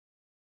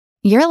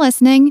You're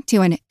listening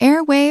to an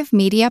Airwave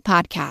Media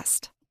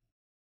Podcast.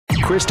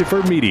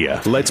 Christopher Media,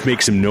 let's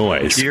make some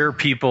noise. Dear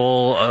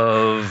people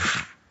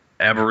of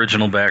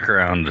Aboriginal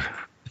background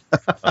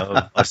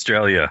of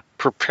Australia,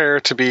 prepare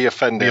to be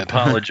offended. We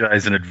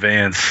apologize in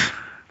advance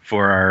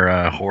for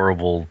our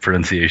horrible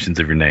pronunciations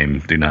of your name.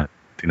 Do not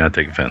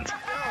take offense.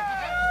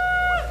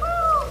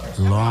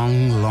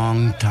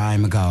 Long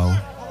time ago,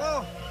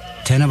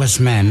 10 of us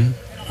men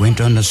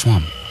went on the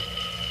swamp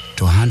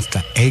to hunt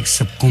the eggs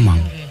of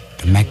kumang,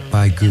 the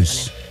magpie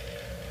goose.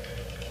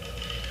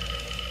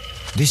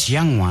 This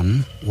young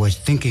one was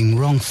thinking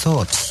wrong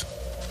thoughts.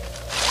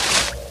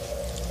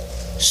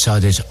 So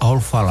this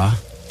old fella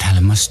tell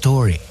him a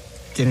story.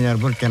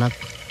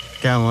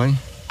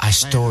 A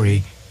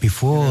story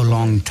before a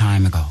long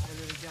time ago.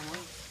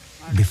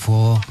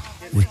 Before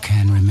we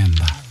can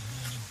remember.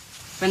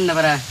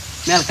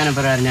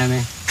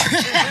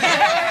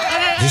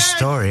 This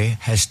story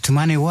has too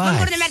many wives.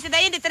 But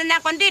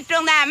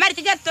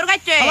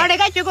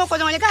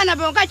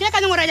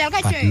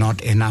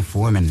not enough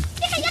women.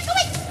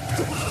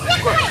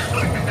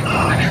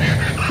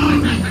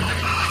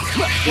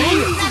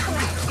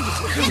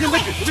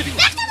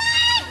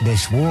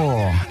 There's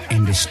war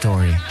in this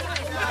story.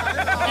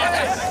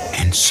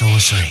 And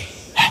sorcery.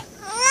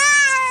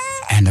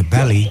 And the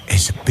belly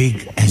is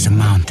big as a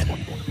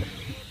mountain.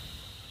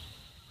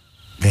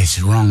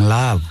 There's wrong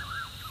love.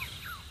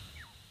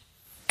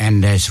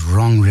 And there's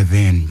wrong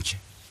revenge.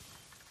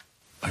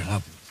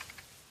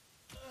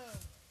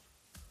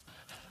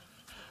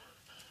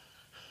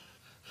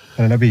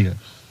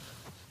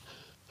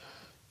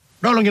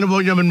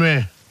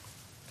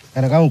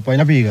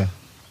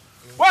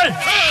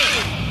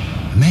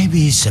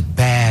 Maybe it's a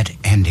bad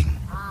ending.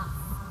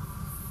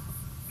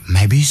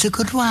 Maybe it's a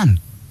good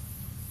one.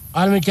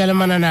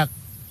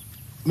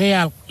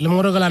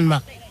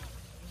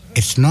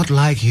 It's not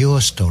like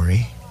your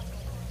story.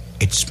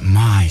 It's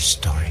my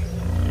story.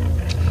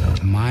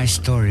 My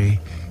story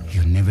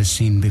you've never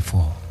seen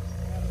before.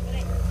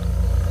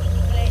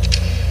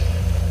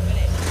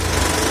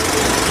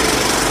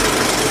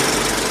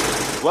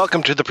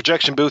 Welcome to the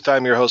Projection Booth.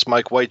 I'm your host,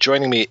 Mike White.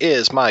 Joining me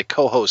is my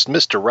co-host,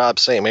 Mr. Rob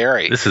St.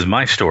 Mary. This is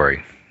my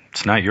story.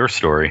 It's not your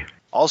story.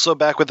 Also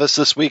back with us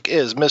this week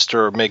is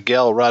Mr.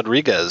 Miguel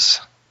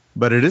Rodriguez.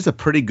 But it is a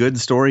pretty good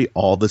story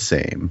all the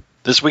same.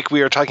 This week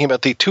we are talking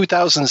about the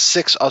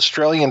 2006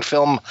 Australian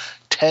film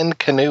 10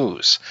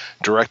 Canoes.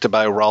 Directed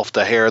by Rolf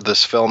de Heer,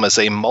 this film is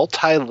a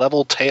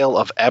multi-level tale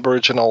of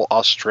Aboriginal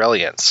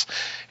Australians.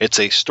 It's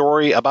a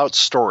story about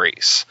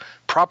stories.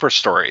 Proper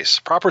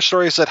stories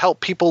that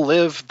help people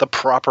live the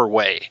proper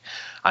way.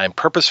 I'm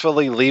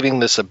purposefully leaving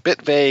this a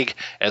bit vague,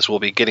 as we'll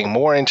be getting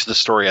more into the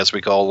story as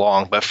we go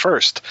along. But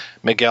first,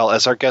 Miguel,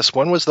 as our guest,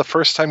 when was the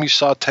first time you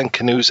saw 10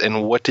 Canoes,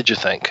 and what did you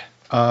think?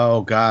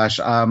 Oh, gosh.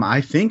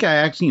 I think I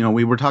actually,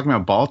 we were talking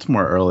about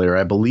Baltimore earlier.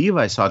 I believe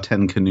I saw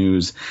 10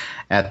 Canoes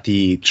at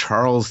the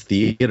Charles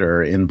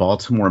Theater in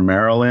Baltimore,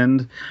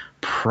 Maryland,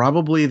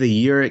 probably the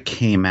year it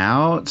came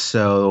out.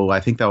 So I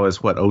think that was,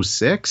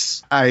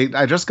 06?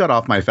 I just got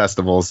off my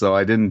festival, so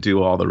I didn't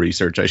do all the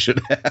research I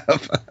should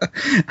have,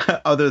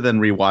 other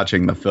than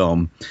rewatching the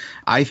film.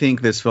 I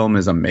think this film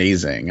is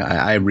amazing.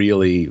 I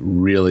really,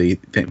 really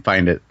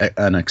find it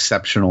an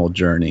exceptional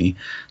journey.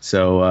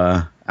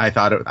 So I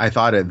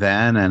thought it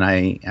then, and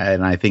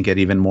I think it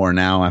even more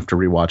now after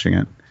rewatching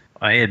it.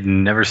 I had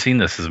never seen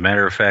this. As a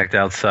matter of fact,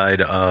 outside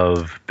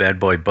of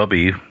Bad Boy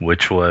Bubby,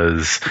 which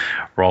was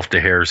Rolf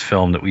de Heer's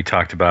film that we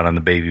talked about on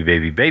the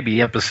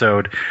Baby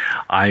episode,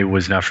 I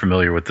was not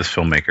familiar with this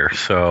filmmaker.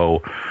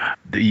 So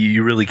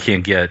you really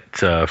can't get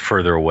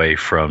further away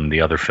from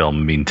the other film.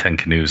 I mean, 10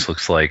 Canoes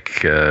looks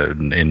like,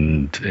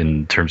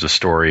 in terms of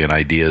story and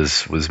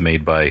ideas, was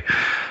made by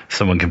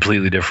someone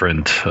completely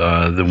different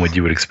than what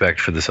you would expect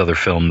for this other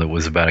film that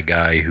was about a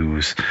guy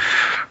who's,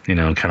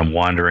 kind of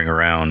wandering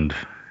around.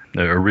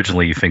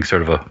 Originally, you think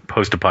sort of a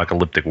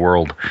post-apocalyptic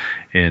world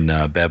in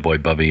Bad Boy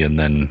Bubby, and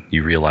then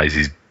you realize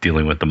he's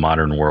dealing with the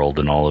modern world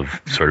and all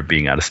of sort of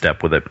being out of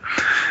step with it.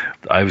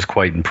 I was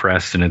quite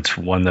impressed, and it's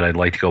one that I'd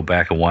like to go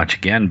back and watch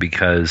again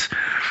because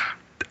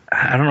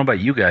I don't know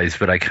about you guys,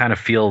 but I kind of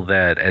feel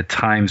that at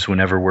times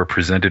whenever we're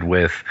presented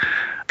with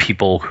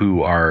people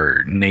who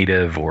are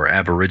native or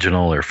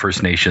Aboriginal or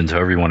First Nations,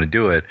 however you want to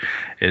do it,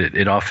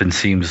 it often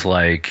seems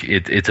like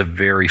it's a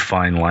very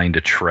fine line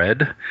to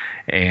tread.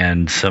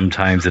 And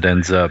sometimes it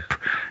ends up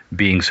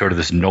being sort of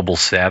this noble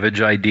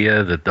savage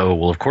idea that,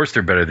 of course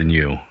they're better than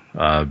you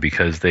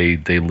because they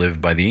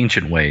live by the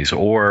ancient ways.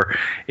 Or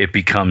it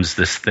becomes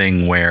this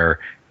thing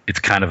where it's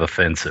kind of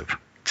offensive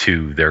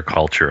to their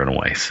culture in a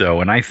way. So,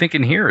 and I think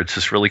in here it's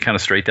just really kind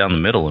of straight down the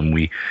middle, and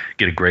we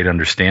get a great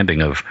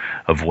understanding of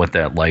what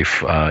that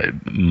life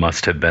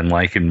must have been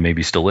like and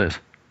maybe still is.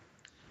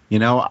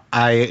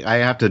 I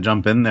have to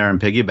jump in there and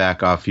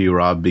piggyback off you,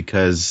 Rob,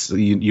 because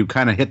you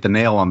kind of hit the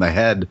nail on the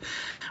head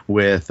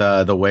with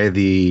the way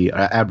the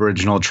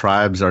Aboriginal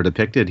tribes are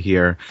depicted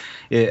here,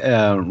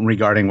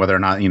 regarding whether or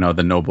not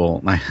the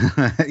noble.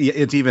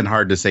 It's even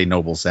hard to say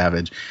noble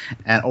savage,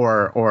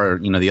 or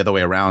the other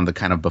way around, the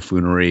kind of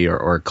buffoonery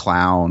or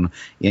clown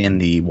in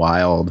the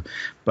wild.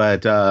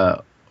 But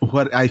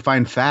what I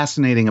find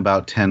fascinating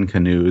about 10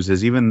 Canoes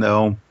is, even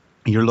though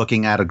you're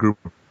looking at a group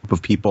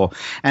of people,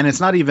 and it's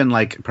not even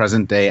like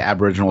present day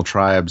Aboriginal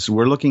tribes,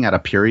 we're looking at a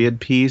period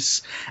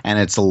piece, and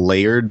it's a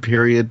layered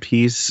period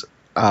piece.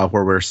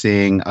 Where we're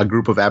seeing a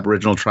group of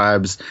Aboriginal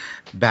tribes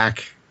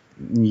back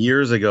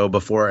years ago,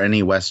 before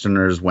any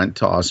Westerners went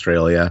to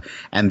Australia,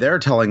 and they're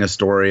telling a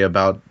story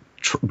about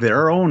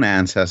their own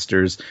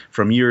ancestors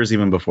from years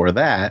even before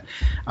that.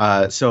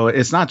 So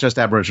it's not just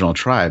Aboriginal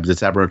tribes,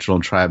 it's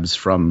Aboriginal tribes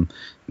from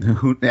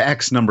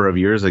X number of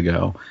years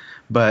ago.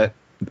 But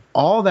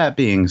all that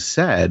being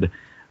said,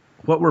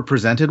 what we're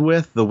presented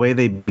with, the way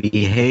they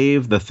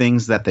behave, the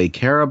things that they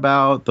care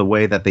about, the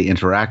way that they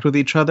interact with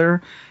each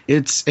other,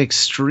 it's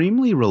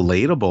extremely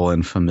relatable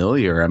and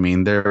familiar. I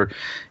mean, they're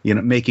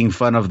making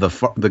fun of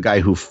the guy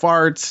who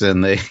farts,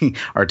 and they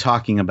are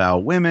talking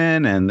about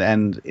women,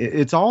 and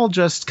it's all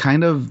just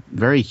kind of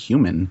very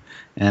human.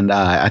 And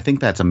I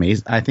think that's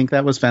amazing. I think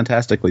that was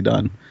fantastically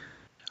done.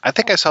 I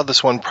think I saw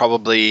this one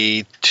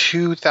probably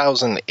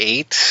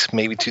 2008,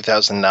 maybe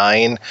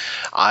 2009.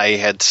 I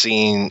had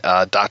seen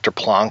Dr.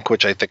 Plonk,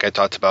 which I think I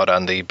talked about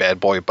on the Bad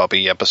Boy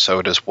Bubby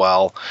episode as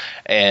well.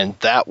 And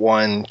that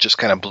one just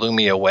kind of blew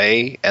me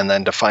away. And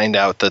then to find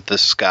out that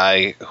this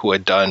guy who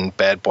had done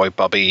Bad Boy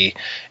Bubby,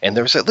 and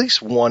there was at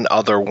least one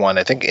other one,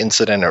 I think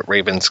Incident at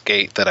Raven's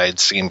Gate, that I had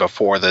seen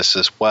before this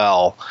as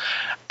well.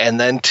 And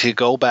then to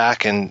go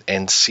back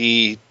and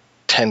see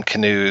 10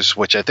 Canoes,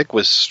 which I think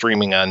was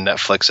streaming on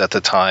Netflix at the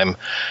time.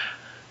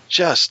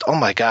 Just, oh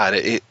my God,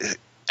 it,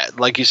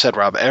 like you said,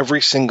 Rob,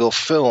 every single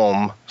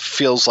film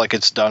feels like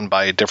it's done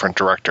by a different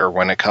director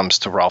when it comes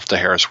to Rolf de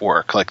Heer's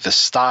work. Like the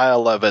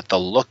style of it, the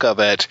look of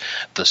it,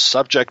 the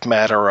subject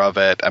matter of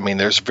it. I mean,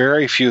 there's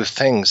very few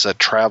things that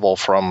travel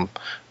from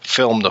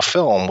film to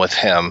film with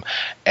him,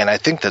 and I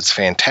think that's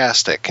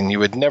fantastic. And you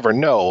would never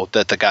know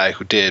that the guy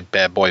who did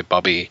Bad Boy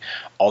Bubby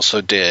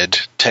also did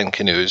 10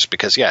 Canoes,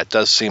 because it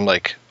does seem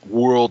like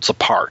worlds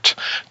apart,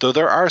 though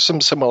there are some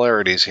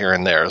similarities here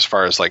and there as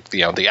far as like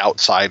the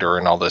outsider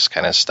and all this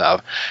kind of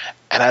stuff.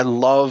 And I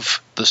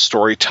love the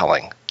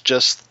storytelling.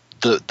 Just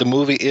the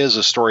movie is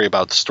a story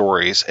about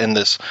stories, and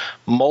this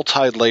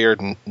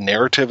multi-layered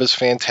narrative is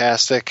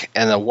fantastic.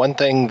 And the one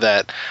thing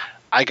that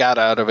I got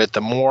out of it, the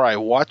more I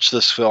watch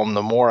this film,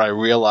 the more I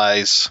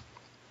realize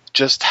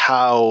just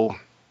how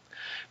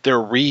they're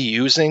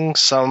reusing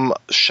some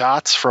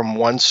shots from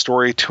one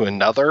story to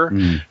another,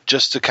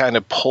 just to kind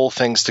of pull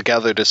things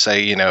together to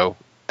say,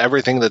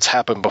 everything that's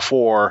happened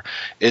before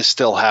is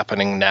still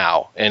happening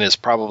now and is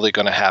probably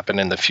going to happen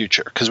in the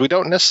future. Because we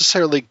don't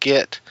necessarily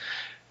get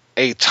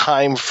a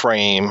time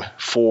frame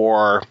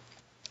for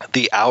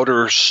the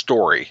outer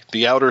story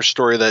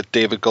that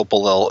David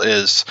Gulpilil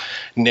is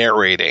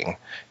narrating,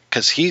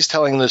 because he's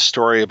telling this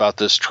story about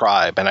this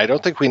tribe, and I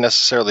don't think we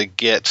necessarily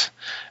get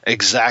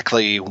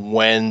exactly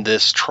when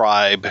this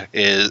tribe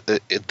is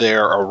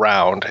there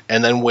around.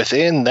 And then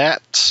within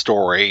that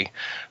story,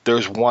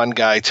 there's one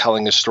guy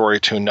telling a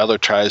story to another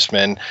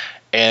tribesman,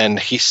 and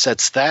he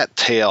sets that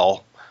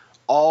tale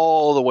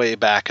all the way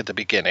back at the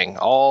beginning,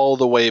 all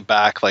the way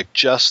back, like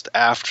just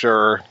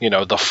after,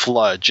 the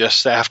flood,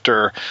 just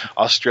after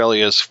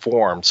Australia's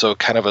formed. So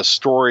kind of a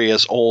story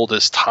as old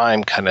as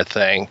time kind of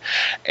thing.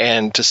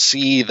 And to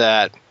see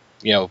that,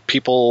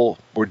 people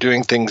were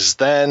doing things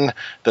then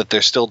that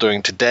they're still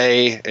doing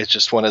today, it's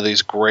just one of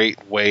these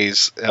great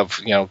ways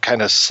of,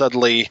 kind of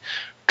subtly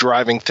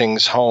driving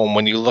things home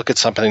when you look at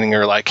something and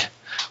you're like,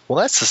 well,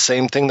 that's the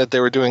same thing that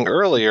they were doing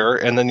earlier.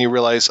 And then you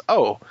realize,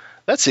 oh,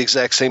 that's the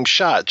exact same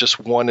shot, just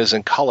one is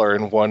in color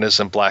and one is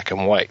in black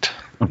and white.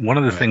 One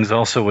of the things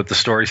also with the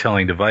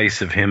storytelling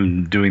device of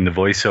him doing the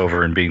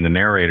voiceover and being the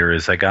narrator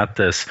is I got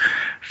this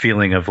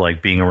feeling of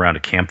like being around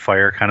a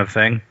campfire kind of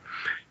thing.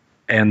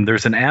 And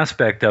there's an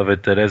aspect of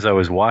it that as I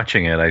was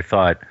watching it, I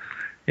thought,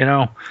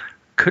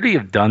 could he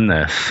have done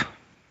this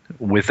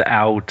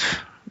without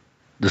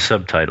the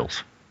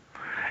subtitles?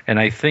 And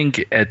I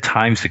think at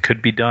times it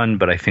could be done,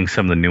 but I think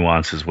some of the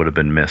nuances would have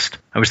been missed.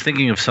 I was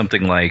thinking of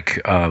something like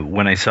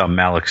when I saw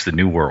Malik's The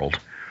New World,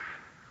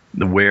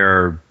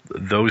 where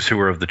those who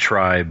were of the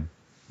tribe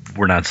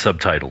were not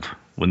subtitled.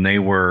 When they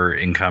were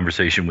in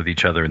conversation with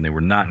each other and they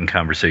were not in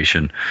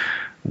conversation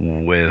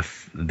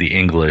with the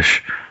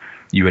English,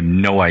 you had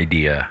no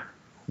idea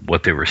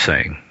what they were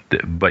saying.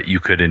 But you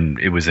could,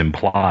 it was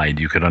implied,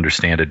 you could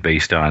understand it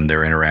based on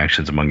their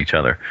interactions among each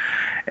other.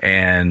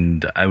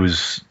 And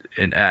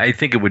I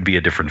think it would be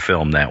a different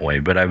film that way,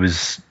 but I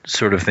was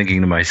sort of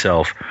thinking to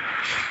myself,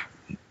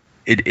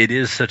 it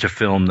is such a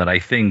film that I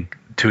think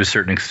to a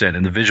certain extent,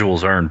 and the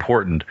visuals are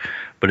important,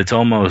 but it's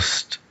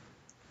almost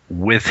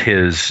with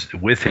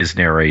his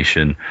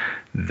narration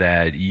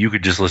that you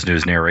could just listen to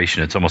his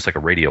narration. It's almost like a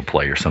radio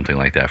play or something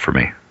like that for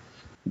me.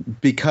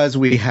 Because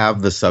we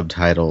have the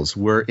subtitles,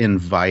 we're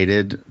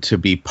invited to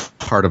be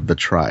part of the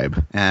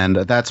tribe. And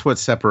that's what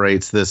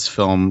separates this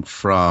film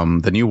from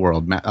The New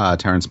World,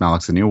 Terrence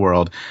Malick's The New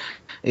World.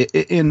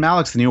 In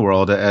Malick's The New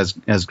World, as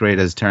great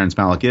as Terrence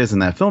Malick is in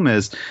that film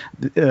is,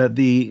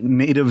 the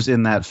natives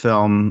in that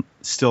film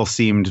still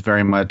seemed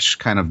very much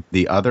kind of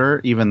the other.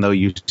 Even though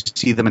you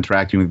see them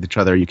interacting with each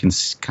other, you can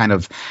kind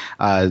of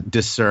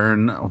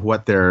discern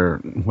what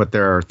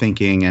they're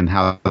thinking and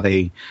how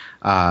they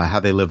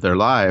live their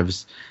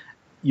lives.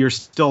 You're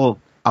still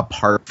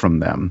apart from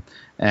them.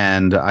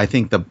 And I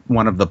think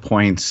one of the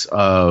points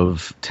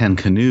of 10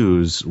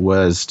 Canoes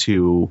was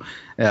to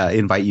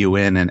invite you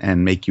in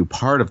and make you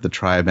part of the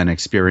tribe and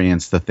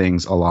experience the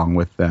things along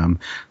with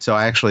them. So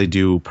I actually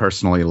do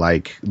personally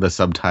like the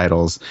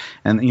subtitles.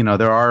 And, you know,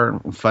 there are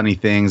funny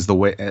things, the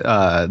way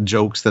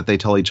jokes that they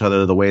tell each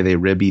other, the way they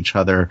rib each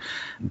other,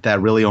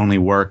 that really only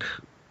work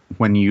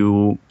when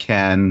you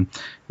can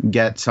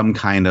get some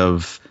kind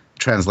of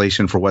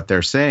translation for what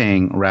they're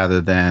saying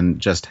rather than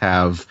just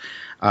have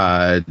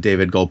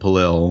David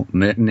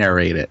Gulpilil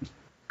narrate it.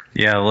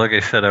 Yeah, like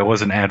I said, I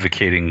wasn't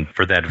advocating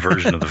for that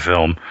version of the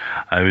film.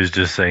 I was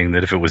just saying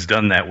that if it was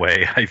done that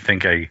way, I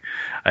think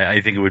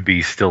it would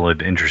be still an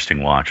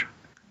interesting watch.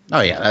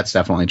 Oh yeah, that's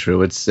definitely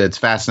true. It's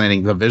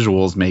fascinating. The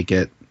visuals make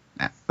it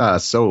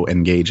so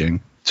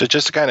engaging. So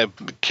just to kind of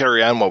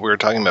carry on what we were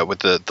talking about with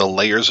the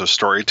layers of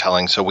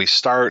storytelling. So we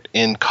start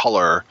in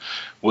color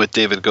with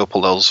David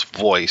Gulpilil's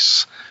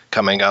voice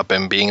coming up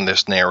and being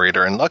this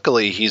narrator. And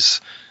luckily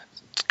he's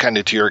kind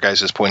of to your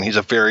guys' point, he's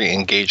a very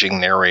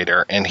engaging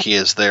narrator and he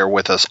is there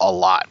with us a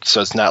lot. So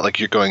it's not like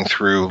you're going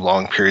through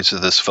long periods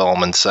of this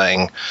film and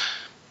saying,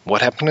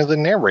 what happened to the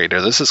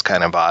narrator? This is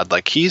kind of odd.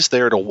 Like, he's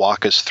there to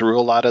walk us through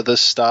a lot of this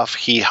stuff.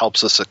 He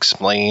helps us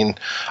explain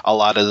a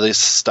lot of this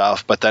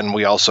stuff, but then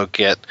we also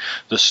get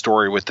the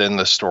story within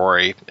the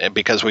story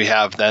because we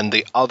have then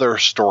the other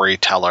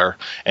storyteller,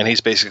 and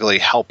he's basically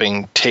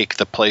helping take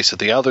the place of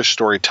the other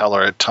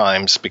storyteller at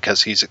times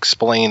because he's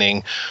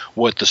explaining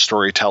what the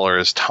storyteller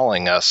is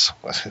telling us.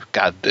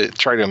 God,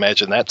 try to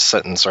imagine that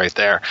sentence right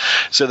there.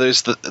 So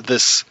there's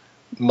this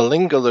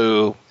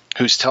Malingaloo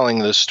who's telling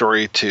the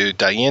story to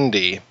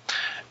Dayindi,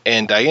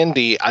 and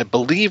Dayindi, I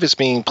believe, is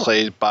being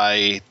played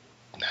by,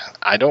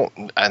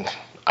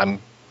 I'm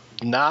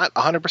not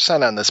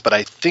 100% on this, but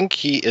I think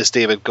he is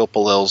David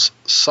Gulpilil's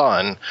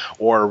son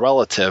or a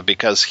relative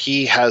because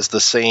he has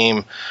the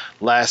same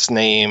last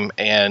name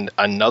and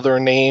another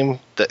name,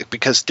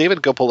 because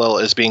David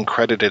Gulpilil is being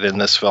credited in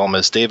this film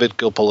as David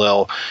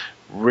Gulpilil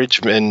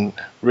Richmond.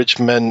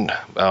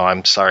 Oh,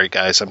 I'm sorry,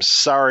 guys. I'm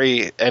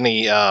sorry,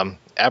 any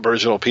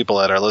Aboriginal people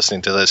that are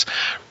listening to this.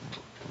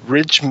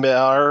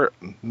 Ridgemar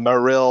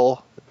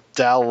Maril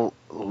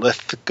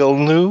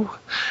Dalithgulnu,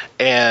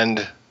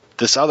 and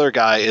this other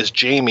guy is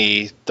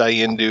Jamie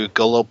Dayindu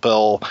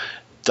Gulpil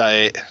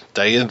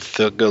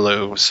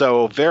Dayinthugulu.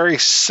 So very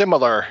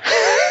similar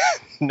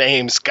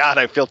names. God,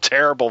 I feel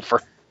terrible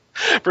for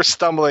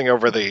stumbling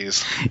over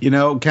these. You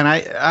know,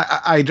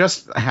 I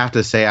just have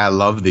to say I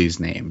love these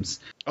names.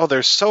 Oh,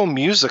 they're so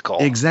musical.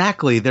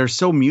 Exactly. They're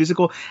so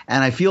musical,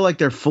 and I feel like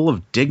they're full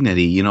of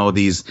dignity. You know,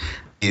 these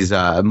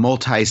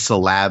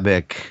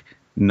multi-syllabic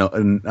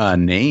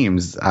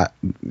names.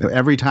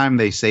 Every time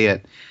they say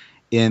it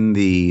in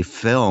the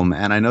film,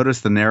 and I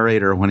notice the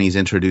narrator, when he's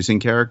introducing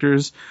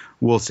characters,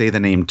 will say the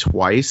name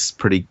twice,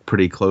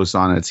 pretty close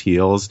on its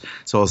heels.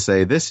 So he'll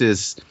say, this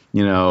is,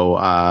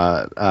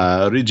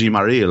 Rigi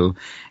Maril,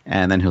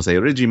 and then he'll say,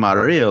 Rigi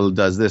Maril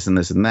does this and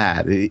this and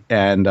that.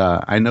 And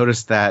I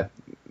noticed that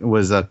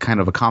was a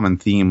kind of a common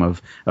theme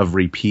of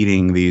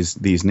repeating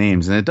these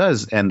names, and it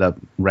does end up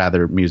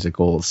rather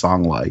musical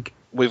song-like.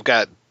 We've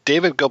got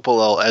David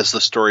Gulpilil as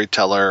the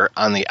storyteller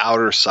on the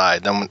outer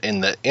side. Then in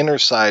the inner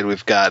side,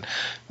 we've got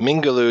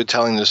Mingaloo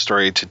telling the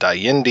story to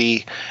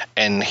Dayindi,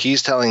 and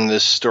he's telling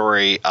this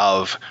story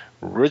of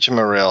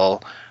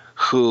Ridgemaril,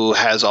 who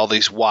has all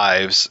these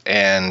wives,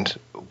 and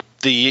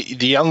the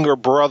younger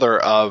brother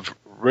of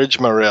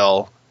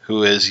Ridgemaril,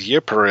 who is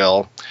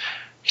Yipparil,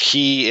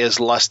 he is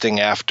lusting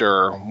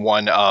after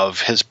one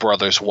of his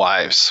brother's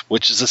wives,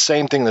 which is the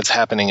same thing that's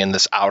happening in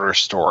this outer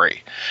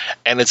story.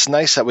 And it's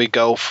nice that we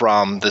go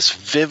from this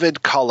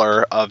vivid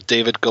color of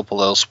David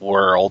Gulpilil's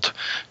world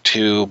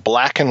to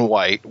black and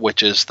white,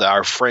 which is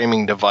our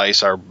framing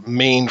device, our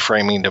main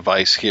framing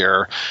device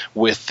here,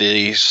 with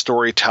the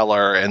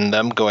storyteller and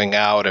them going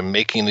out and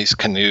making these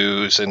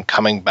canoes and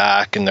coming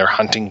back, and they're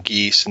hunting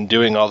geese and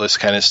doing all this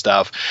kind of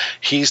stuff.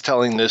 He's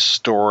telling this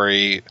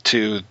story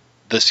to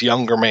this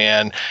younger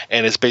man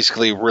and is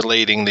basically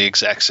relating the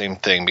exact same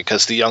thing,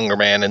 because the younger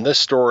man in this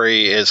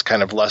story is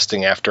kind of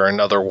lusting after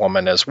another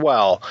woman as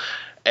well.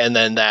 And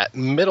then that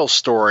middle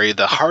story,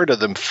 the heart of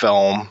the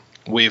film,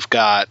 we've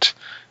got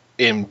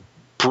in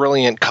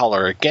brilliant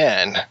color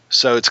again.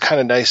 So it's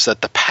kind of nice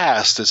that the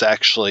past is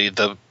actually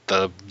the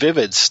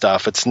vivid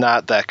stuff. It's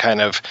not that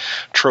kind of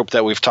trope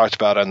that we've talked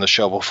about on the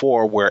show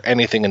before where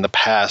anything in the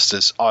past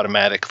is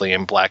automatically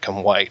in black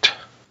and white.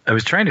 I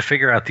was trying to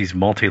figure out these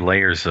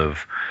multi-layers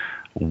of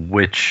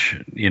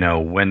which,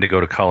 when to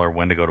go to color,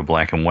 when to go to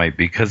black and white,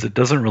 because it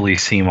doesn't really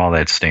seem all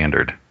that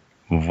standard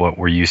of what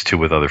we're used to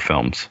with other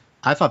films.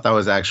 I thought that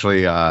was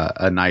actually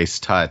a nice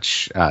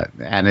touch,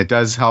 and it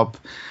does help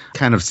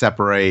kind of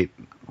separate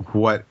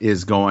what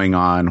is going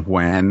on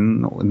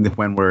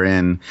when we're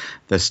in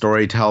the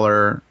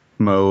storyteller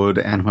mode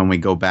and when we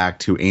go back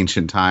to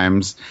ancient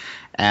times.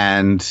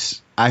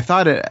 And I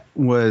thought it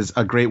was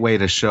a great way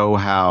to show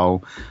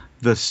how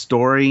the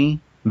story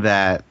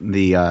that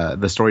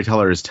the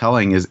storyteller is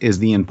telling is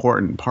the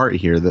important part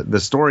here. The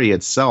story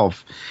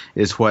itself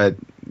is what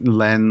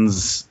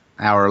lends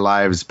our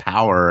lives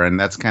power, and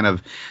that's kind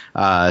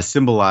of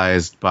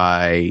symbolized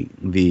by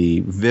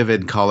the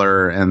vivid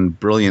color and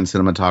brilliant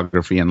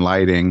cinematography and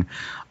lighting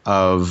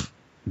of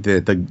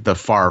the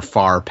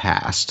far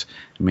past.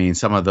 I mean,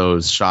 some of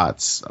those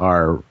shots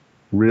are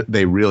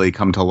they really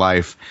come to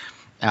life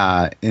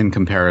in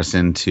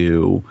comparison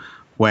to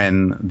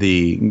when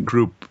the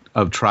group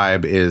of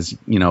tribe is,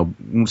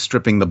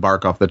 stripping the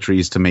bark off the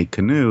trees to make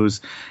canoes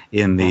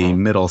in the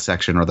middle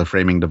section or the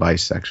framing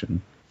device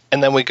section.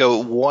 And then we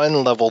go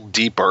one level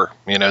deeper.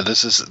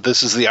 This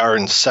is our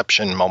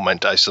inception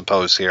moment, I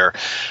suppose, here,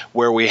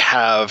 where we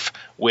have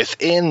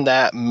within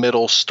that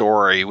middle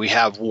story, we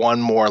have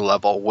one more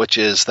level, which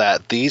is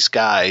that these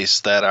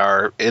guys that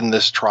are in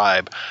this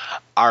tribe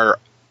are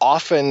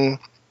often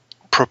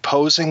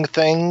proposing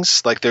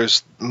things. Like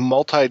there's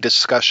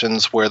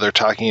multi-discussions where they're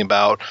talking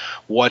about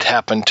what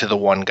happened to the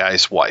one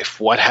guy's wife,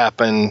 what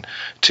happened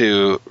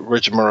to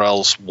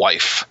Rigmarol's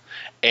wife.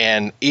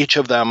 And each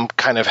of them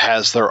kind of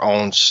has their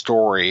own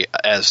story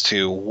as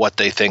to what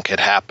they think had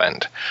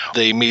happened.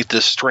 They meet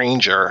this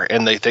stranger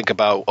and they think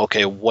about,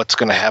 okay, what's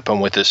going to happen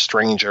with this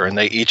stranger? And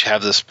they each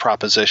have this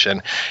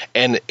proposition.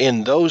 And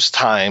in those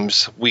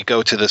times, we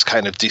go to this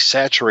kind of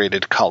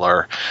desaturated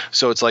color.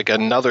 So it's like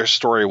another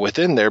story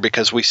within there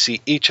because we see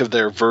each of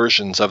their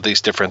versions of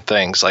these different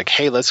things. Like,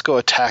 hey, let's go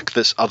attack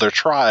this other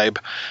tribe.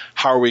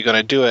 How are we going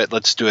to do it?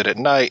 Let's do it at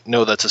night.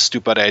 No, that's a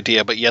stupid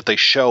idea. But yet they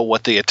show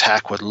what the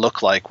attack would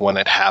look like when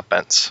it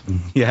happens.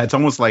 Yeah, it's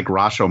almost like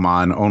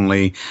Rashomon,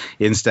 only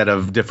instead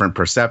of different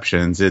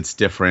perceptions, it's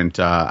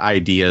different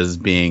ideas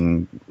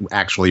being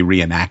actually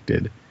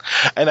reenacted.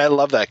 And I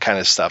love that kind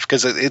of stuff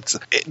because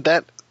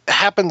that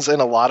happens in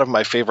a lot of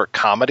my favorite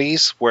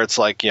comedies where it's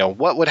like,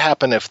 what would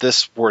happen if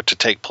this were to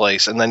take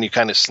place? And then you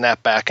kind of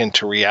snap back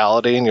into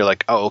reality and you're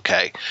like, oh,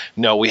 okay,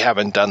 no, we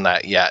haven't done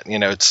that yet.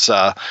 It's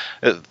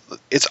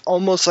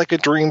almost like a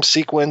dream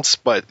sequence,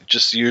 but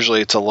just usually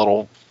it's a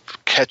little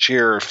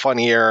catchier,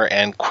 funnier,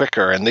 and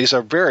quicker. And these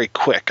are very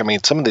quick. I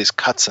mean, some of these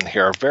cuts in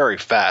here are very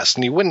fast,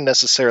 and you wouldn't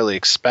necessarily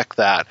expect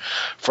that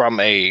from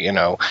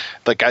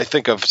like I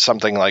think of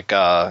something like,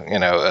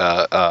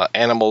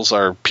 Animals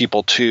Are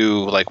People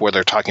Too, like where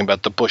they're talking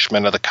about the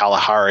Bushmen of the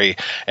Kalahari,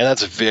 and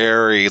that's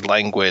very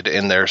languid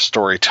in their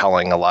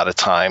storytelling a lot of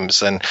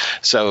times. And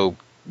so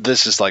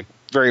this is like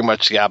very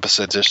much the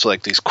opposite, just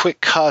like these quick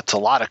cuts, a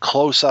lot of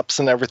close-ups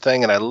and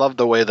everything, and I love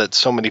the way that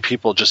so many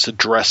people just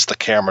address the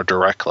camera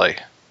directly.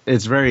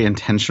 It's very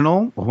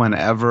intentional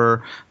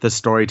whenever the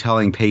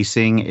storytelling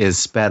pacing is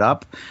sped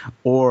up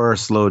or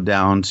slowed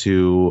down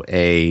to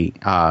a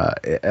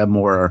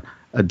more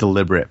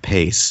deliberate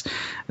pace.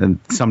 And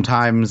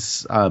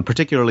sometimes,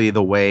 particularly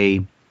the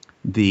way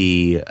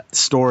the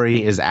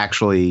story is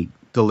actually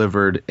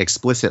delivered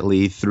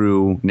explicitly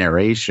through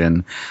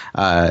narration,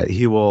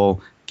 he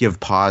will give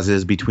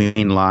pauses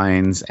between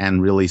lines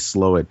and really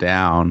slow it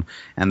down.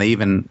 And they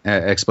even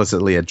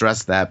explicitly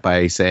address that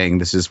by saying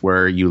this is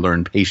where you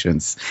learn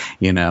patience,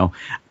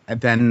 And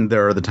then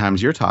there are the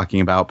times you're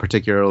talking about,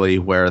 particularly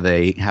where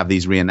they have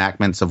these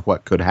reenactments of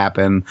what could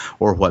happen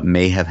or what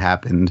may have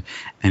happened.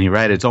 And you're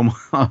right,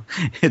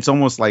 it's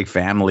almost like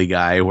Family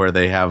Guy, where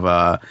they have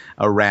a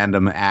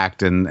random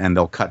act and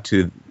they'll cut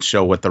to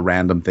show what the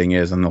random thing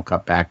is and they'll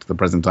cut back to the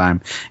present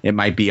time. It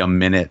might be a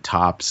minute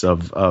tops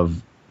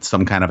of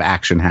some kind of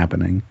action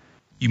happening.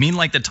 You mean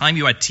like the time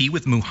you had tea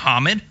with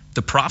Muhammad,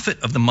 the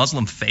prophet of the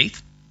Muslim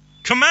faith?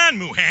 Come on,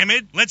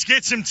 Muhammad, let's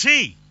get some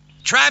tea.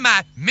 Try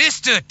my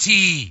Mr.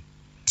 T.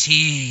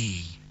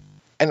 Tea.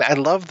 And I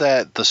love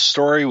that the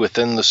story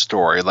within the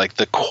story, like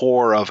the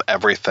core of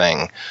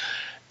everything,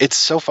 it's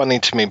so funny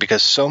to me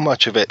because so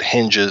much of it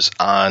hinges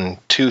on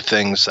two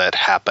things that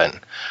happen.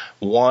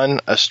 One,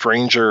 a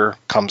stranger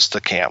comes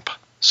to camp.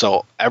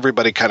 So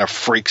everybody kind of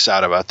freaks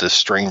out about this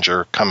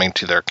stranger coming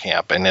to their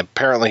camp. And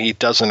apparently he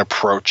doesn't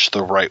approach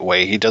the right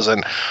way. He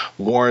doesn't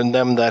warn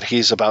them that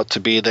he's about to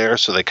be there.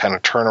 So they kind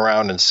of turn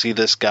around and see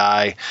this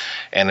guy.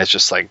 And it's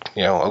just like,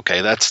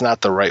 okay, that's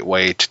not the right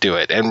way to do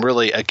it. And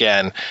really,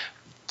 again,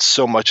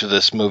 so much of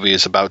this movie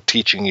is about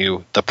teaching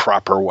you the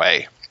proper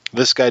way.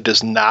 This guy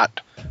does not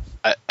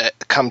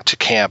come to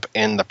camp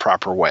in the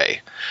proper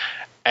way.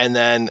 And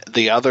then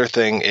the other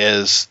thing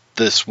is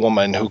this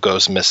woman who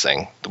goes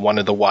missing, one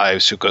of the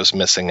wives who goes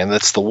missing, and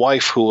it's the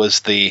wife who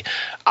was the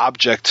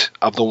object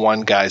of the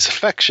one guy's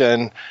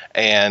affection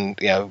and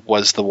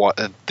was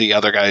the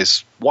other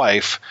guy's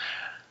wife.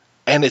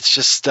 And it's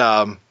just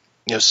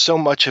so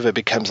much of it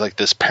becomes like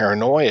this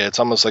paranoia. It's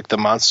almost like the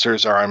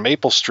monsters are on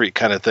Maple Street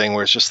kind of thing,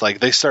 where it's just like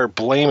they start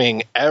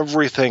blaming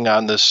everything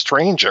on this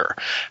stranger.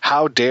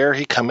 How dare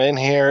he come in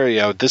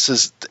here?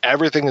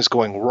 Everything is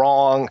going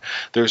wrong.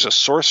 There's a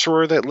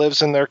sorcerer that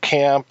lives in their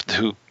camp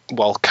who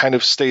kind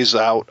of stays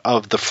out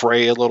of the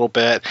fray a little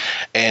bit,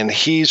 and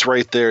he's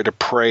right there to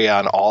prey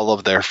on all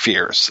of their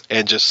fears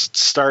and just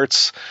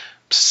starts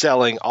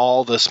selling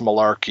all this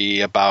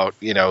malarkey about,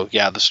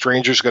 the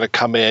stranger's going to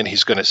come in,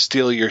 he's going to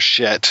steal your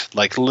shit,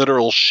 like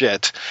literal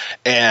shit,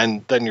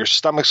 and then your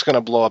stomach's going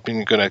to blow up and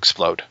you're going to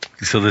explode.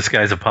 So this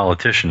guy's a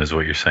politician is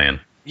what you're saying?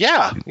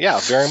 Yeah,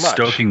 very much.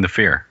 Stoking the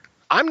fear.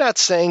 I'm not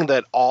saying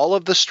that all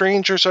of the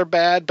strangers are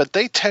bad, but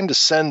they tend to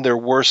send their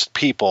worst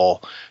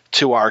people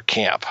to our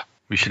camp.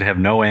 We should have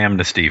no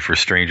amnesty for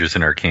strangers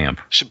in our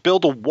camp. Should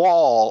build a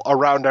wall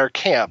around our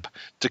camp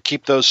to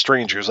keep those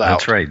strangers out.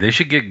 That's right. They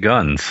should get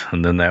guns,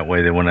 and then that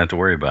way they wouldn't have to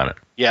worry about it.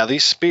 Yeah,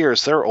 these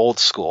spears, they're old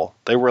school.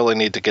 They really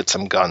need to get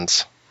some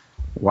guns.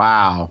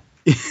 Wow.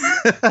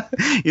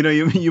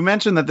 You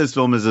mentioned that this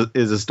film is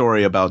a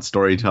story about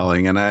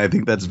storytelling, and I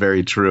think that's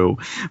very true.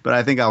 But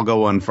I think I'll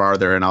go one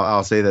farther, and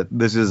I'll say that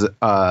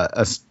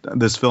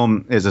this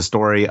film is a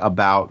story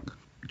about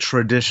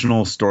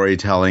traditional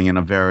storytelling in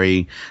a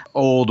very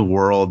old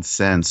world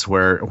sense,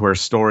 where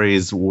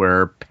stories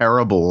were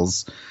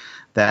parables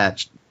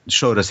that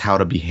showed us how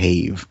to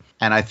behave.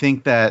 And I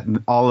think that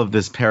all of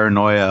this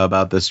paranoia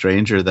about the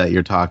stranger that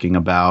you're talking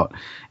about,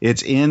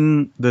 it's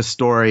in the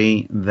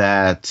story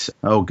that,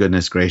 oh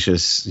goodness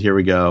gracious, here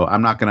we go.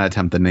 I'm not going to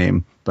attempt the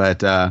name,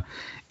 but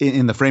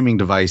in the framing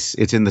device,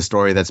 it's in the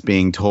story that's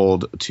being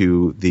told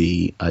to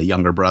the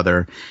younger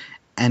brother.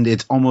 And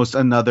it's almost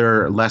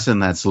another lesson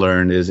that's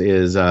learned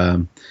is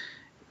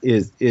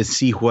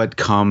see what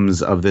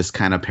comes of this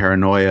kind of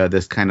paranoia,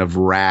 this kind of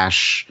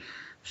rash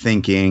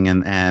thinking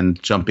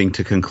and jumping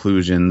to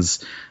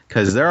conclusions,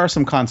 because there are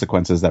some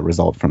consequences that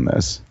result from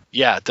this.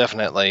 Yeah,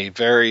 definitely.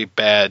 Very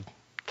bad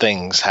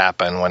things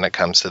happen when it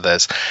comes to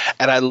this.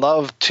 And I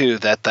love, too,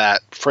 that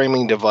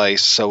framing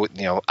device, so,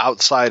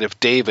 outside of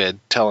David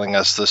telling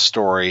us the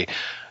story,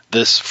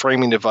 this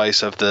framing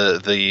device of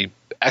the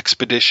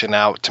expedition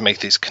out to make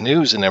these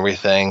canoes and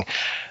everything,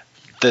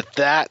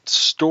 that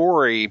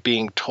story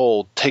being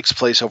told takes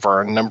place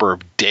over a number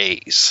of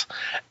days,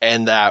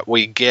 and that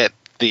we get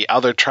the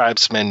other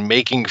tribesmen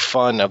making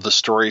fun of the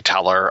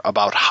storyteller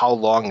about how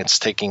long it's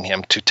taking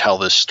him to tell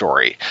this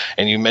story.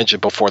 And you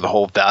mentioned before the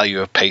whole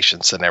value of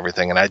patience and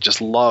everything, and I just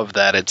love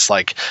that it's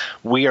like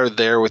we are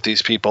there with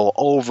these people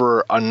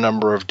over a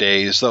number of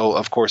days, though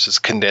of course it's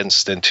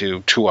condensed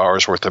into 2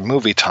 hours worth of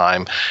movie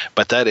time,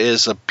 but that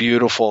is a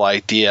beautiful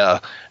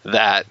idea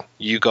that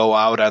you go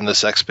out on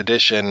this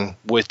expedition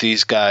with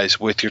these guys,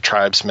 with your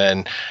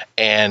tribesmen,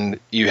 and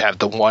you have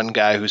the one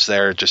guy who's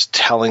there just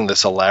telling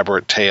this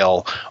elaborate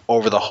tale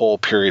over the whole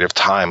period of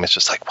time. It's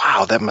just like,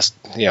 wow, that must,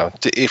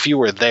 if you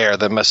were there,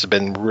 that must have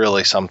been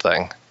really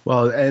something.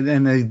 Well,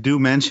 and they do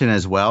mention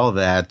as well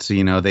that,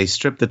 they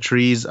strip the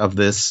trees of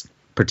this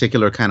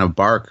particular kind of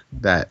bark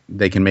that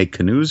they can make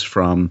canoes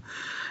from,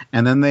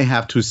 and then they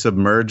have to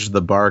submerge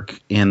the bark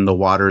in the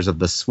waters of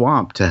the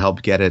swamp to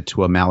help get it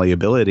to a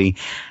malleability.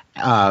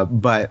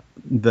 But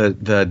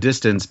the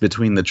distance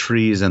between the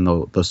trees and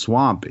the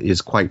swamp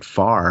is quite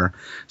far.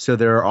 So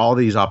there are all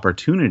these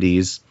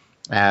opportunities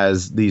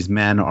as these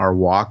men are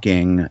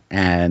walking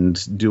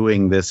and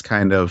doing this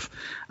kind of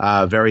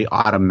very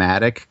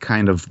automatic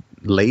kind of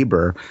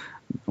labor,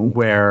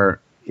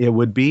 where it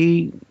would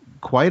be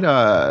quite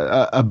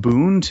a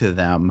boon to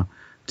them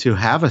to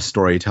have a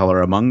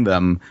storyteller among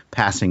them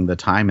passing the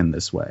time in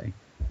this way.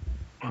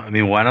 I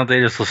mean, why don't they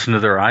just listen to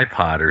their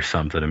iPod or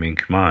something? I mean,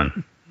 come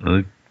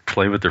on.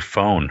 Play with their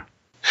phone.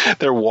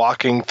 They're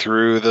walking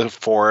through the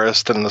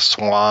forest and the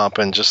swamp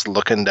and just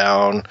looking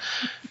down,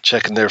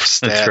 checking their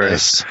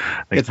status. That's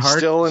right. It's hard.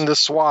 Still in the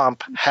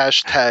swamp.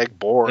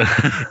 #bored.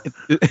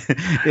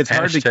 It's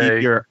hard to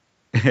keep your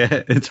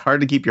it's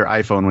hard to keep your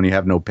iPhone when you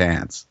have no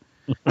pants.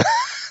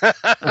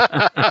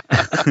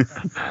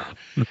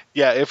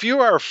 Yeah, if you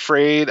are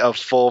afraid of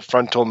full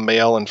frontal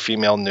male and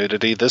female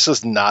nudity, this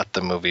is not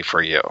the movie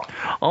for you.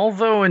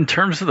 Although in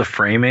terms of the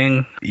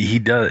framing, he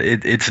does.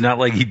 It's not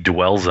like he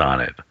dwells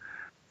on it.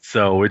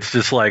 So it's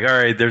just like, all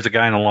right, there's a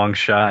guy in a long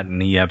shot and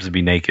he happens to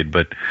be naked.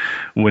 But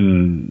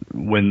when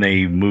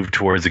they move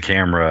towards the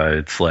camera,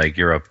 it's like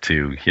you're up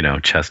to,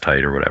 chest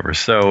height or whatever.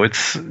 So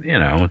it's,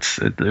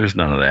 there's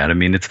none of that. I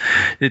mean,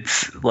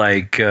 it's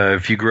like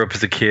if you grew up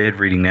as a kid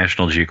reading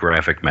National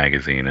Geographic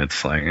magazine,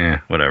 it's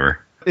like, whatever.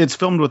 It's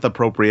filmed with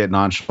appropriate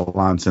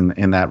nonchalance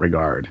in that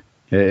regard.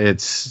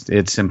 It's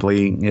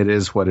simply, it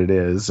is what it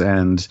is.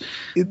 And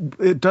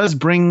it does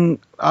bring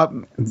up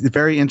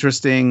very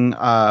interesting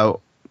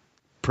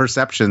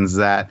perceptions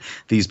that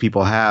these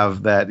people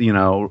have that,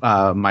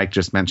 Mike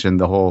just mentioned,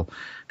 the whole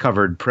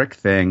covered prick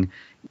thing.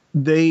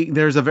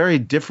 there's a very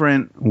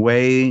different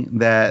way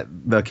that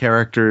the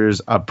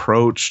characters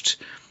approached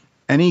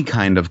any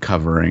kind of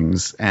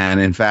coverings.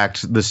 And in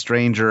fact, the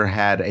stranger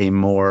had a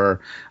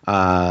more,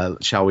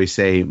 shall we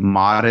say,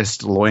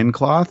 modest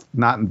loincloth,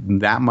 not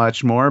that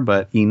much more,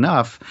 but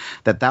enough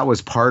that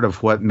was part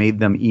of what made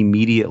them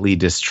immediately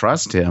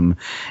distrust him,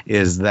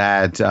 is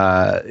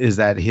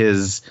that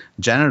his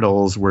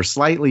genitals were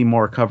slightly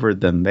more covered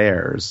than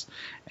theirs.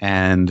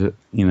 And,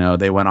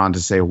 they went on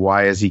to say,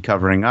 why is he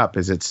covering up?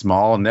 Is it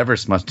small? Never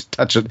must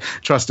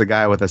trust a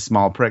guy with a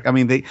small prick. I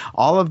mean,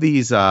 all of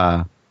these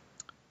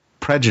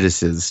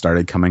prejudices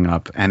started coming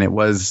up, and it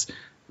was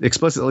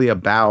explicitly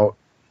about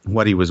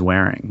what he was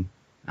wearing.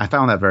 I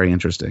found that very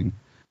interesting.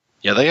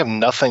 Yeah, they have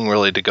nothing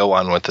really to go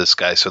on with this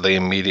guy, so they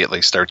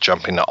immediately start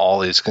jumping to all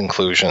these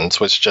conclusions,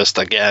 which just,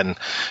 again,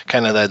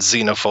 kind of that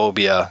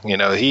xenophobia.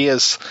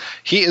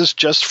 He is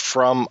just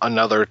from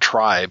another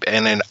tribe,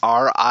 and in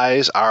our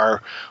eyes,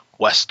 our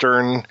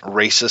Western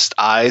racist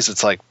eyes,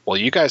 it's like, well,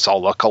 you guys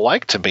all look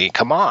alike to me.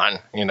 Come on,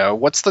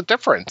 what's the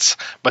difference?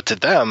 But to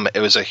them, it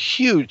was a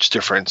huge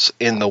difference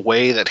in the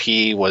way that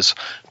he was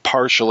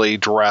partially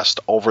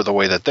dressed over the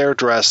way that they're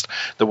dressed,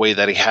 the way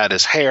that he had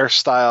his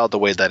hairstyle, the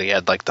way that he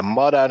had like the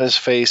mud on his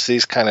face,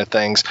 these kind of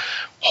things.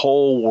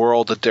 Whole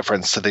world of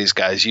difference to these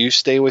guys. You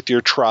stay with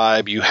your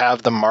tribe, you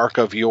have the mark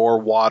of your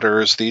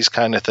waters, these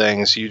kind of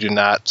things. You do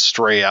not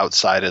stray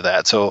outside of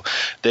that. So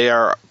they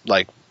are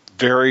like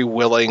very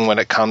willing when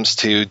it comes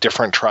to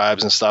different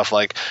tribes and stuff,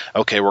 like,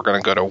 okay, we're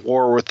going to go to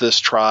war with this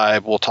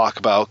tribe. We'll talk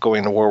about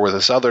going to war with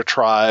this other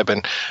tribe,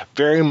 and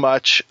very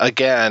much,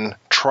 again,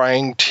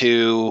 trying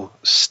to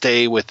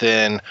stay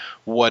within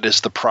what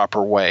is the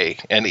proper way.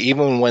 And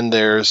even when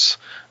there's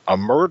a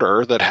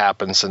murder that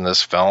happens in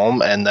this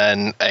film and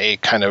then a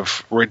kind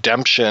of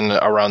redemption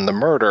around the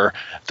murder,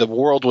 the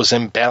world was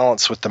in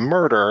balance with the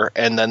murder,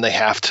 and then they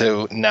have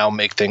to now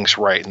make things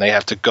right, and they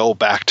have to go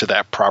back to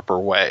that proper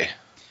way.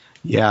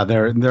 Yeah,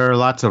 there are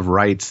lots of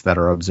rights that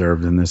are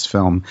observed in this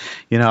film.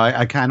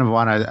 I kind of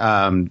want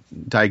to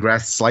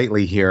digress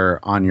slightly here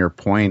on your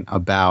point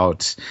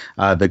about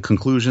the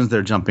conclusions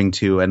they're jumping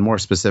to, and more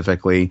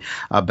specifically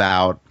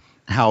about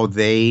how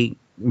they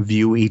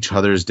view each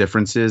other's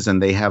differences, and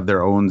they have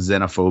their own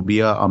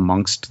xenophobia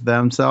amongst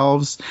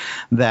themselves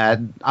that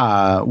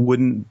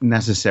wouldn't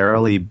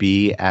necessarily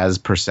be as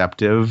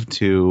perceptive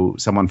to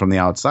someone from the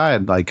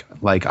outside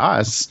like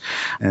us.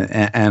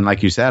 And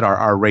like you said,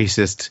 our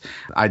racist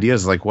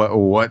ideas, like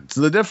what's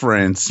the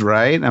difference,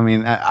 right? I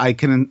mean, I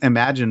can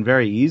imagine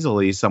very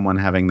easily someone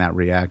having that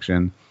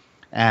reaction.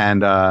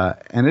 And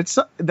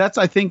that's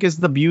I think is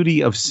the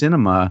beauty of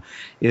cinema,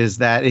 is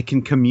that it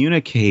can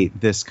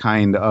communicate this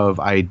kind of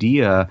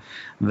idea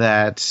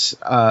that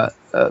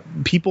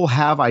people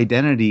have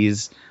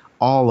identities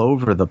all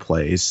over the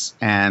place,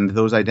 and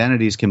those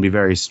identities can be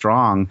very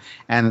strong,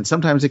 and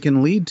sometimes it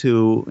can lead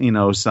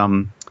to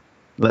some,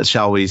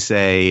 shall we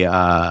say,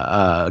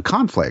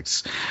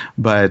 conflicts.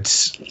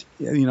 But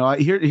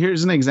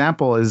here's an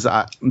example. Is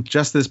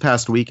just this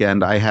past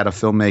weekend, I had a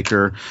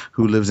filmmaker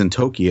who lives in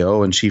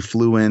Tokyo, and she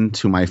flew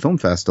into my film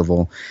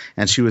festival,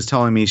 and she was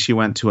telling me she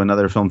went to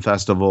another film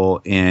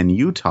festival in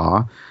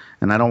Utah.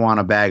 And I don't want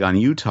to bag on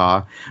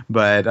Utah,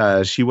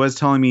 but she was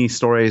telling me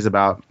stories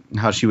about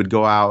how she would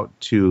go out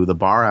to the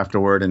bar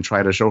afterward and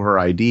try to show her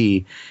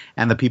ID,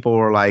 and the people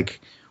were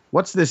like,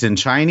 "What's this, in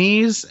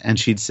Chinese?" And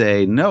she'd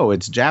say, "No,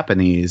 it's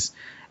Japanese."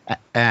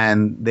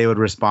 And they would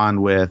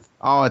respond with,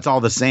 "Oh, it's all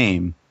the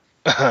same."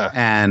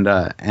 And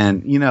I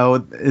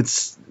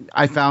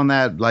found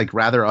that like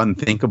rather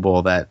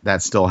unthinkable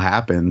that still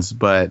happens,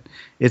 but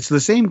it's the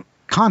same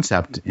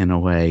concept in a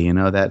way,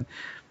 that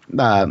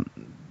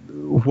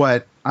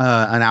what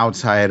an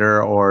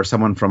outsider or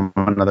someone from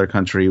another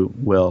country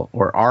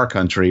or our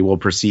country will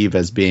perceive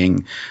as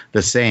being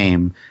the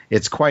same,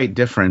 it's quite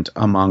different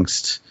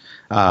amongst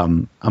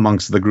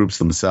the groups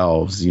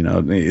themselves.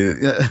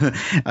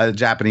 A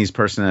Japanese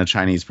person and a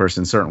Chinese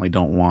person certainly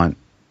don't want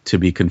to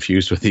be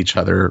confused with each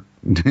other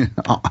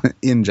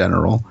in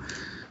general.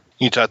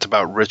 You talked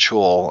about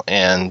ritual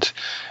and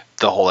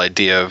the whole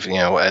idea of,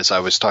 as I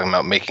was talking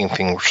about making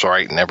things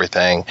right and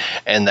everything,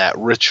 and that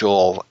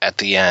ritual at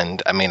the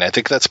end. I mean, I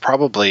think that's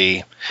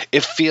probably,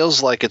 it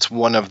feels like it's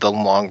one of the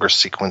longer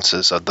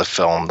sequences of the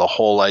film, the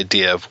whole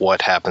idea of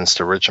what happens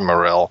to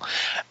Rigmarole.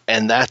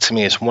 And that to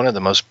me is one of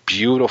the most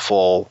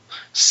beautiful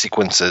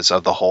sequences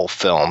of the whole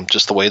film.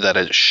 Just the way that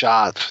it's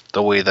shot,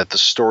 the way that the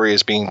story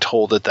is being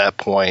told at that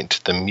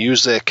point, the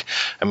music.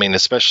 I mean,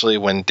 especially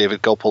when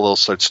David Gulpilil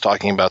starts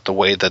talking about the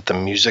way that the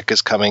music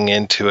is coming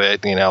into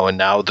it, and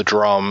now the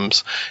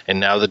drums and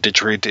now the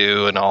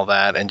didgeridoo and all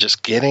that, and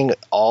just getting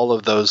all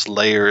of those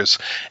layers,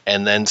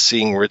 and then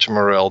seeing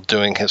Rigmarole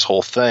doing his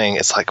whole thing.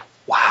 It's like,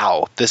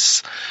 wow,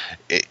 this,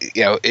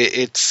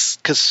 it's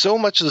because so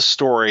much of the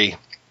story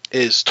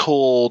is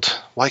told,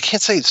 well, I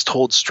can't say it's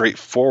told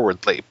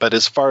straightforwardly, but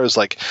as far as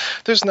like,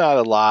 there's not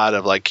a lot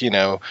of like,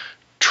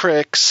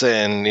 tricks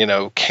and,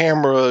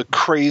 camera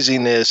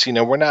craziness.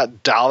 We're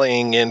not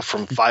dollying in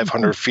from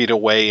 500 feet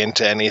away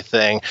into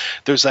anything.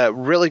 There's that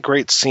really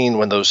great scene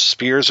when those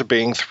spears are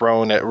being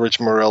thrown at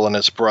Ridgemaril and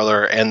his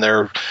brother, and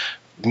they're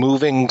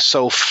moving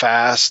so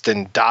fast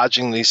and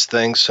dodging these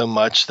things so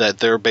much that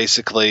they're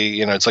basically,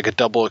 it's like a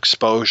double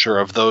exposure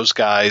of those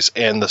guys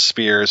and the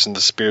spears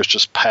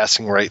just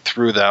passing right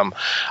through them.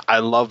 I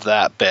love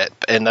that bit,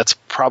 and that's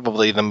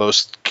probably the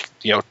most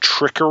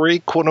trickery,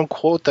 quote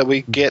unquote, that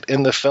we get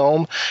in the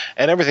film.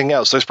 And everything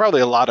else, there's probably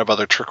a lot of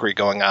other trickery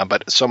going on,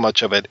 but so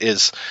much of it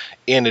is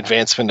in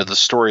advancement of the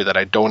story that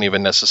I don't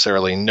even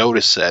necessarily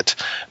notice it.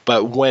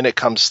 But when it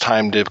comes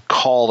time to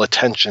call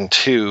attention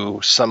to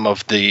some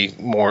of the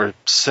more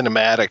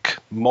cinematic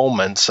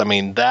moments,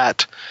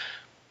 that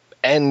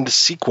end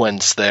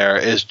sequence there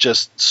is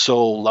just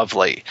so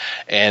lovely,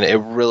 and it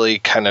really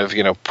kind of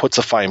puts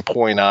a fine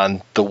point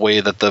on the way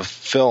that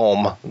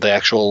the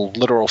actual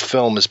literal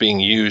film is being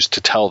used to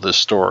tell this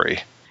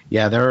story.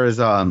 Yeah, there is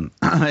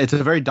it's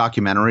a very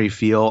documentary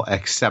feel,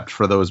 except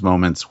for those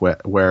moments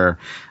where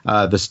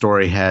the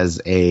story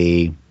has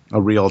a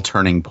real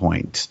turning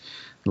point,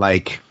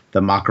 like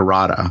the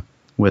Makarata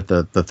with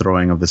the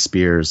throwing of the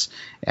spears,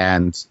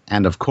 and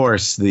of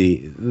course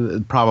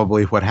the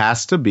probably what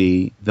has to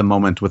be the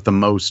moment with the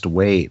most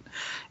weight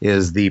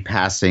is the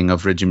passing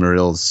of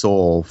Ridgemuril's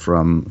soul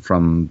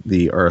from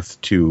the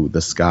earth to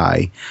the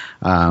sky,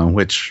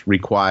 which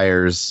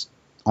requires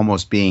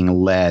almost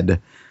being led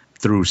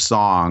through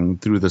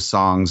the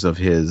songs of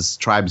his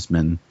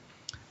tribesmen.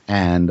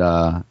 And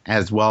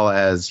as well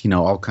as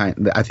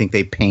I think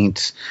they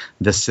paint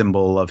the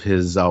symbol of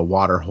his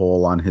water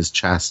hole on his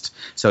chest,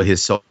 so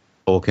his soul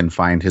can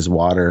find his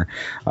water.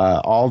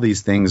 All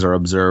these things are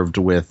observed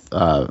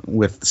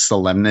with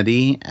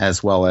solemnity,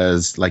 as well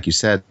as, like you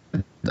said,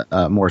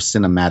 more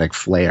cinematic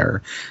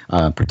flair.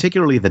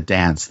 Particularly the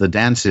dance. The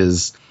dance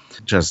is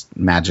just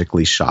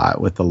magically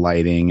shot with the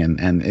lighting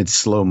and it's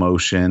slow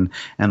motion,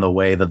 and the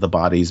way that the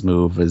bodies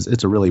move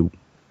it's a really,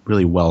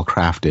 really well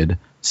crafted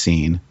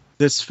scene.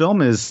 This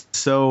film is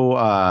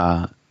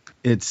so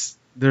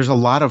there's a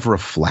lot of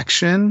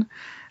reflection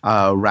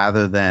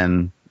rather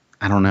than,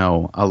 I don't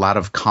know, a lot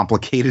of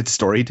complicated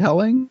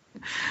storytelling.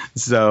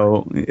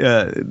 So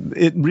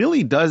it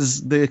really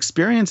does. The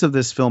experience of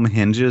this film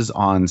hinges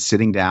on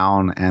sitting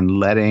down and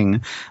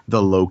letting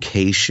the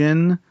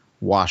location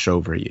wash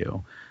over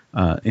you.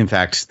 In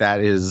fact,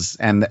 that is,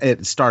 and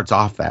it starts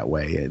off that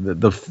way.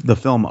 The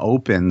film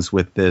opens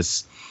with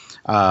this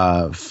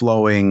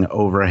flowing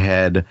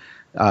overhead.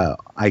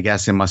 I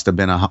guess it must have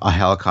been a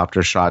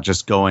helicopter shot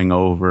just going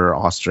over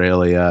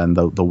Australia and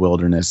the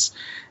wilderness.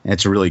 And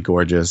it's really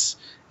gorgeous.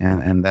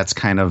 And that's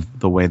kind of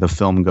the way the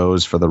film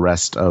goes for the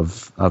rest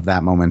of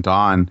that moment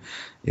on,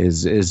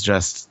 is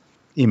just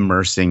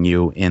immersing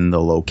you in the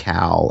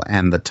locale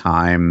and the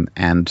time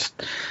and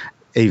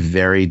a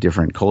very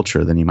different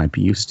culture than you might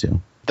be used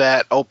to.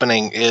 That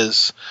opening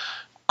is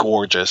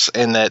gorgeous,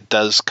 and that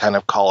does kind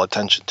of call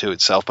attention to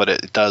itself, but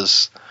it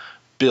does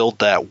build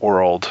that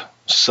world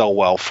so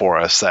well for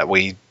us that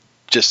we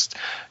just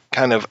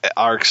kind of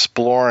are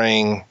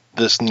exploring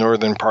this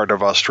northern part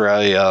of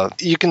Australia.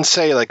 You can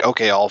say, like,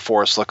 okay, all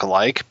forests look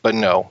alike, but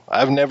no,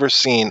 I've never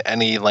seen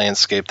any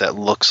landscape that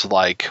looks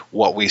like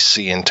what we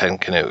see in 10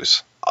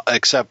 Canoes,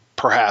 except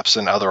perhaps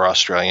in other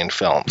Australian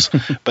films.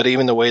 But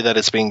even the way that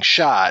it's being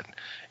shot,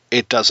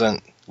 it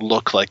doesn't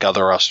look like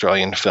other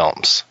Australian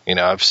films.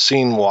 I've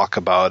seen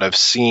Walkabout, I've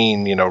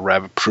seen,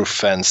 Rabbit Proof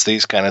Fence,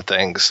 these kind of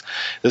things.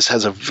 This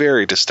has a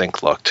very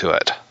distinct look to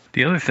it.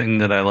 The other thing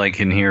that I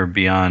like in here,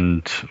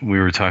 beyond we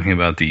were talking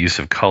about the use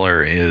of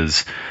color,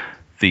 is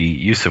the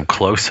use of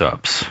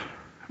close-ups.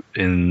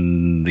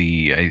 In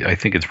I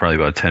think it's probably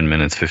about 10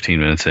 minutes, 15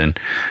 minutes in,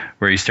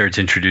 where he starts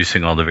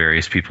introducing all the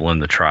various people in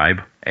the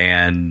tribe.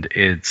 And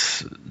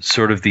it's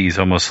sort of these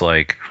almost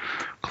like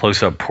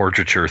close-up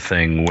portraiture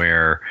thing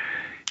where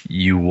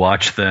you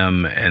watch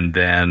them and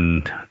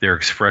then their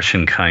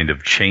expression kind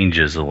of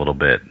changes a little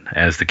bit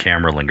as the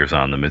camera lingers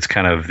on them. It's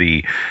kind of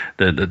the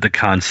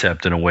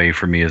concept in a way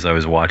for me as I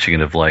was watching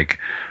it of like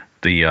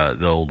the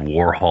old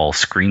Warhol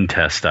screen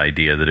test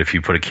idea that if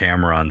you put a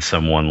camera on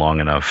someone long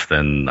enough,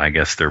 then I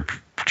guess their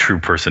true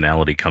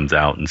personality comes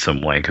out in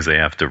some way because they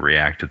have to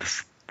react to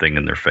this thing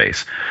in their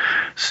face.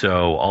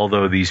 So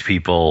although these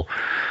people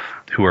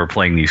who are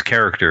playing these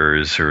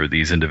characters or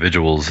these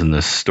individuals in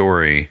this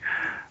story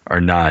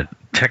are not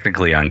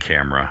technically on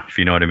camera, if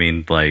you know what I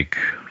mean, like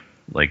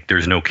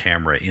there's no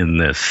camera in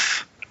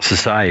this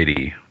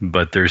society,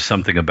 but there's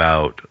something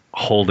about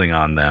holding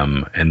on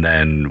them, and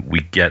then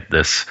we get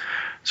this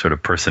sort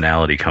of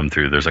personality come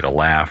through. There's like a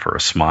laugh or a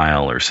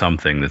smile or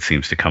something that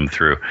seems to come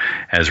through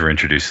as we're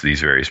introduced to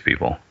these various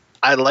people.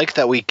 I like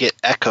that we get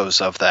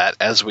echoes of that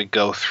as we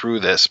go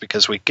through this,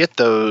 because we get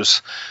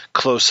those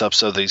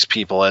close-ups of these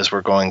people as we're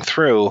going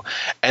through,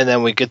 and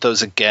then we get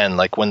those again,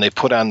 like when they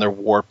put on their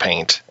war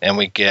paint, and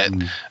we get,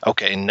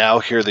 okay, now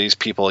here are these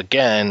people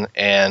again,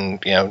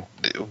 and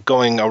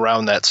going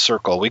around that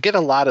circle. We get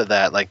a lot of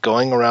that, like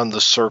going around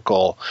the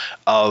circle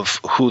of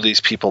who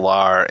these people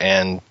are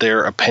and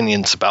their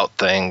opinions about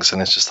things.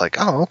 And it's just like,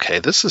 oh, okay,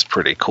 this is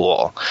pretty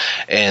cool.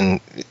 And,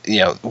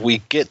 we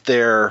get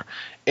their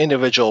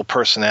individual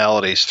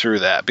personalities through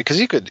that, because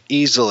you could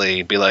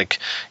easily be like,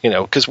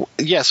 because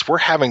yes, we're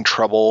having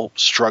trouble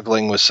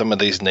struggling with some of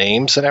these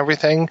names and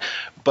everything,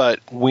 but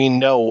we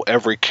know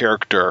every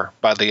character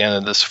by the end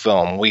of this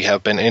film. We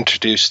have been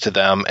introduced to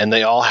them, and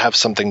they all have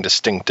something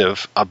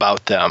distinctive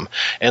about them.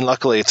 And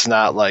luckily, it's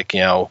not like,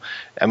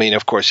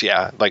 of course,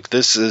 yeah, like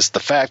this is the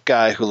fat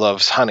guy who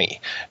loves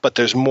honey, but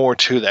there's more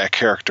to that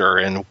character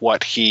and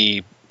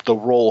the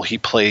role he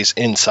plays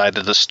inside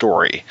of the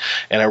story.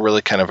 And I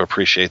really kind of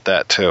appreciate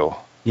that too.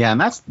 Yeah,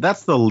 and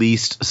that's the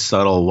least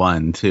subtle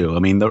one too. I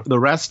mean, the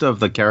rest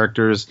of the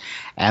characters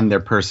and their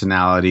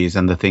personalities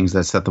and the things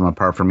that set them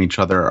apart from each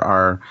other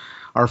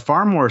are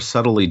far more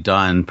subtly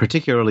done,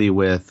 particularly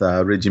with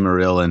Reggie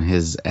Merrill and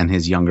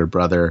his younger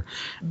brother.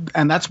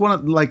 And that's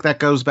that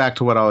goes back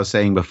to what I was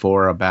saying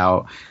before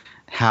about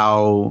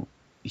how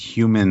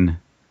human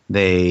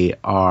they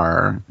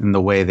are and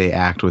the way they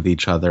act with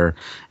each other,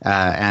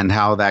 and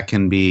how that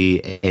can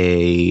be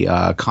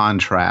a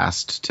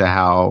contrast to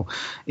how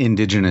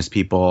indigenous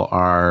people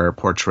are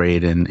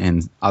portrayed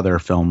in other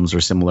films or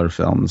similar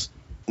films.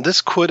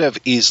 This could have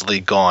easily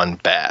gone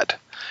bad,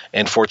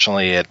 and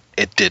fortunately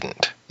it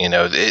didn't.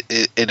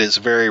 It is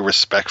very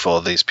respectful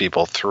of these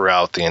people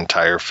throughout the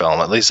entire film.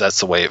 At least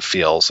that's the way it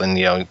feels.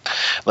 And,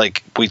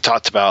 like we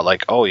talked about,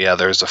 like, oh yeah,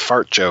 there's a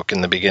fart joke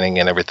in the beginning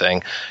and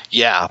everything.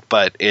 Yeah,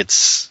 but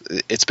it's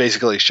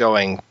basically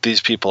showing these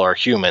people are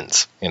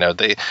humans.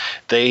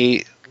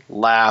 They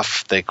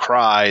laugh, they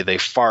cry, they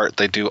fart,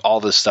 they do all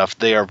this stuff.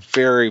 They are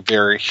very,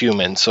 very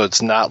human. So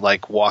it's not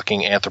like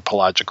walking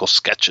anthropological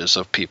sketches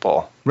of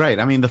people. Right.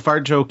 I mean, the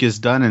fart joke is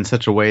done in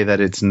such a way that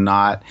it's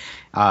not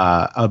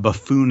a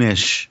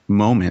buffoonish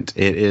moment.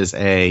 It is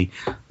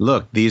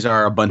look, these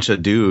are a bunch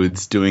of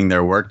dudes doing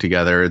their work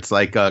together. It's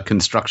like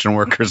construction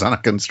workers on a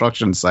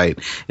construction site.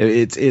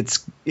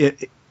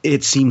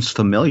 It seems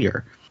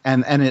familiar.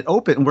 And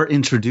we're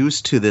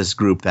introduced to this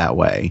group that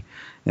way.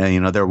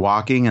 They're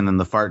walking, and then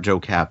the fart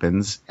joke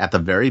happens at the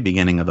very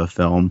beginning of the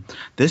film.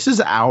 This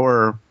is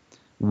our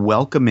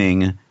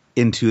welcoming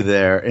into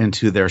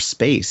their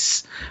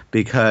space,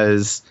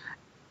 because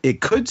it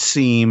could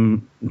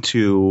seem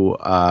to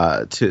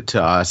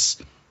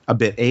us a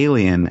bit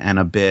alien and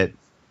a bit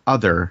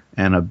other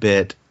and a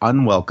bit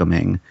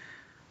unwelcoming.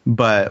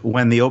 But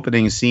when the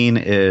opening scene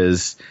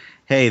is,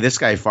 hey, this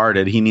guy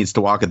farted, he needs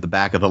to walk at the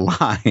back of the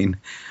line,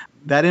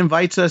 that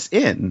invites us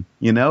in.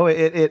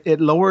 It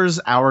lowers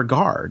our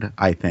guard,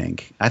 I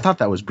think. I thought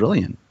that was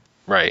brilliant.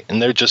 Right,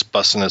 and they're just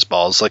busting his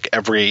balls like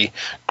every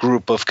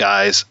group of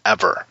guys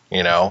ever,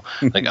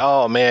 like,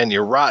 oh man,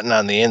 you're rotten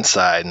on the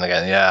inside, and they're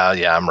going, yeah,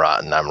 I'm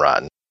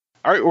rotten.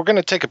 All right, we're going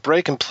to take a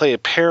break and play a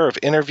pair of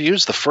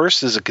interviews. The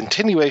first is a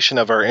continuation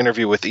of our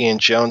interview with Ian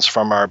Jones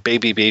from our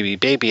Baby, Baby,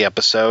 Baby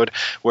episode,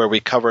 where we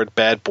covered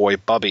Bad Boy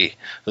Bubby.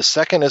 The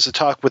second is a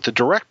talk with the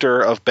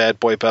director of Bad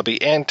Boy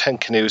Bubby and 10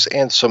 Canoes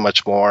and so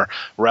much more,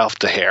 Rolf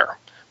de Heer.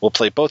 We'll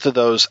play both of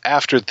those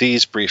after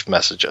these brief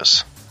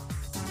messages.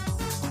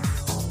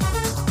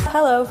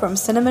 Hello from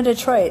Cinema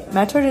Detroit,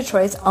 Metro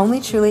Detroit's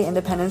only truly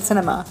independent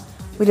cinema.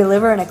 We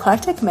deliver an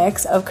eclectic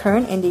mix of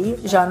current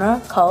indie,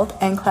 genre, cult,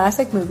 and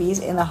classic movies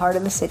in the heart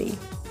of the city.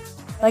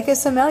 Like a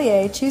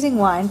sommelier choosing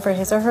wine for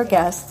his or her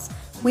guests,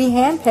 we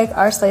handpick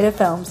our slate of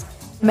films,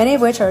 many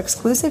of which are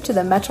exclusive to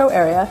the metro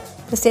area,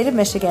 the state of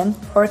Michigan,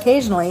 or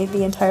occasionally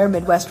the entire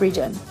Midwest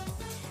region.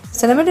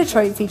 Cinema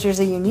Detroit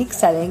features a unique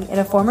setting in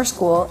a former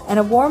school and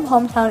a warm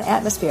hometown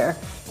atmosphere,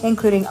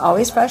 including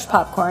always fresh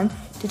popcorn,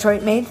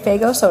 Detroit-made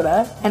Faygo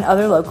soda, and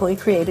other locally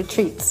created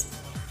treats.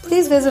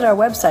 Please visit our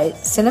website,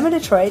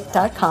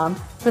 cinemadetroit.com,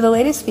 for the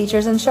latest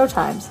features and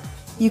showtimes.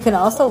 You can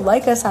also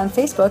like us on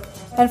Facebook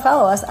and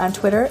follow us on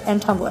Twitter and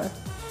Tumblr.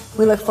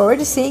 We look forward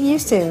to seeing you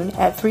soon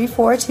at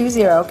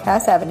 3420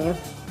 Cass Avenue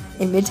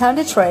in Midtown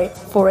Detroit,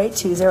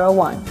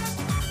 48201.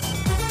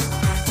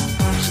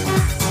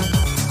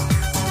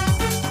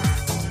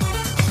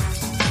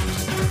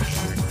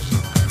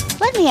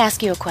 Let me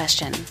ask you a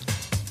question.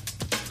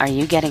 Are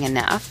you getting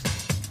enough?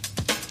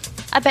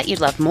 I bet you'd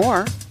love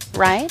more,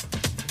 right?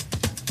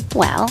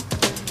 Well,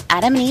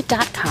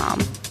 AdamandEve.com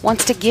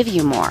wants to give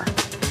you more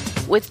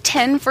with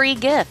 10 free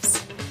gifts.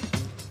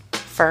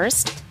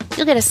 First,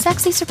 you'll get a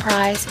sexy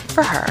surprise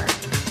for her.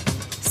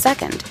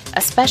 Second,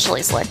 a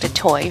specially selected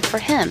toy for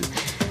him.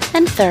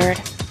 And third,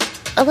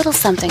 a little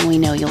something we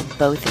know you'll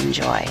both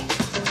enjoy.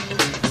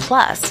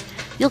 Plus,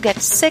 you'll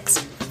get 6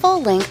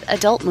 full-length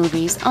adult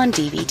movies on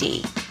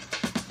DVD.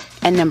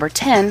 And number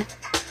 10,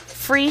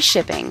 free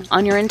shipping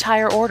on your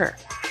entire order.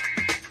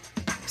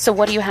 So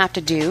what do you have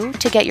to do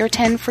to get your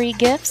 10 free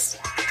gifts?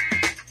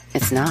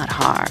 It's not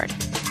hard.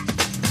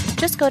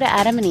 Just go to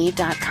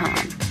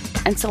AdamandEve.com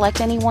and select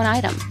any one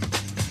item.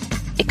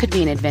 It could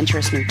be an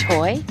adventurous new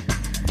toy,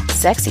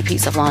 sexy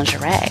piece of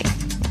lingerie,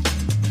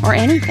 or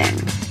anything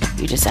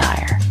you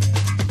desire.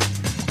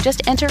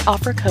 Just enter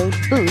offer code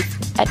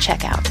BOOTH at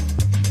checkout.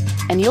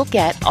 and you'll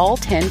get all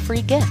 10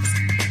 free gifts.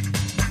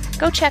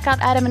 Go check out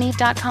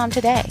adamandeve.com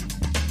today.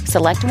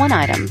 Select one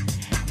item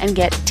and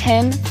get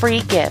 10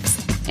 free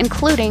gifts,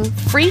 including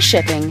free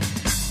shipping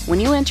when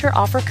you enter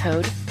offer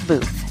code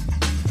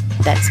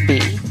BOOTH. That's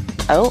BOOTH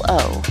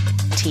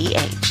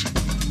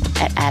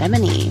at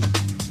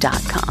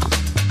adamandeve.com.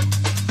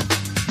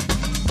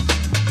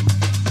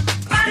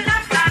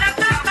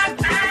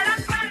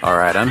 All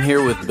right, I'm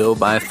here with Bill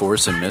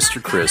Byforce and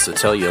Mr. Chris to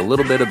tell you a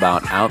little bit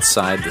about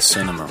Outside the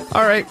Cinema.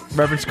 All right,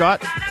 Reverend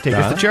Scott, take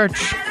us to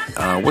church.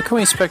 What can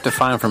we expect to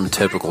find from a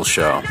typical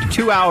show?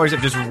 2 hours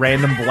of just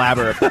random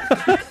blabber.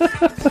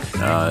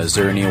 Is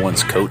there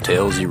anyone's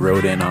coattails you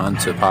rode in on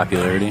to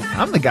popularity?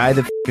 I'm the guy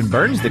that f***ing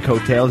burns the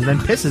coattails and then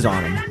pisses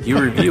on them. You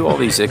review all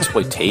these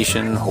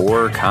exploitation,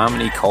 horror,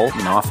 comedy, cult,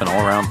 and often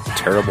all-around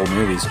terrible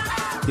movies.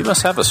 You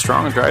must have a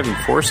strong driving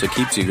force that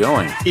keeps you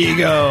going.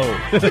 Ego.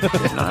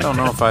 I don't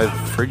know if I've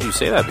heard you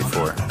say that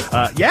before.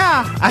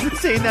 Yeah, I've been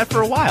saying that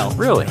for a while.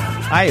 Really?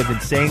 I have been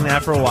saying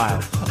that for a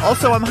while.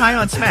 Also, I'm high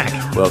on smack.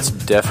 Well, it's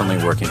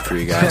definitely working for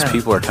you guys.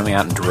 People are coming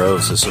out in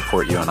droves to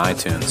support you on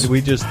iTunes.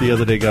 We just the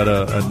other day got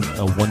a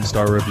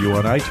 1-star review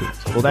on iTunes.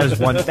 Well,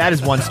 that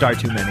is one star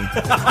too many.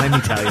 Let me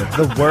tell you,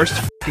 the worst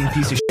f***ing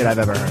piece of shit I've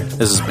ever heard.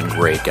 This has been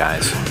great,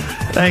 guys.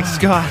 Thanks,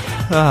 Scott.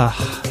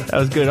 That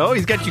was good. Oh,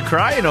 he's got you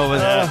crying over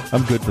there.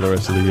 I'm good for the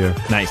rest of the year.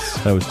 Nice.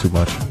 That was too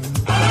much.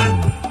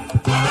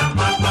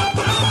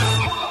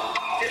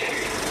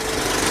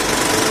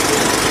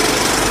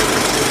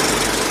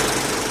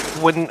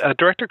 When a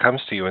director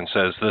comes to you and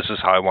says, this is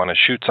how I want to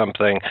shoot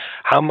something,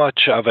 how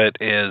much of it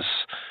is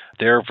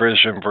their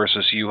vision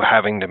versus you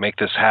having to make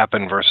this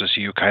happen versus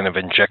you kind of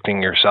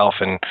injecting yourself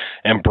and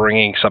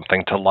bringing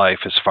something to life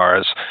as far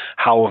as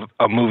how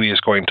a movie is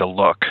going to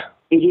look?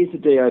 It is the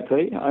DOP.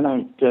 I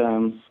don't.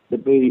 The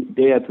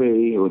DOP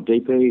or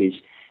DP is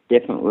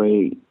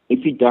definitely.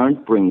 If you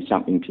don't bring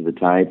something to the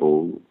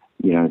table,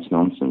 it's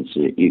nonsense.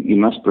 You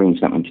must bring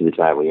something to the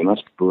table. You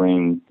must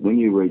bring. When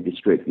you read the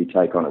script, you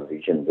take on a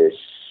vision.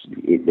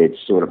 That's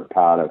sort of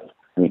part of.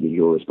 I think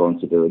your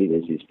responsibility.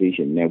 There's this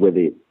vision. Now,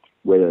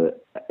 whether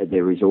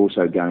there is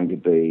also going to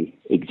be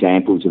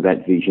examples of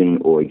that vision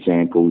or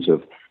examples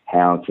of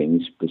how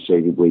things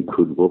perceivably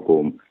could look,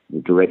 or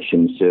the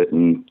direction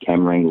certain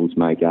camera angles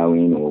may go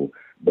in, or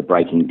the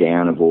breaking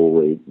down of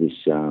all this,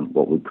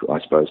 what I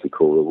suppose we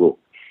call a look,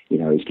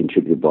 is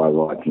contributed by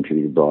light,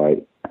 contributed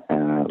by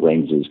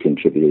lenses,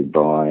 contributed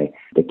by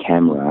the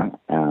camera,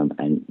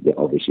 and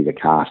obviously the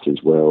cast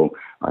as well.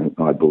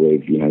 I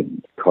believe,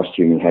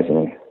 costuming has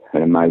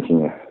an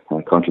amazing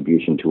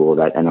contribution to all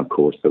that, and of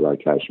course the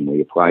location where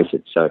you place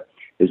it. So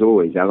there's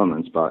all these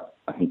elements, but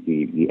I think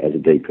you, as a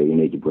DP, you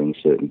need to bring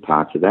certain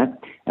parts of that,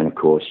 and of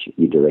course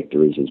your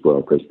director is as well,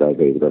 because they've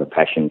either got a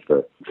passion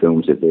for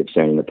films that they've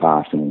seen in the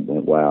past and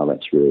went, wow,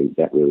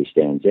 that really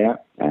stands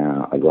out.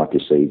 I'd like to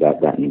see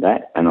that, and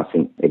that, and I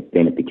think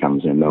then it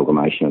becomes an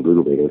amalgamation a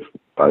little bit of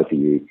both of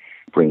you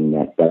bringing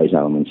those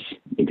elements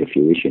into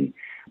fruition.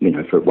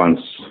 For one,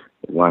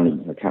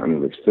 I can't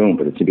remember its film,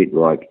 but it's a bit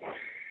like,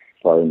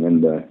 if I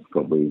remember,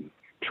 probably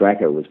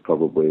Tracker was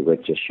probably,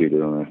 let's just shoot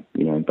it on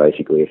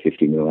basically a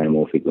 50mm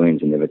anamorphic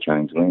lens and never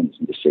change lens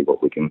and just see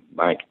what we can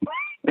make.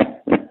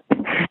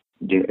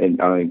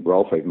 And I think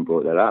Rolf even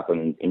brought that up.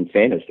 And in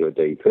fairness to a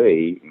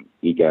DP,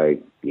 you go,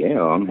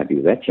 yeah, I'm happy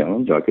with that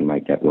challenge. I can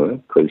make that work,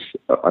 because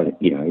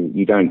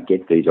you don't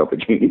get these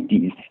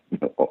opportunities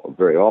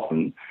very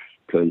often,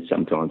 because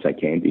sometimes they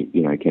can be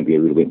a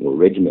little bit more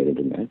regimented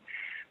than that.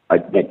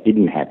 That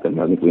didn't happen.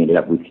 I think we ended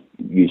up with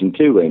using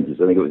two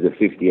lenses. I think it was a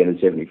 50 and a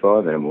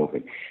 75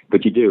 anamorphic.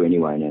 But you do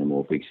anyway in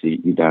anamorphics.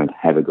 You don't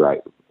have a great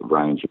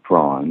range of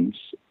primes,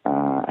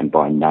 and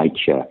by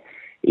nature,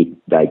 it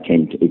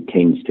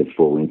tends to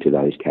fall into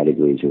those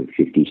categories of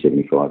 50,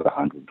 75,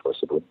 100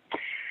 possibly.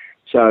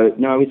 So,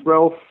 no, with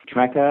Rolf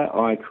Tracker,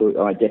 I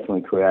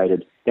definitely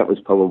created, that was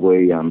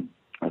probably a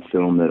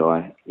film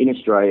that in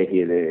Australia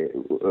here, the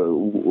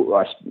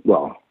rest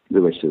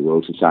of the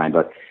world's the same,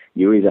 but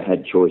you either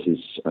had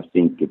choices. I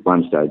think at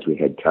one stage we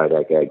had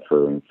Kodak,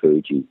 Agfa and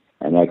Fuji,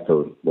 and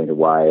Agfa went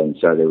away, and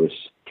so there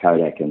was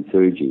Kodak and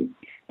Fuji.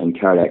 And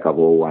Kodak, I've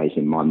always,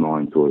 in my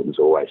mind, thought it was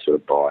always sort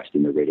of biased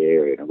in the red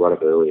area. And a lot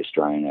of early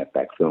Australian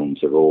outback films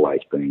have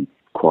always been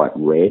quite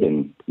red,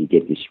 and you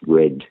get this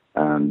red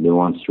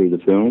nuance through the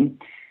film,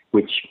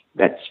 which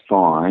that's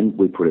fine.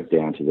 We put it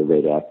down to the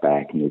red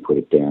outback, and we put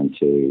it down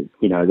to,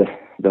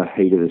 the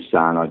heat of the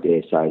sun, I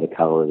dare say, the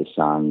colour of the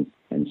sun,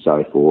 and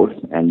so forth,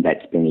 and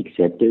that's been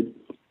accepted.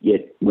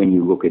 Yet when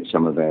you look at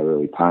some of our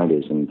early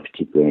painters, and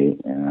particularly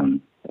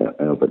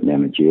Albert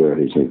Namatjira,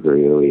 who's a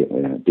very early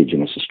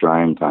Indigenous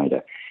Australian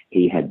painter,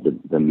 he had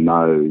the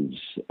mauves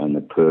and the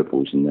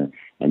purples and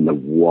the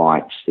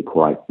whites, the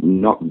quite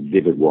not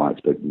vivid whites,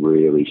 but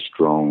really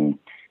strong,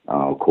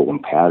 I'll call them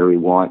powdery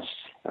whites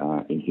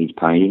in his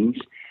paintings.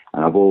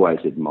 And I've always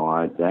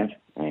admired that,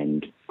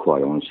 and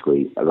quite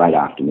honestly, a late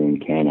afternoon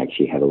can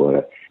actually have a lot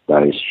of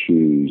those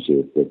hues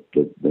of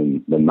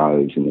the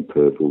mauves and the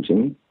purples in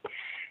them.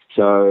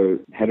 So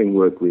having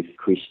worked with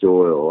Chris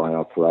Doyle, I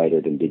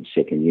operated and did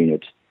second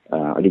unit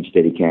I did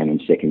Steadicam in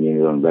second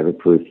unit on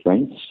weatherproof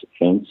fence,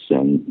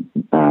 and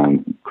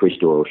Chris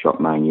Doyle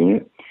shot main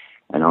unit,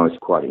 and I was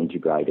quite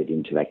integrated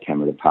into that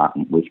camera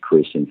department with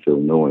Chris and Phil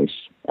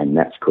Noyce, and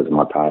that's because of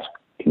my past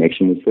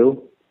connection with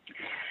Phil.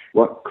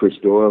 What Chris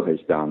Doyle has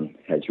done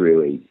has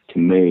really, to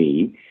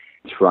me,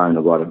 thrown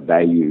a lot of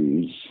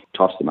values,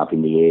 tossed them up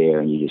in the air,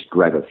 and you just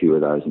grab a few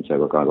of those and say,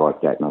 look, I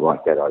like that and I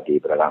like that idea,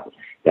 but I don't.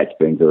 That's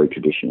been very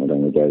traditional. I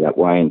don't want to go that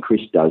way. And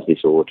Chris does this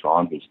all the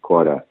time. He's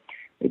quite a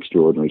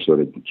extraordinary sort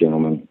of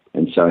gentleman.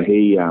 And so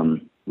he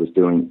was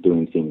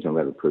doing things on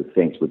weatherproof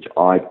fence, which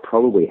I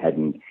probably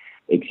hadn't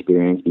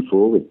experienced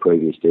before with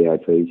previous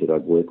DOPs that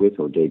I'd worked with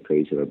or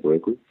DPs that I'd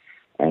worked with.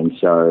 And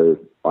so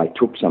I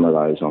took some of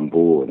those on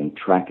board, and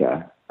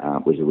Tracker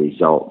was a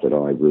result that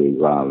I really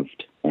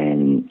loved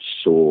and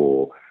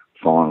saw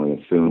finally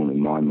a film in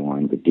my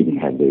mind that didn't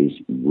have these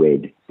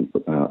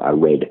a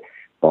red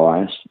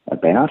bias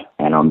about.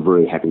 And I'm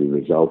very happy with the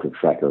result of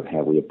Tracker, of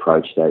how we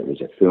approached that. It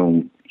was a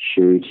film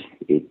shoot.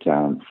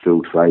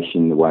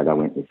 Filtration, the way they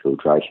went with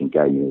filtration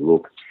gave me a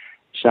look.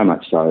 So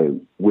much so,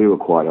 we were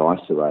quite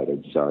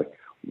isolated. So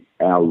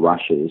our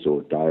rushes,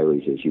 or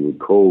dailies as you would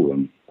call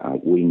them,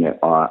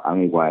 our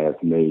only way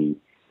of me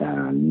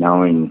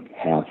knowing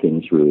how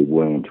things really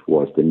weren't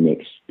was the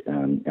next,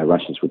 our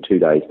rushes were 2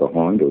 days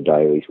behind, or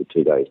dailies were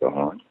 2 days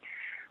behind.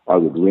 I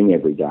would ring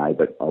every day,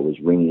 but I was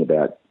ringing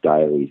about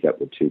dailies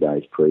that were 2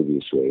 days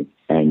previously.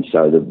 And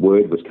so the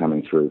word was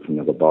coming through from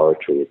the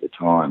laboratory at the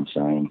time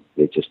saying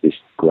there's just this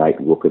great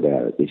look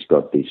about it. It's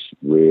got this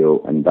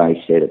real, and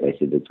they said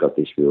it's got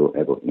this real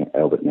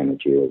Albert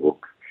Namatjira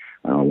look.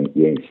 And I went,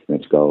 yes,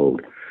 that's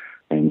gold.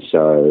 And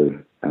so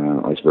I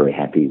was very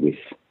happy with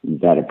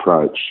that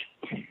approach.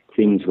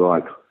 Things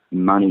like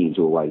money is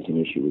always an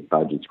issue with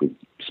budgets, with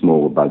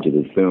smaller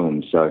budgeted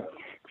films. So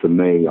for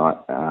me,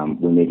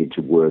 we needed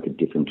to work at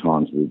different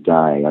times of the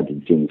day. I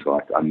did things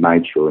like I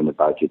made sure in the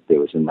budget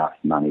there was enough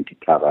money to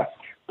cover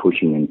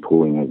pushing and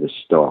pulling of the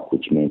stock,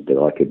 which meant that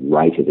I could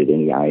rate it at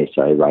any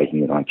ASA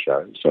rating that I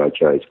chose. So I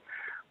chose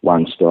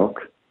one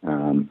stock.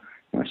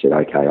 I said,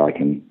 okay, I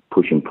can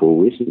push and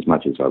pull this as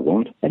much as I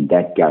want. And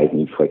that gave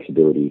me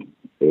flexibility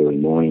early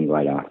morning,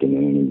 late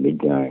afternoon and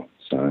midday.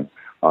 So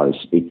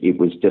it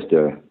was just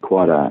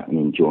quite an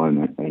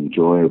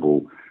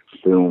enjoyable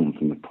film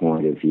from the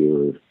point of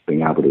view of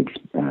being able to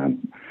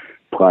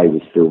play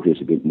with filters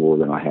a bit more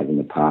than I have in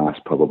the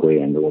past probably,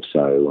 and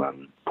also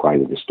play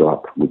with the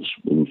stock, which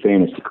in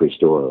fairness to Chris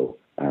Doyle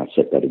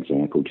set that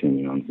example to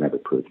me on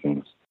weatherproof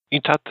things. You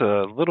talked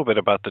a little bit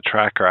about the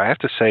Tracker. I have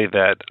to say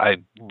that I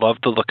love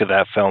the look of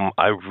that film.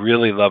 I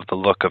really love the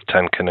look of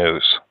 10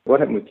 Canoes.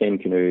 What happened with 10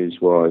 Canoes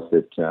was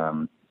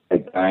that,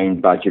 again,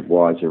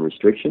 budget-wise, there were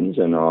restrictions,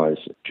 and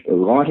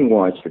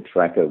lighting-wise for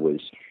Tracker was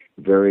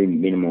very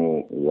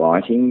minimal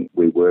lighting.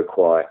 We were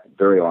quite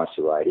very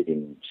isolated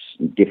in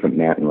different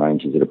mountain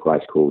ranges at a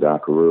place called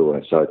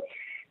Arkarua. So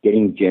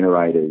getting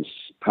generators,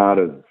 part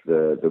of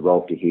the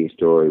Rolf de Heer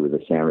story with the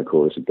sound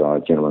recorders, a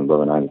gentleman by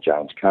the name of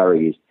James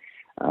Curry, is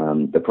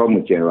the problem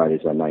with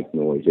generators, they make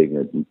noise,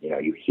 even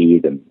you hear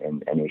them,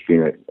 and if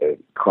you're in a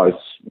close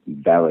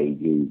valley,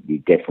 you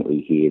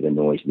definitely hear the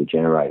noise of the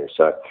generator.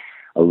 So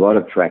a lot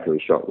of Tracker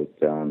is shot with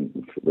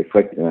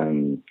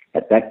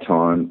at that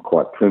time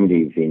quite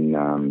primitive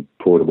in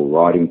portable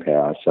lighting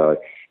power. So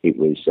it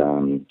was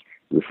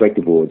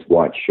reflective boards,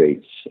 white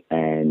sheets,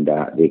 and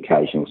the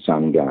occasional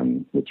sun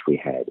gun, which we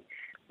had.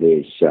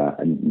 There's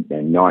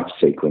a night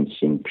sequence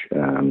and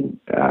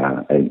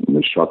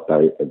we shot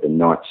the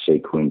night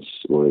sequence,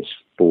 or there's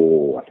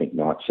 4, I think,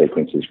 night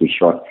sequences. We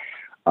shot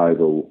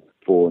over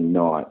 4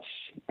 nights.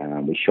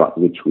 We shot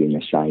literally in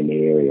the same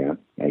area.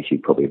 As you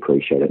probably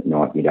appreciate, at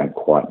night you don't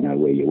quite know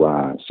where you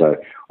are. So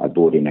I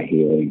brought in a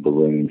helium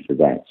balloon for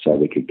that so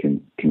we could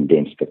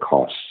condense the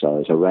costs. So I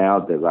was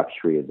allowed the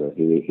luxury of the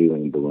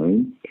helium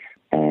balloon,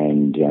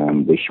 and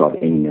we shot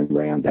in and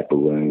around that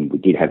balloon. We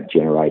did have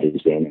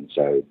generators then, and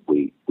so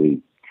we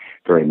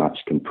very much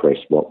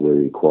compressed what we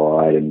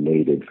required and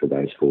needed for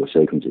those 4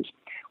 sequences.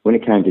 When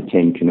it came to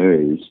 10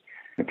 Canoes,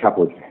 a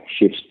couple of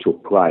shifts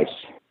took place.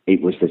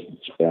 It was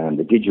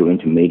the digital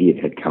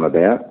intermediate had come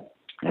about,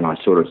 and I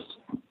sort of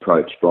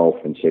approached Rolf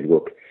and said,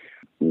 look,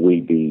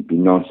 we'd be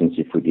nonsense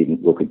if we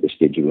didn't look at this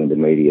digital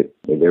intermediate.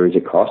 There is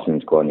a cost, and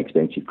it's quite an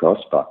expensive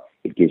cost, but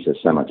it gives us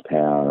so much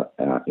power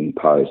in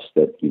post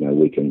that,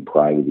 we can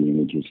play with the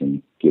images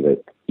and give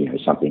it,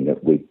 something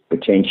that we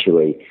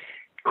potentially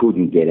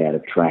couldn't get out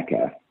of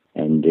Tracker.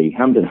 And he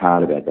hummed and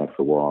hawed about that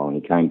for a while,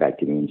 and he came back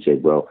to me and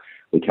said, well,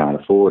 we can't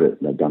afford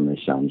it. They've done their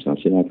sums. And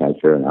I said, okay,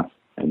 fair enough.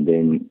 And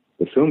then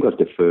the film got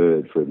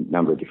deferred for a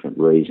number of different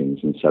reasons.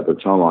 And so by the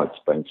time I'd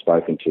been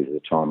spoken to the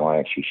time I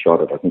actually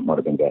shot it, I think it might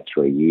have been about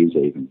 3 years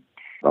even.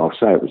 I'll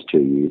say it was 2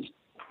 years.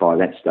 By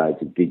that stage,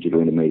 the digital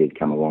intermediate had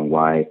come a long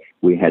way.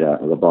 We had a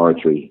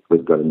laboratory.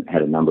 We've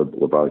had a number of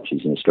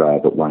laboratories in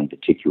Australia, but one in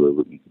particular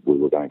we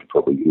were going to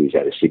probably use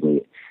out of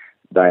Sydney.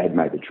 They had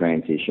made the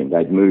transition.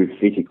 They'd moved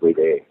physically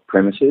their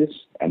premises,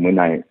 and when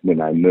they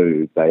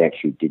moved, they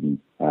actually didn't.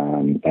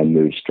 They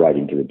moved straight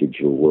into the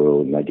digital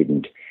world, and they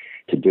didn't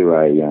to do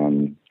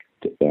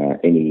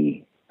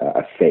any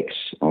effects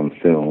on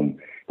film,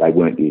 they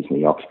weren't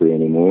using the Oxbury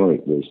anymore.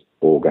 It was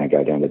all going to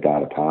go down the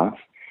data path.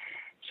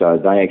 So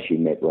they actually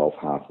met Rolf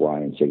halfway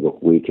and said,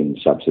 look, we can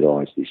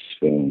subsidise this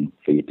film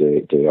for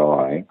your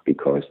DI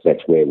because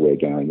that's where we're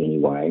going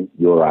anyway.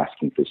 You're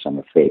asking for some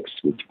effects,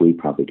 which we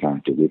probably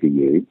can't deliver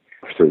you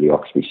through the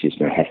Oxbury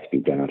system. It has to be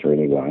data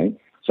anyway.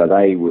 So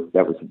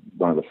that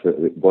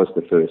was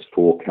the first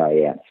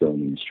 4K out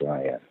film in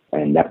Australia,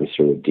 and that was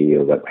through a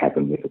deal that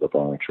happened with the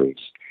laboratories.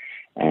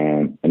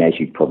 And as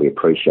you probably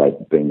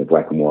appreciate, being the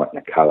black and white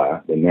and the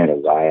colour, the amount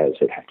of layers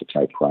that have to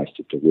take place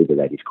to deliver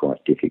that is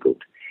quite difficult.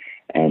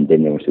 And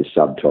then there was the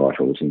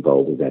subtitles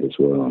involved with that as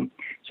well.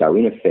 So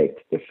in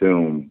effect, the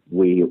film,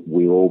 we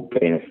all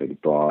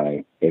benefited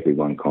by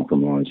everyone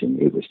compromising.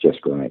 It was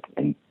just great,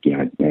 and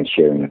and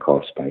sharing the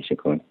costs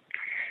basically.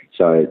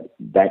 So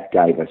that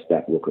gave us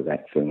that look of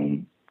that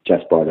film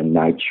just by the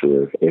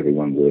nature of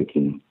everyone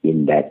working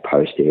in that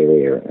post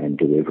area and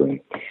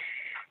delivering.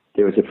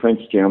 There was a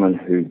French gentleman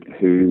who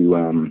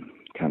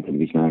can't think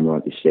of his name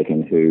right this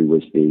second, who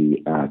was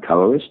the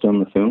colorist on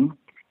the film,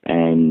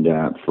 and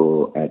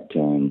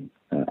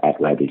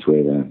at Lab is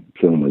where the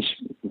film was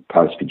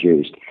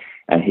post-produced,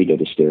 and he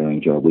did a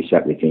sterling job. We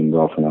sat with him,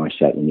 Rolf and I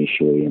sat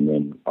initially, and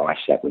then I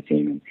sat with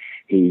him, and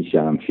his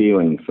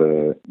feeling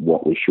for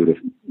what we should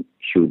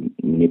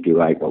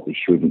manipulate, what we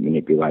shouldn't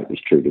manipulate was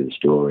true to the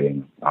story,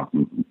 and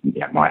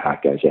my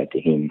heart goes out to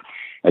him.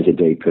 As a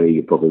DP,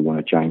 you probably want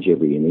to change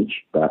every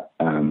image, but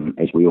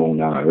as we all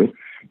know,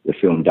 the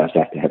film does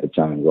have to have its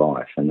own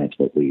life, and that's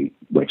what we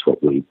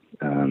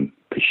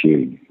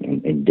pursued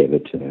and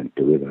endeavoured to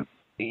deliver.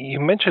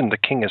 You mentioned The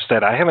King is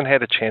Dead. I haven't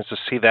had a chance to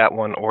see that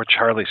one or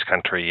Charlie's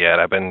Country yet.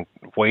 I've been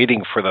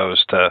waiting for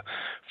those to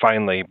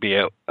finally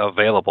be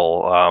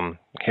available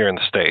here in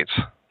the States.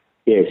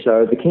 Yeah,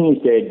 so The King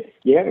is Dead,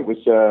 it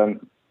was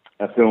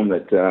a film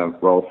that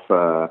Rolf,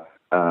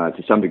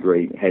 to some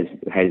degree, has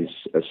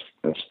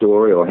a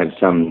story or has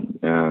some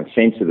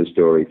sense of the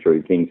story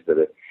through things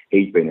that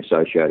he's been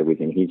associated with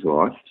in his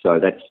life. So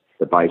that's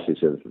the basis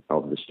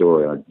of the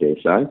story, I dare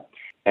say.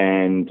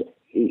 And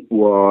it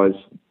was,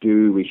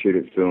 do we shoot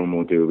it film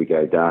or do we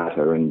go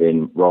data? And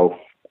then Rolf,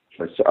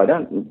 so I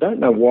don't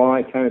know why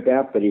it came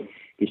about, but he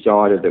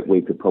decided that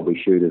we could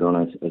probably shoot it on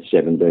a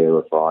 7D or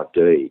a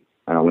 5D.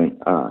 And I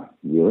went,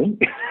 really?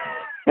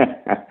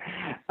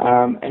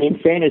 And in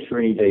fairness for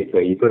any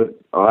DP,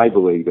 I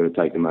believe you've got to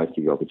take the most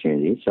of your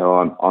opportunities. So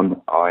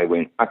I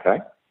went, okay.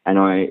 And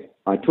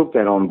I took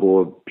that on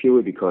board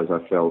purely because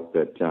I felt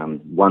that,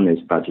 one,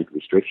 there's budget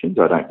restrictions.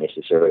 I don't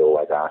necessarily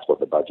always ask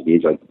what the budget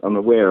is. I'm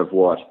aware of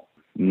what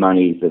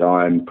monies that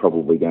I'm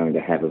probably going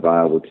to have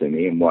available to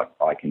me and what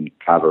I can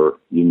cover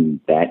in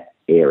that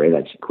area,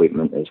 that's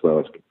equipment as well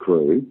as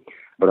crew.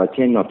 But I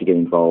tend not to get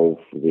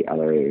involved with the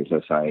other areas.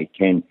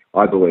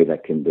 I believe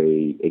that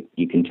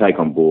you can take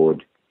on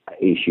board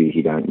issues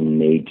you don't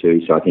need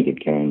to, so I think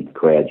it can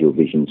cloud your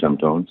vision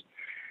sometimes.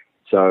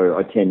 So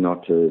I tend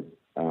not to,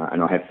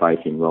 and I have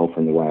faith in Rolf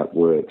and the way it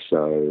works.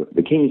 So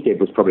The King's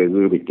Dead was probably a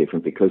little bit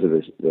different because of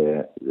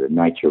the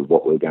nature of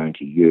what we're going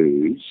to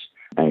use.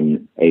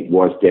 And it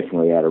was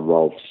definitely out of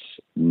Rolf's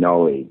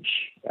knowledge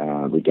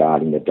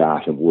regarding the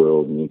data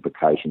world and the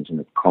implications and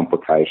the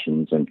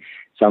complications and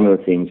some of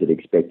the things that are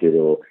expected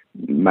or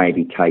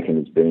maybe taken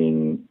as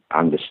being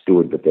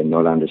understood, but they're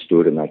not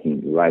understood and they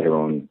can later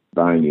on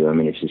bone you. I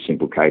mean, it's a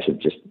simple case of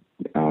just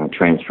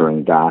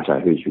transferring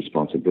data, whose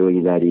responsibility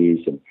that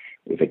is, and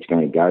if it's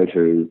going to go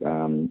to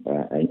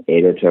an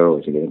editor or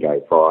is it going to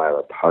go via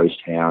a post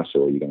house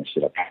or are you going to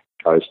set up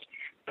post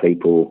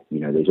people,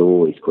 there's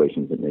always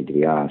questions that need to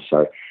be asked.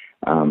 So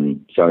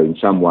in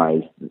some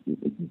ways,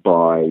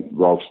 by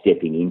Rolf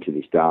stepping into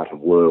this data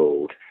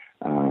world,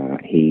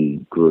 he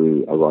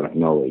grew a lot of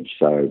knowledge.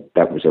 So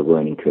that was a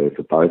learning curve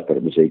for both, but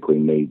it was equally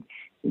me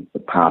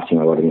passing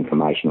a lot of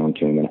information on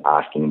to him and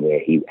asking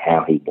him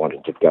how he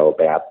wanted to go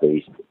about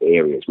these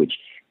areas, which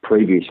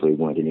previously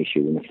weren't an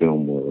issue in the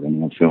film world. I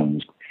mean, the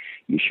films,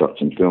 you shot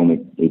some film,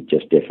 it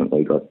just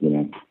definitely got,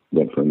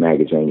 went from a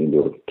magazine into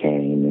a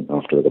can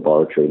off to the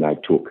laboratory and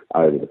they took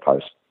over the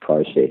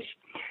post-process.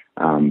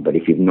 But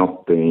if you've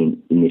not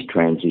been in this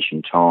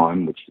transition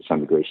time, which to some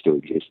degree still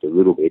exists a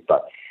little bit,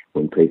 but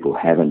when people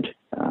haven't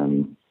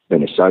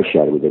been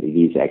associated with it, it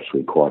is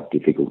actually quite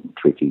difficult and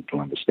tricky to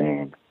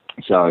understand.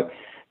 So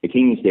The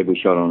King's Dead we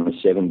shot on a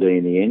 7D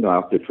in the end. I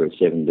opted for a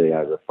 7D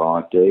over a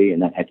 5D,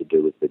 and that had to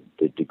do with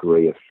the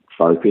degree of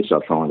focus. I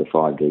find the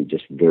 5D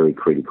just very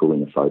critical in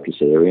the focus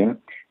area,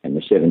 and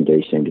the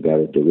 7D seemed to be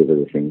able to deliver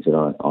the things that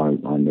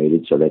I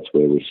needed, so that's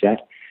where we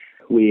sat.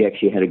 We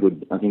actually had a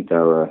good, I think they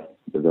were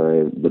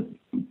the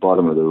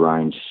bottom of the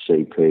range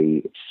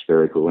CP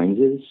spherical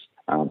lenses.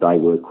 They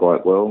worked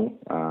quite well.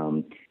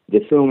 The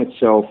film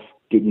itself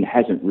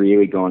hasn't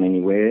really gone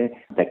anywhere.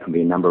 That can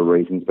be a number of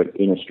reasons, but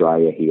in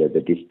Australia here,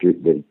 the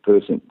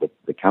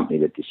company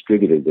that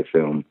distributed the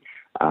film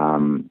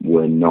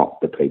were not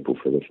the people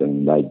for the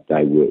film.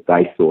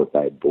 They thought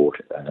they'd bought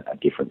a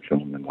different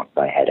film than what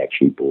they had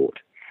actually bought.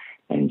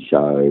 And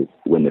so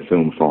when the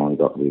film finally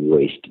got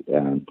released,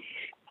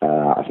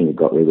 I think it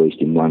got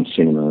released in one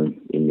cinema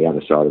in the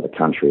other side of the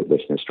country at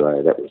Western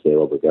Australia. That was their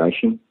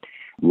obligation.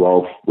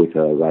 Rolf, with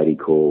a lady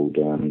called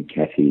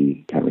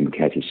Kathy, can't remember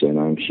Kathy's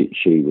surname,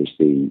 she was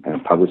the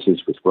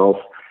publicist with Rolf.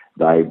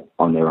 They,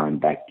 on their own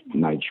back,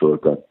 made sure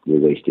it got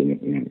released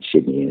in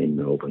Sydney and in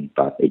Melbourne,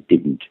 but it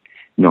didn't.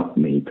 Not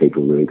many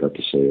people really got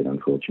to see it,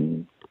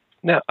 unfortunately.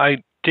 Now,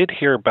 I did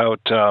hear about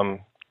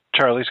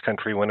Charlie's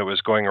Country when it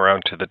was going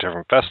around to the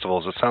different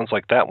festivals. It sounds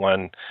like that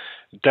one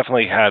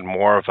definitely had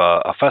more of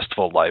a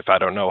festival life. I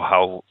don't know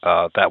how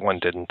that one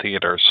did in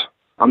theaters.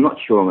 I'm not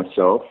sure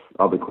myself,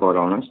 I'll be quite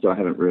honest. I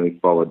haven't really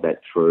followed that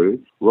through.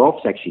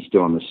 Rolf's actually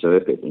still on the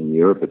circuit in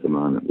Europe at the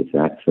moment with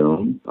that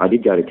film. I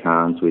did go to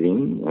Cannes with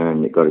him,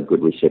 and it got a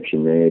good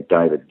reception there.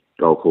 David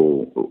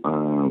Gulpilil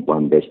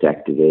won Best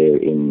Actor there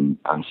in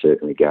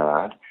Uncertain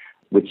Regard,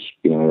 which,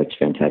 it's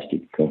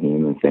fantastic for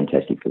him and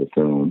fantastic for the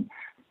film.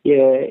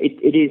 Yeah,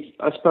 it is,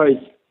 I suppose,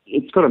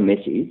 it's got a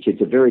message.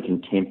 It's a very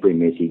contemporary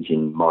message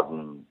in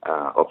modern,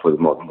 or for the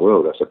modern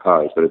world, I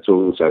suppose, but it's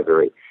also a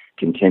very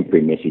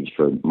contemporary message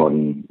for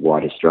modern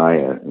white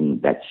Australia,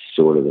 and that's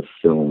sort of the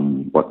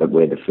film,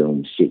 where the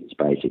film sits,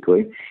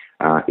 basically.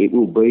 It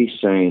will be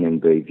seen and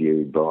be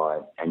viewed by,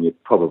 and you're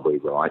probably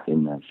right,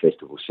 in the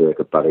festival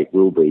circuit, but it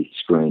will be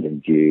screened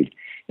and viewed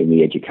in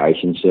the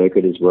education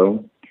circuit as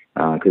well,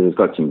 because it's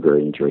got some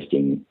very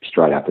interesting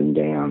straight up and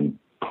down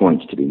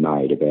points to be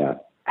made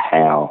about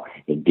how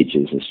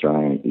Indigenous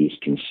Australia is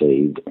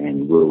conceived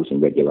and rules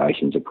and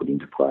regulations are put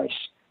into place,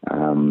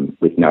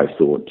 with no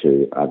thought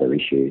to other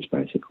issues,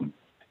 basically.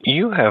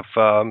 You have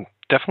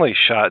definitely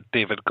shot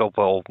David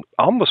Gulpilil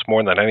almost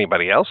more than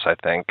anybody else, I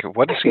think.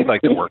 What does he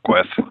like to work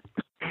with?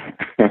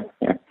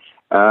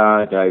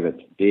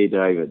 David, dear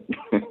David.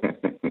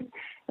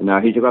 No,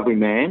 he's a lovely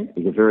man.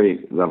 He's a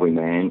very lovely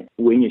man.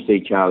 When you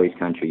see Charlie's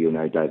Country, you'll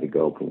know David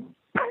Gulpilil.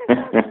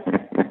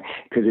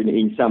 Because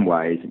in some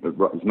ways,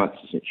 as much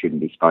as it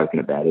shouldn't be spoken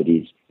about, it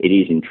is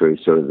in truth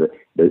sort of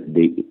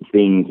the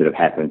things that have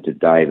happened to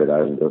David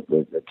over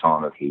the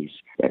time of his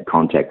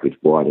contact with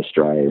white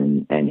Australia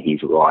and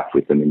his life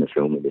with them in the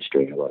film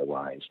industry in a lot of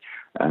ways.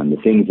 The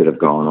things that have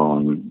gone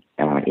on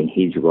in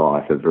his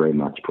life are very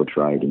much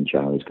portrayed in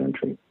Charlie's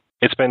Country.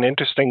 It's been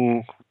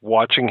interesting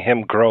watching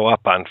him grow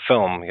up on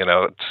film,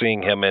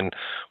 seeing him in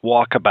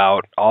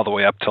Walkabout all the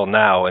way up till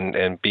now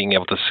and being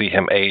able to see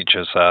him age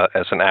as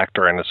an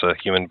actor and as a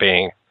human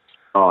being.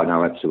 Oh,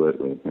 no,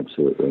 absolutely.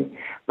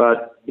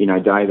 But,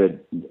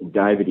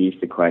 David is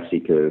the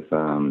classic of,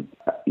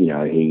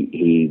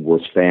 he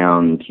was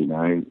found,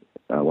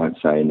 I won't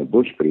say in the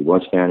bush, but he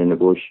was found in the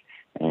bush.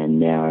 And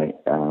now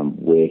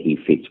where he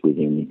fits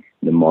within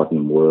the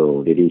modern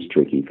world, it is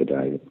tricky for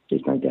David.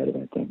 There's no doubt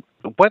about that.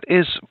 What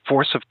is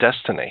Force of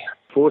Destiny?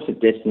 Force of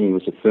Destiny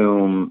was a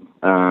film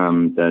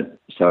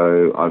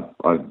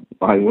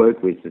I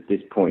work with at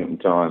this point in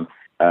time.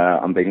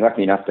 I'm being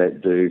lucky enough to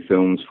do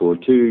films for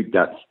two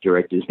Dutch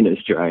directors in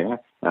Australia,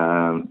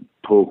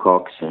 Paul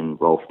Cox and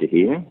Rolf de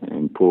Heer.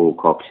 And Paul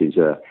Cox is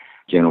a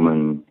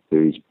gentleman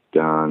who's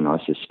done, I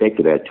suspect,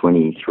 about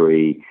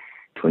 23,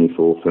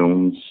 24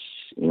 films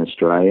in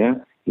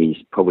Australia. He's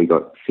probably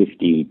got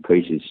 50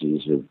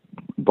 pieces of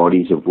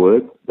bodies of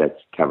work that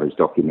covers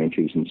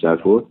documentaries and so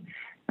forth.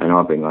 And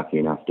I've been lucky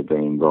enough to be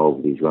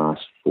involved with his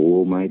last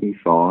 4, maybe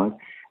 5.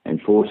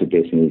 And Force of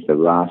Destiny is the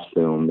last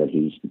film that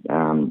he's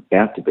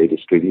about to be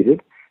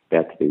distributed,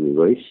 about to be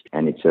released.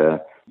 And it's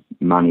a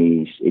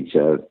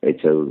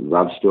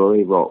love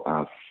story.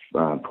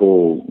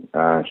 Paul,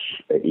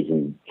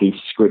 his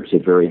scripts are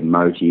very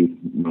emotive,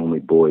 normally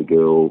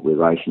boy-girl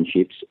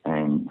relationships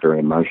and very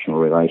emotional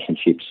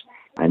relationships.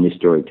 And this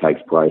story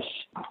takes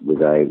place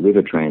with a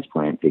liver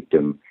transplant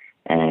victim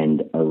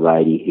and a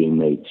lady he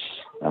meets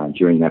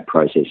during that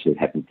process who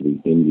happens to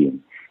be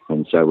Indian.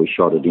 And so we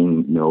shot it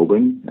in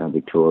Melbourne,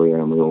 Victoria,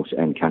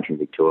 and country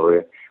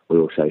Victoria. We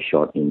also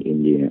shot in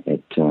India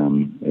in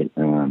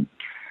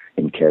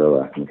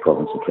Kerala, in the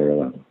province of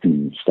Kerala,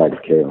 in the state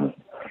of Kerala.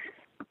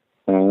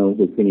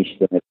 We finished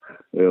that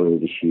earlier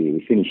this year.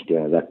 We finished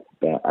that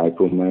about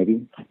April,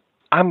 maybe.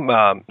 I'm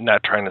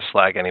not trying to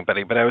slag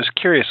anybody, but I was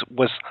curious,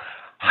 was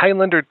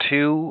Highlander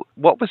 2,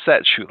 what was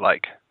that shoot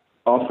like?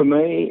 For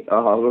me,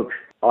 look,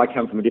 I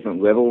come from a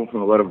different level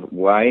from a lot of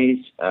ways,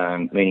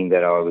 meaning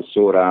that I was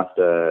sought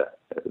after.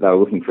 They were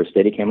looking for a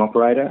Steadicam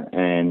operator,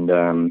 and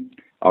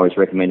I was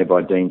recommended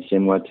by Dean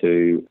Simler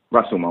to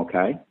Russell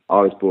Mulcahy.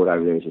 I was brought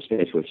over there as a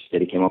specialist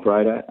Steadicam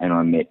operator, and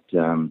I met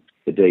the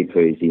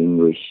DP, the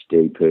English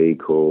DP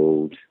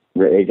called...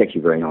 He's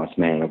actually a very nice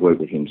man. I've worked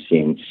with him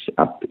since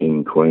up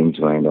in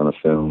Queensland on a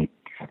film.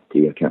 I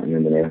can't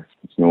remember now.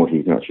 It's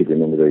naughty, I should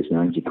remember these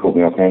names. He caught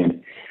me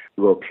offhand.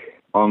 Look,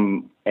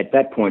 I'm at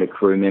that point a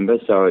crew member,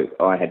 so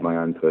I had my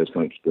own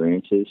personal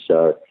experiences,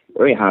 so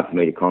very hard for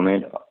me to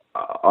comment.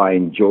 I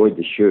enjoyed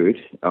the shoot.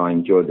 I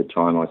enjoyed the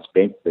time I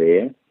spent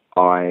there.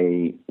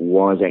 I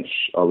was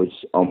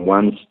on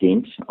one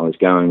stint. I was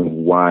going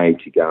away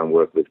to go and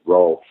work with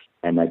Rolf,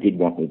 and they did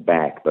want me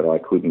back, but I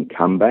couldn't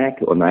come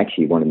back, or they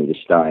actually wanted me to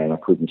stay, and I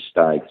couldn't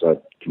stay because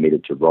I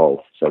committed to Rolf,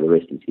 so the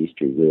rest is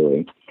history,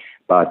 really.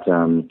 But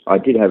I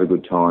did have a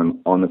good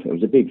time on the film.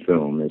 It was a big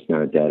film, there's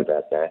no doubt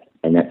about that.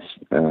 And that's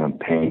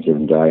Panzer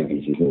and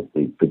Davies, isn't it,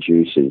 the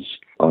producers.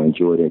 I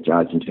enjoyed it. It's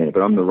Argentina,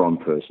 but I'm the wrong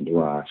person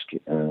to ask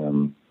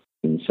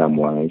in some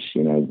ways.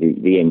 You know,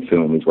 the end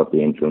film is what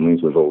the end film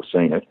is. We've all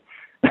seen it.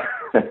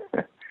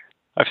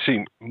 I've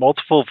seen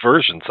multiple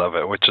versions of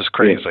it, which is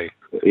crazy.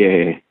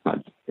 Yeah.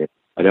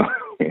 I don't...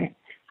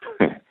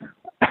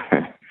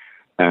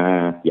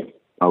 Yeah,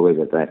 I'll leave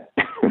it at that.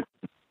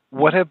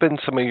 What have been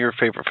some of your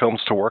favorite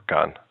films to work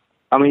on?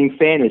 I mean, in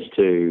fairness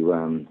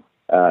to,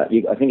 I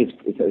think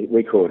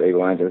we call it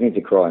Evil Angel. I think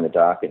it's A Cry in the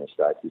Dark in the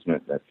States, isn't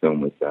it? That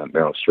film with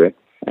Meryl Streep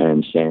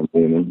and Sam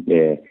Newman.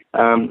 Yeah.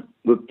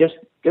 Look, just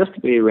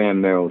to be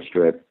around Meryl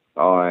Streep,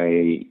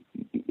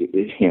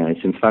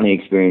 some funny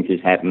experiences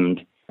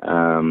happened.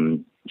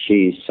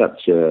 She's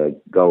such a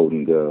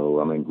golden girl.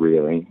 I mean,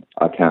 really,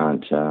 I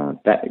can't.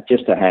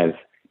 Just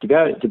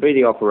to be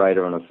the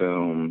operator on a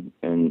film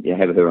and you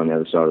have her on the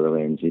other side of the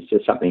lens, it's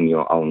just something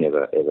I'll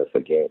never, ever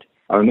forget.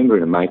 I remember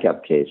in a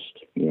makeup test,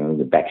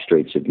 the back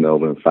streets of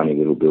Melbourne, a funny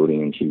little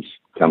building, and she's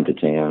come to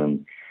town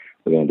and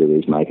we're going to do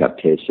these makeup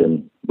tests,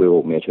 and we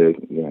all met her,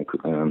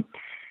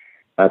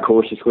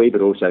 cautiously,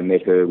 but also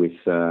met her with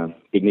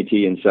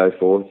dignity and so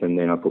forth. And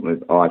then I put my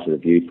eye to the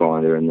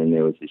viewfinder, and then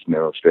there was this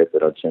Meryl Streep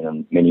that I'd seen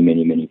on many,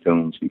 many, many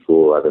films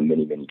before, over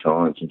many, many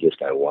times, and just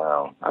go,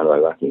 wow, are they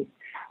lucky?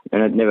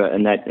 And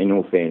that, in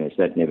all fairness,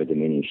 that never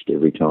diminished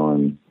every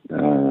time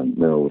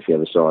Meryl was the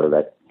other side of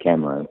that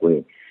camera.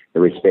 The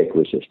respect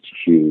was just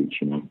huge,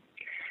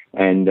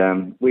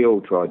 And we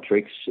all tried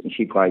tricks.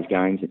 She plays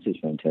games. It's just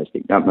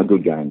fantastic.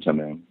 Good games,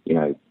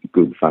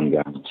 good fun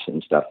games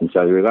and stuff. And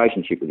so the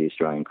relationship with the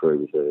Australian crew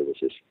with her was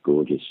just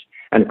gorgeous.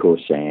 And of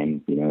course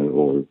Sam,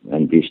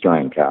 and the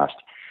Australian cast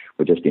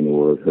were just in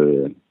awe of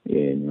her.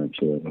 Yeah,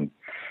 absolutely.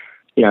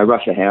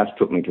 Russia House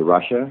took me to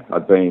Russia.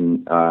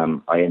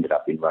 I ended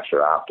up in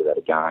Russia after that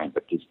again,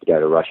 but just to go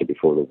to Russia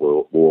before the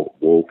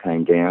wall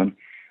came down,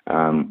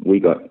 we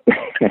got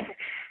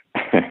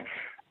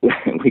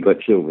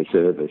silver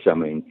service. I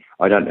mean,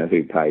 I don't know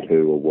who paid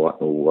who or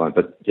what,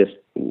 but just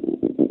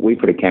we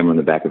put a camera on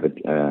the back of it.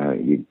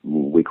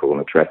 We call them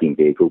a tracking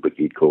vehicle, but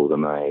you'd call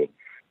them I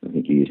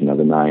think you use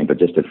another name, but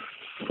just a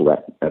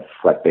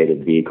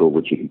flat-bedded vehicle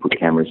which you can put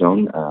cameras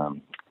on.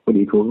 What do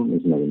you call them?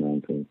 There's another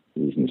name for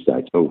using the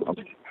States.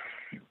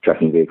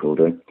 Tracking vehicle,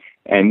 too.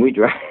 And we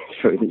drove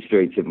through the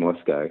streets of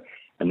Moscow,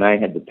 and they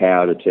had the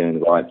power to turn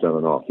the lights on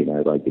and off,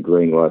 like the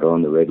green light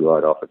on, the red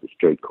light off at the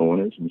street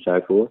corners and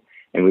so forth.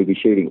 And we'd be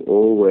shooting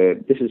all where...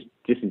 This is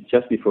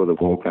just before the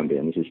wall came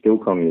down. This is still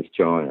communist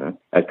China,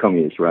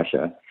 communist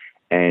Russia.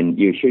 And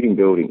you're shooting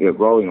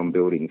rolling on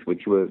buildings,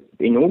 which were,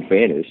 in all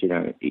fairness,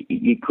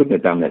 you couldn't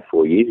have done that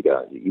 4 years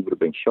ago. You would have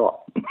been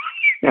shot.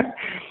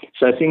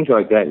 So things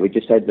like that, we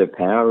just had the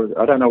power.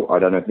 I don't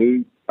know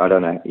who.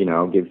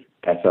 I'll give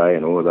Cathay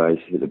and all of those,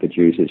 the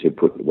producers who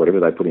put whatever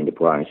they put into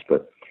place.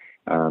 But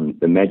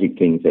the magic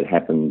things that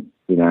happened,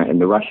 and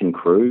the Russian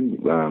crew,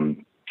 the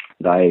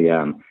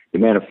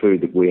amount of food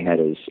that we had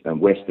as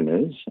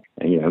Westerners,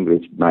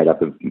 it's made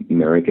up of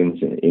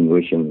Americans,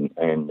 English, and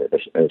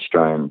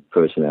Australian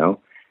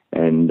personnel,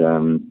 and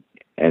the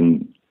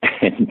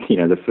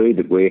food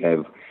that we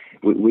have.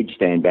 We'd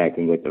stand back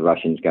and let the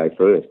Russians go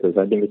first because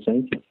I'd never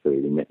seen such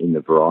food in the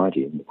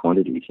variety and the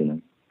quantities,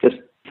 Just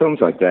films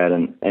like that,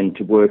 and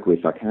to work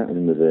with, I can't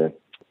remember the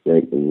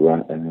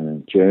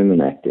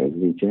German actor.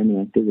 The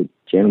German actor, the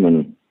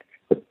gentleman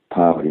that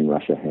parted in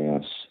Russia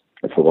House,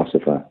 a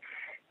philosopher.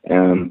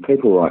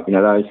 People like,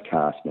 those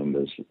cast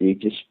members, you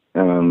just,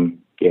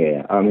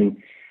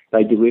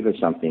 they deliver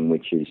something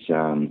which is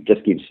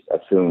just gives a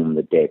film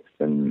the depth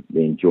and the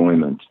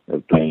enjoyment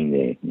of being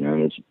there.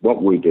 It's,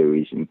 what we do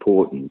is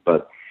important,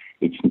 but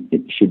it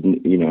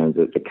shouldn't.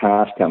 The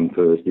cast come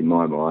first in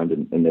my mind,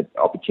 and the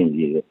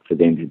opportunity for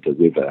them to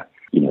deliver.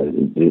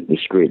 The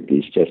script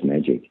is just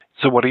magic.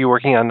 So, what are you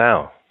working on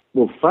now?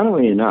 Well,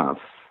 funnily enough,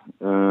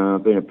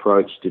 I've been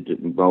approached to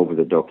involve with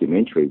a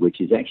documentary,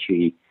 which is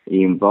actually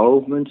the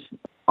involvement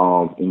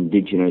of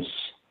Indigenous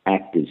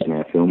actors in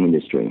our film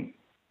industry.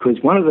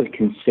 Because one of the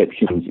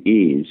conceptions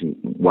is,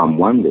 one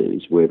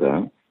wonders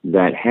whether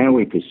that how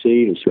we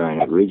perceive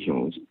Australian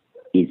Aboriginals,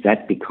 is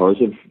that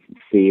because of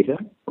theatre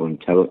and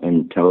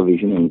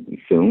television and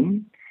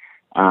film?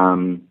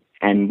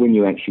 And when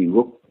you actually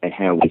look at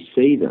how we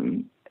see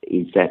them,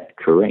 is that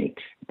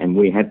correct? And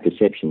we have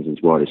perceptions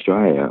as White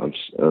Australia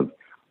of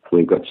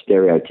we've got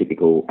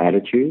stereotypical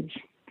attitudes,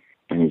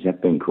 and has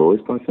that been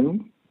caused by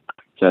film?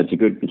 So it's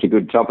a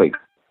good topic.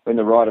 When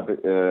the writer,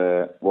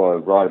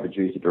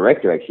 producer,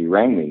 director actually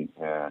rang me,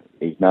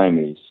 his name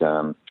is,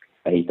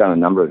 he's done a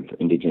number of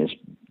Indigenous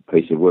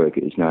pieces of work.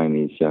 His name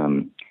is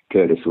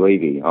Curtis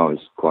Levy. I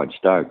was quite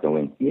stoked. I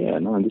went,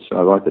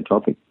 I like the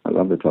topic. I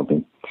love the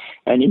topic.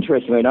 And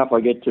interestingly enough, I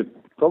get to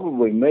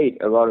probably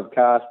meet a lot of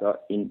cast,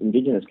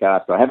 Indigenous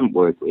cast I haven't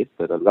worked with,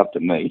 but I'd love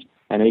to meet.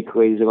 And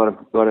equally, there's a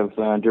lot of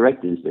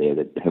directors there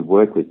that have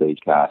worked with these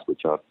casts,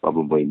 which I've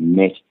probably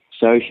met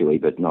socially,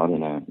 but not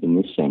in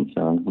this sense.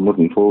 So I'm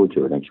looking forward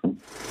to it, actually.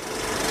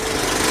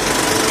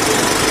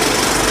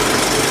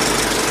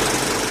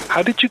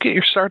 How did you get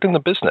your start in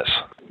the business?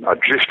 I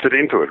drifted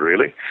into it,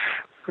 really.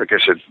 I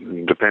guess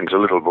it depends a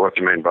little what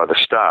you mean by the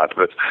start.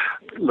 But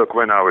look,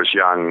 when I was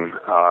young,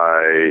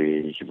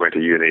 I went to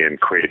uni and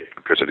quit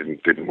because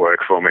it didn't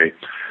work for me.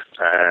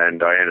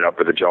 And I ended up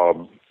with a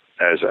job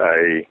as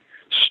a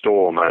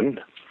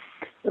storeman.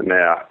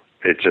 Now,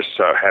 it just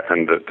so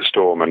happened that the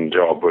storeman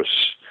job was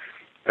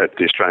at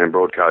the Australian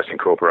Broadcasting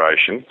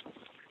Corporation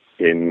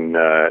in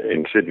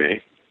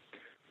Sydney.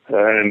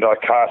 And I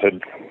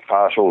carted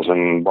parcels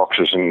and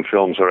boxes and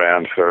films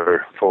around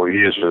for 4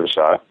 years or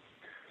so.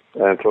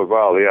 And thought,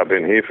 well, yeah, I've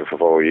been here for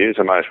 4 years.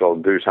 I might as well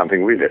do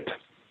something with it.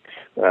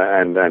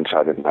 And then so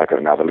I got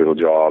another little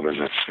job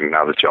and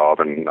another job.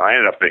 And I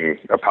ended up being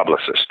a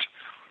publicist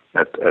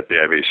at the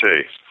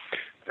ABC.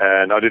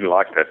 And I didn't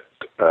like that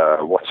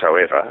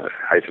whatsoever.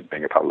 I hated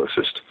being a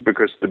publicist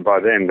because by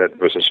then that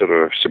was a sort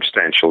of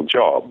substantial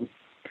job.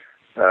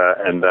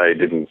 And they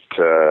didn't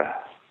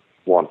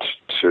want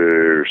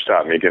to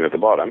start me again at the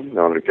bottom.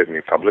 They wanted to give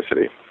me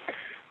publicity.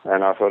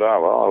 And I thought,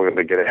 oh, well, I'm going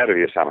to get out of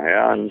here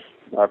somehow. And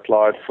I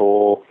applied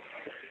for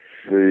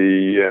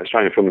the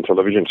Australian Film and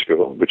Television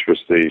School, which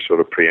was the sort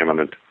of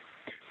preeminent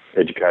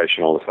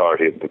educational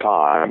authority at the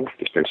time,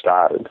 just been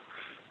started,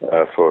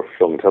 for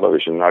film and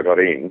television. I got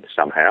in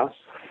somehow.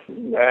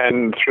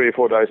 And 3 or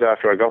 4 days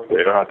after I got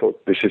there, I thought,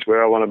 this is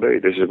where I want to be.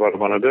 This is what I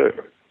want to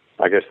do.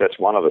 I guess that's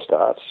one of the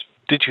starts.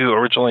 Did you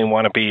originally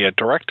want to be a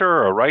director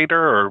or a writer,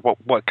 or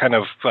what kind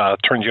of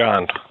turned you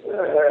on?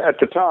 At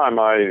the time,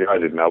 I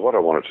didn't know what I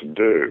wanted to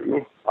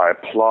do. I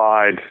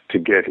applied to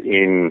get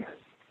in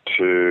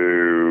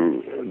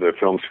to the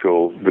film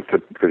school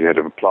because you had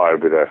to apply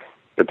with a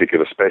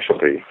particular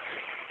specialty.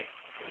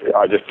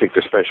 I just picked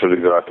a specialty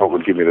that I thought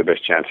would give me the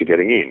best chance of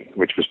getting in,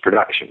 which was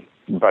production.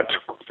 But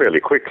fairly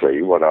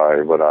quickly, what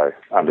I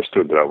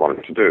understood that I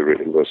wanted to do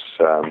really was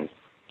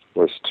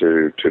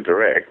to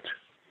direct.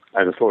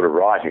 And the thought of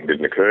writing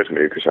didn't occur to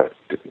me because I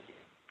didn't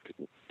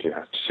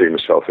see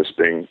myself as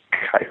being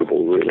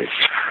capable, really.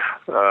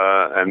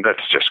 And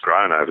that's just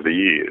grown over the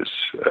years,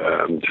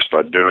 just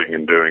by doing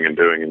and doing and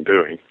doing and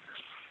doing.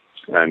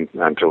 And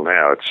until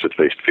now, it's at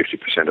least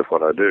 50% of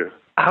what I do.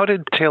 How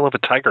did Tale of a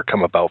Tiger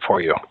come about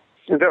for you?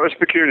 That was a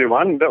peculiar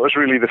one. That was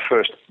really the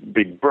first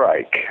big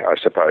break, I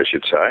suppose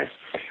you'd say.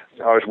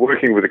 I was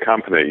working with a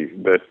company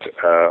that,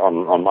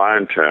 on my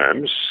own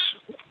terms,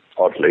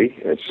 oddly,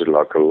 it's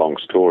like a long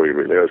story,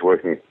 really. I was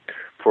working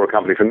for a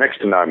company for next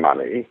to no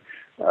money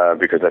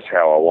because that's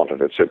how I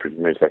wanted it. So it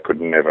means they could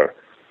never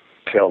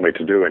tell me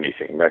to do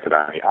anything. They could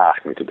only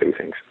ask me to do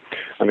things.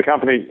 And the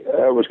company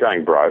was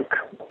going broke.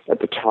 At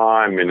the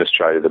time in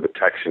Australia, there were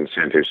tax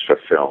incentives for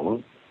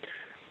film.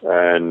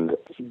 And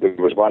there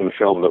was one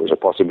film that was a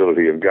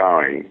possibility of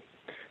going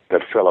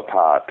that fell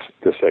apart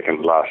the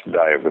second last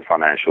day of the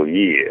financial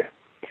year.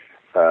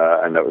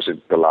 And that was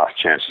the last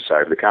chance to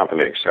save the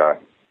company. So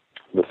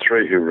the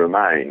three who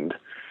remained,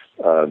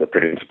 the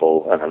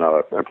principal and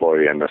another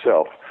employee and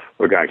myself,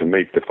 were going to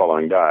meet the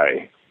following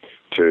day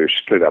to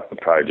split up the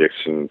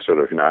projects and sort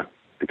of,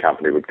 the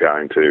company would go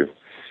into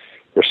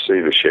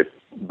receivership.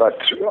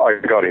 But I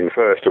got in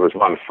first. There was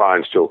one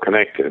phone still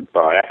connected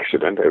by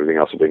accident. Everything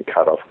else had been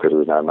cut off because there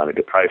was no money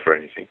to pay for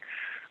anything.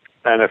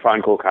 And a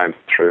phone call came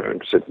through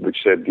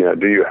which said,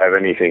 do you have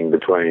anything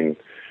between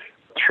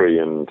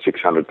 $300,000 and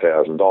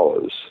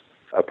 $600,000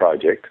 a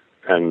project?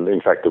 And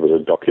in fact, there was a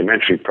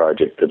documentary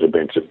project that had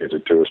been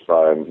submitted to us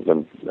by a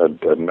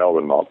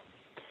Melbourne mob.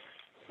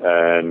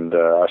 And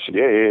I said,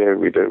 yeah,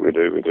 we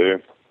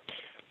do.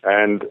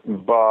 And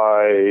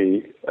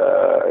by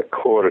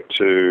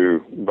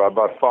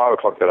about 5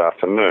 o'clock that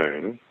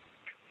afternoon,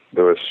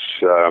 there was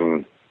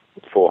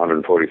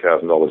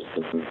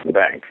 $440,000 in the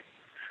bank.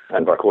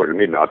 And by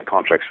 4:45, the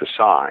contracts were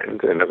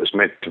signed, and it was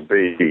meant to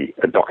be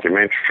a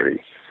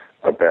documentary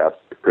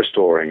about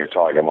restoring a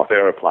Tiger Moth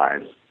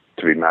aeroplane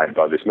to be made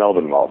by this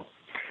Melbourne mob.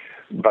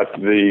 But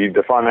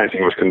the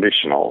financing was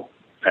conditional,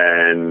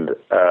 and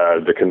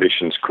the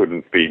conditions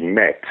couldn't be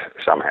met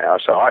somehow.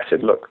 So I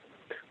said, look,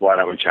 why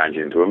don't we change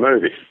it into a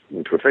movie,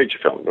 into a feature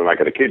film? We'll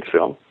make it a kids'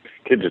 film.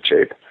 Kids are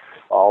cheap.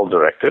 I'll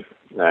direct it,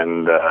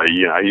 and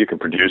you can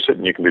produce it,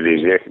 and you can be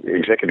the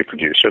executive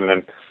producer, and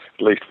then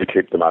at least we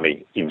keep the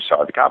money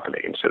inside the company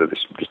instead of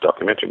this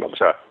documentary film.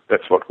 So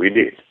that's what we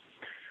did.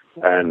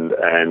 And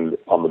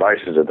on the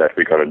basis of that,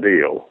 we got a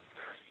deal.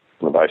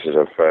 On the basis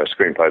of a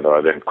screenplay that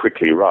I then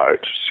quickly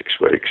wrote, 6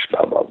 weeks,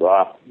 blah, blah,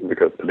 blah. We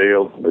got the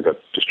deal, we got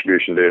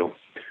distribution deal,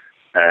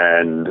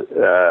 and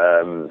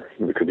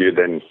we could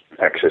then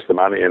access the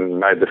money and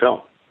made the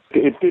film.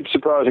 It did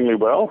surprisingly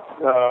well.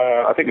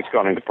 I think it's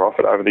gone into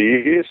profit over the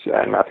years,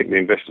 and I think the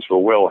investors were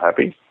well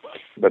happy,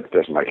 but it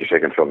doesn't make your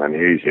second film any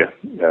easier.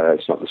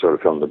 It's not the sort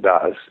of film that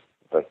does,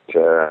 but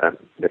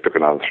it took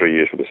another 3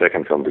 years for the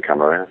second film to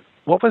come around.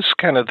 What was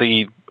kind of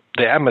the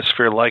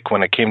atmosphere like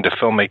when it came to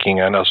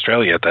filmmaking in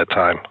Australia at that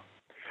time?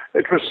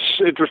 It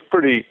was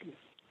pretty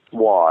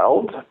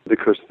wild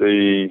because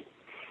the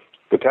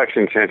tax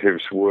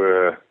incentives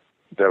were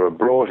they were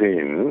brought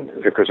in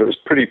because it was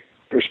pretty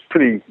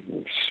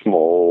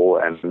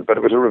small, but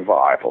it was a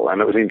revival,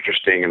 and it was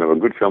interesting, and there were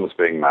good films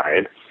being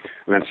made.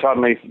 And then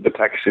suddenly the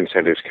tax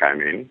incentives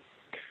came in,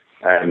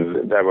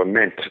 and they were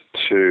meant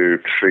to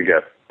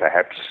trigger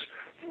perhaps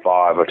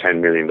 $5 or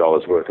 $10 million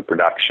worth of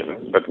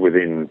production, but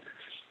within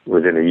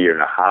a year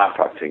and a half,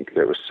 I think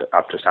there was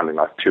up to something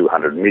like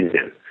 200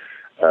 million.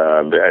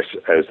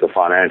 As the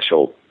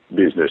financial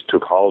business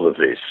took hold of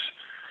this,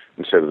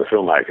 instead of the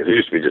filmmakers, it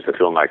used to be just the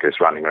filmmakers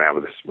running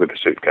around with a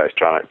suitcase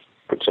trying to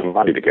put some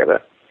money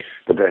together.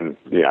 But then,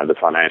 the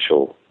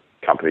financial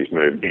companies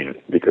moved in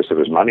because there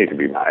was money to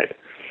be made.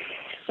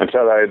 And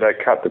so they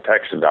cut the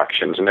tax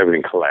deductions and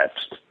everything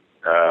collapsed.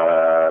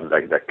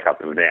 They cut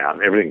them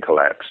down. Everything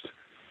collapsed.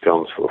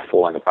 Films were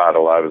falling apart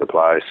all over the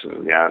place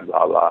and,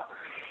 blah, blah.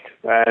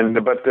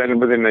 But then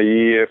within a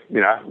year,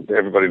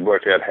 everybody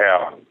worked out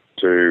how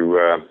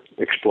to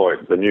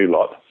exploit the new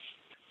lot,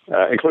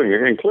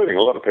 including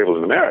a lot of people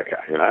in America.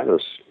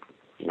 This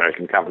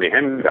American company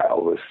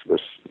Hemdale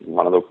was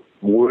one of the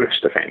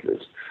worst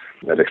offenders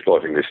at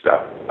exploiting this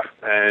stuff.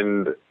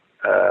 And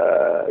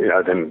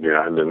then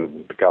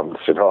the government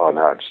said, "Oh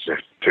no, it's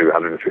just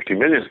 250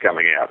 million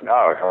coming out. No,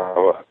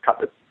 I'll cut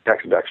the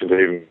tax deductions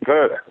even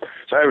further."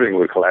 So everything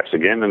would collapse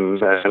again,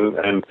 and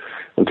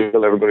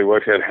until everybody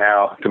worked out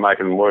how to make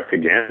them work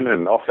again,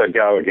 and off they'd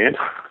go again.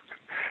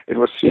 It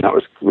was, in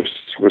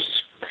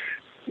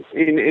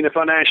a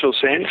financial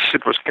sense,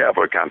 it was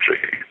cowboy country,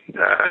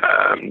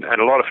 and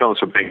a lot of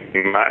films were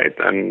being made,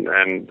 and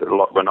a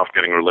lot were not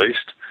getting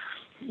released.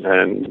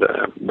 And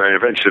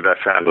eventually they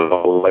found a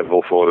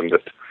level for them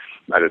that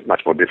made it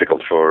much more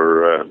difficult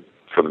for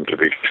them to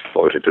be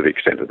exploited to the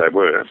extent that they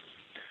were.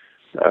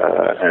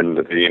 And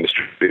the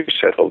industry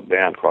settled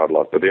down quite a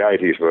lot. But the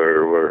 80s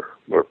were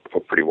a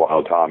pretty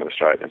wild time in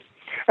Australia.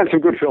 And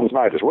some good films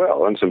made as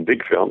well, and some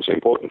big films,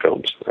 important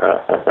films,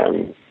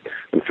 and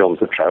films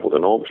that travelled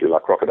enormously,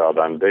 like Crocodile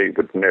Dundee,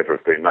 would never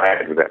have been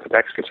made without the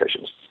tax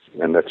concessions.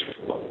 And that's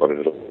what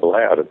it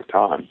allowed at the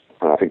time.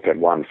 And I think that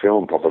one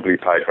film probably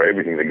paid for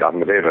everything the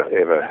government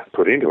ever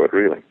put into it,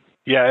 really.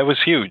 Yeah, it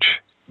was huge.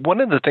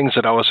 One of the things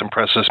that always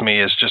impresses me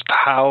is just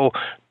how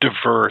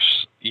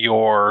diverse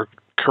your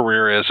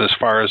career is as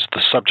far as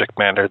the subject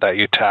matter that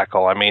you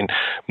tackle. I mean,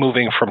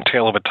 moving from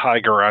Tale of a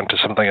Tiger onto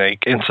something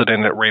like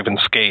Incident at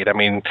Raven's Gate, I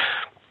mean,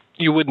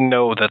 you wouldn't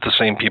know that the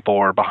same people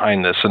were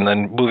behind this. And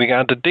then moving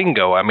on to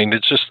Dingo, I mean,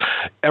 it's just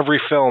every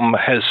film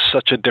has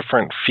such a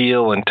different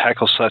feel and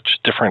tackles such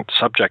different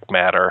subject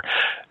matter.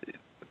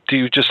 Do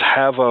you just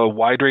have a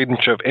wide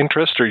range of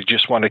interest, or you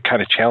just want to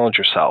kind of challenge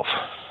yourself?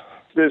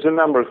 There's a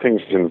number of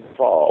things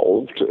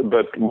involved,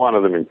 but one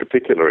of them in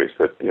particular is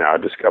that, I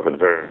discovered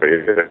very,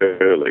 very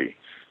early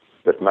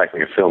that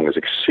making a film is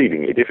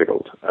exceedingly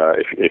difficult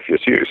if you're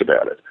serious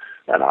about it,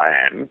 and I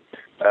am.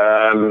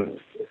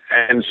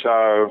 And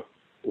so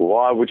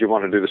why would you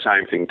want to do the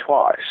same thing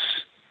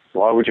twice?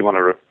 Why would you want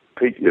to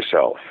repeat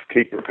yourself,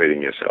 keep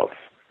repeating yourself?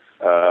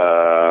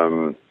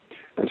 And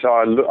so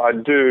I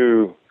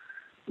do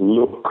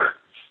look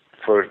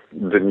for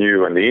the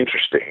new and the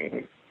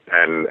interesting,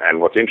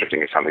 and what's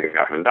interesting is something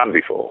I haven't done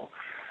before.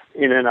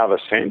 In another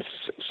sense,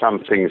 some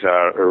things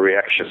are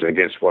reactions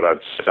against what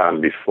I've done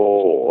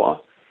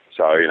before.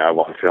 So,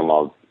 one film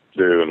I'll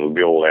do and it'll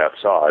be all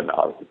outside. And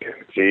I'll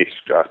think, geez,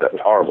 that was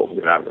horrible.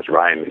 It was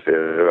rain.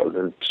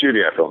 The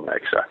studio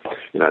filmmaker,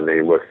 and then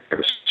you work in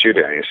the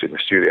studio and you sit in the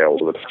studio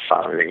all the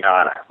time and you think, no,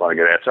 I want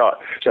to get outside.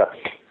 So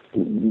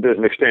there's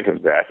an extent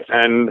of that.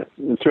 And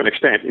to an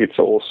extent, it's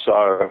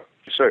also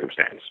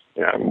circumstance,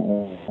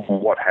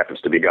 what happens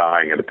to be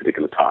going at a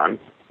particular time.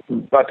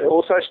 But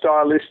also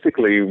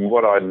stylistically,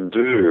 what I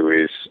do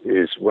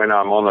is when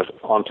I'm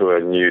onto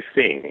a new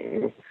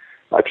thing,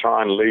 I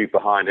try and leave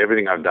behind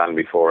everything I've done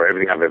before,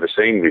 everything I've ever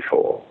seen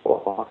before,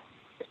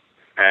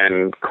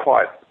 and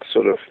quite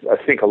sort of, I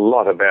think a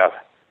lot about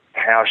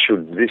how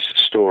should this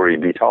story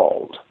be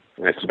told.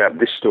 And it's about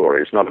this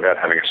story. It's not about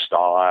having a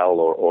style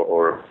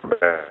or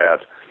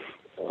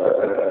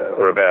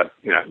about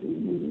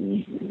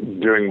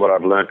doing what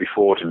I've learned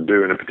before to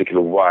do in a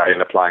particular way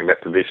and applying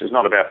that to this. It's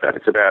not about that.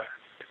 It's about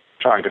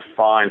trying to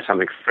find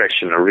something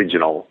fresh and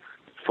original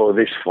for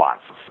this one.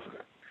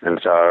 And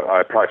so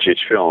I approach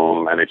each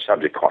film and each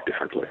subject quite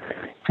differently.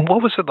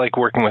 What was it like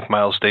working with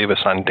Miles Davis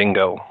on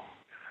Dingo?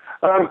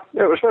 It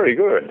was very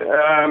good.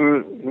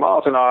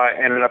 Miles and I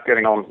ended up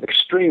getting on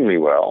extremely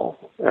well,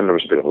 and there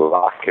was a bit of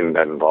luck in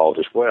that involved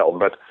as well,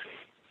 but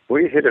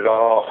we hit it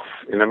off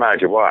in a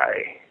major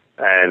way.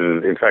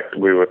 And in fact,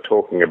 we were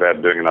talking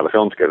about doing another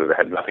film together that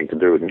had nothing to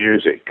do with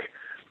music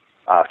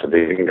after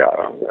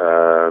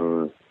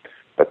Dingo.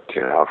 But,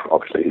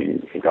 obviously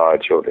he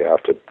died shortly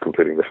after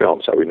completing the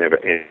film, so we never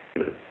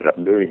ended up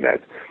doing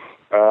that.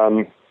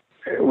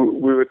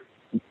 We were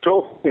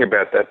talking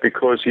about that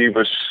because he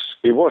was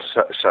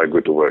so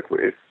good to work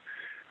with,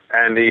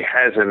 and he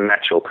has a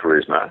natural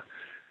charisma.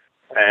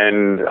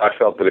 And I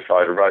felt that if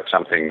I wrote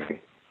something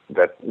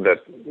that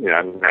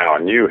now I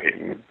knew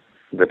him,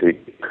 that he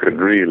could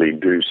really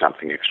do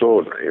something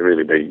extraordinary,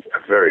 really be a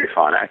very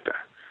fine actor.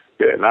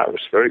 Yeah, no, it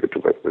was very good to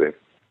work with him.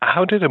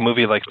 How did a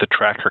movie like The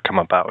Tracker come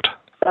about?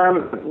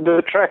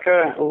 The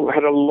Tracker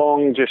had a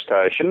long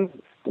gestation.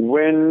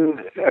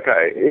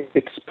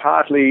 It's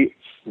partly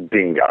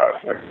Dingo.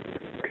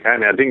 Okay,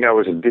 now Dingo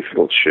was a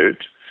difficult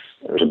shoot.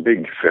 It was a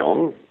big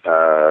film,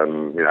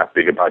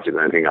 bigger budget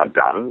than anything I'd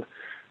done.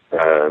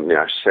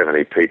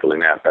 70 people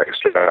in outback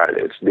Australia.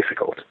 It's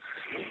difficult.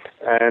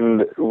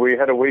 And we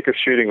had a week of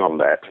shooting on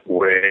that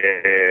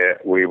where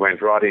we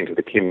went right into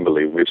the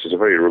Kimberley, which is a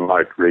very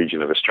remote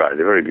region of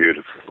Australia, very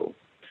beautiful.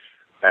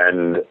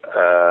 And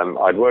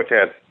I'd worked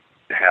out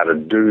how to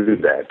do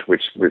that,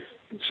 which with,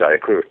 say, a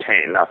crew of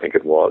 10, I think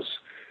it was,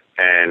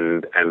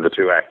 and the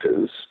 2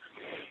 actors.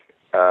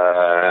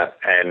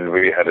 And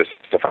we had a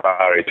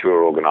safari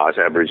tour organised,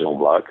 Aboriginal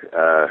bloke,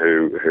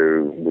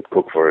 who would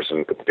cook for us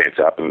and put the tents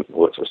up and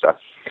all that sort of stuff.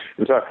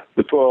 And so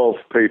the 12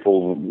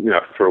 people,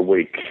 for a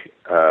week,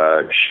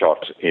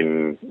 shot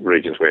in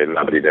regions where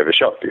nobody had ever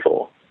shot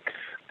before.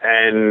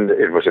 And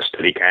it was a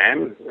steady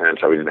cam, and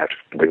so we didn't have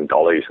to bring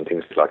dollies and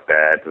things like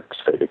that,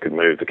 so we could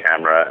move the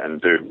camera and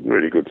do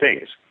really good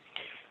things.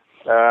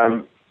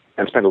 And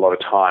spend a lot of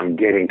time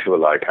getting to a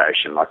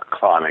location, like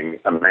climbing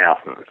a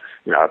mountain.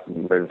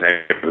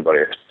 Everybody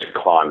has to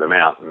climb the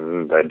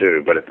mountain, they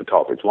do, but at the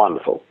top it's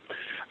wonderful.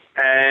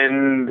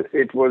 And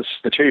it was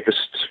the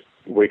cheapest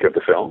week of the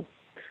film,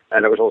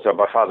 and it was also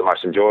by far the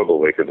most enjoyable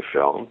week of the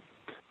film,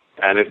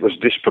 and it was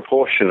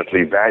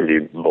disproportionately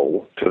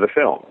valuable to the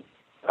film.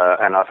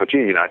 And I thought,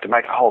 to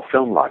make a whole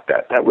film like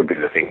that, that would be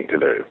the thing to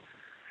do.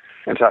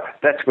 And so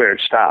that's where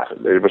it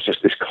started. It was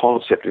just this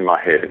concept in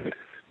my head,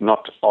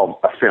 not of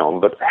a film,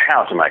 but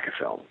how to make a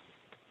film.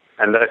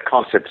 And that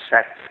concept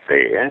sat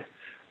there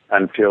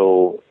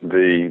until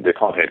the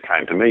content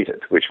came to meet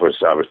it, which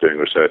was I was doing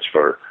research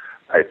for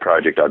a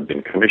project I'd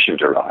been commissioned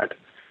to write.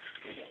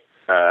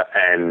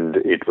 And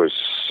it was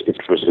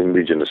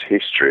Indigenous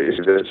history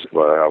that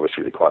I was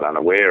really quite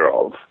unaware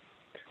of.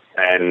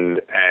 And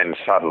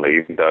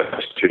suddenly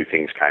those 2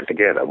 things came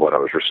together, what I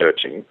was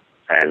researching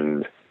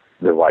and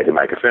the way to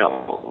make a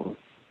film.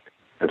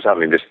 And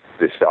suddenly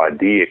this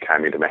idea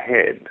came into my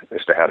head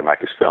as to how to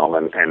make this film.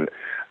 And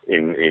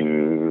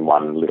in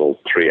one little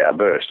 3-hour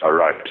burst, I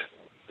wrote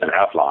an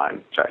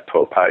outline, say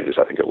 12 pages,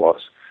 I think it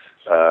was,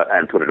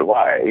 and put it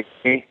away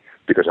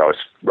because I was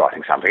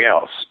writing something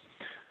else.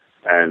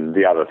 And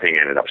the other thing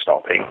ended up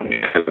stopping.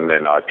 And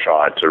then I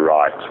tried to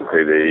write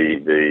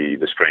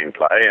the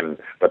screenplay,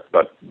 but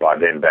by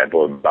then Bad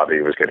Boy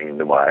Bubby was getting in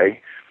the way.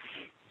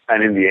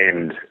 And in the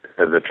end,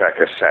 The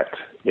Tracker sat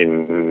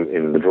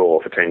in the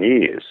drawer for 10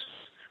 years.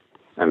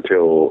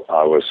 Until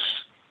I was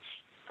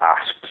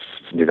asked,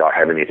 did I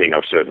have anything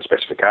of certain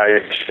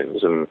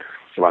specifications? And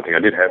the one thing I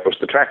did have was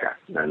The Tracker.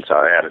 And so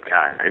out it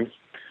came,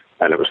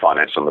 and it was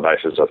financed on the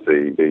basis of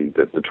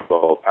the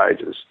 12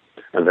 pages.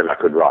 And then I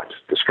could write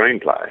the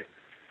screenplay,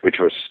 which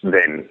was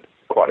then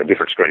quite a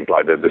different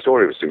screenplay. The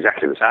story was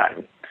exactly the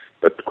same,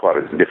 but quite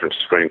a different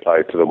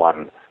screenplay to the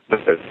one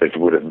that it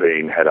would have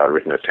been had I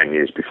written it 10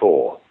 years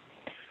before.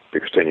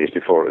 Because 10 years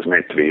before it was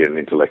meant to be an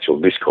intellectual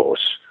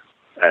discourse.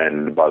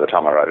 And by the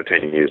time I wrote it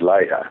 10 years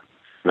later,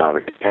 none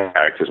of the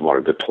characters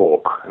wanted to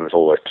talk, and there's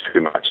always too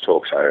much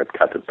talk, so I'd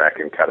cut it back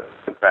and cut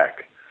it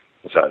back.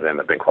 So it ended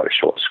up being quite a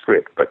short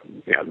script, but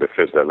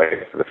because the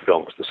length of the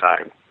film was the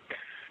same.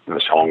 And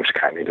the songs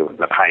came into it, and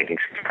the paintings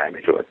came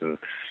into it, and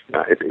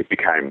it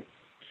became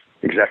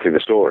exactly the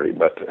story,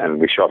 and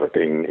we shot it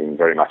in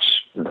very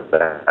much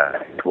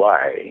that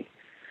way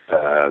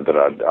that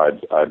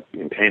I'd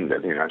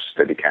intended,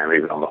 Steadicam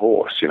even on the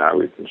horse,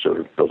 we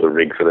sort of built a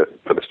rig for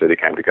the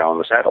Steadicam to go on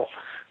the saddle.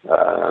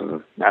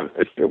 And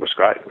it was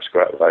great. It was a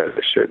great way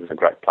to shoot, and a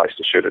great place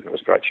to shoot it, and it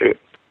was a great shoot.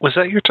 Was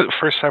that your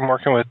first time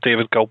working with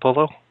David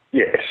Gulpilil?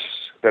 Yes,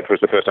 that was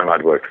the first time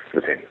I'd worked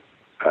with him.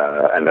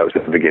 And that was the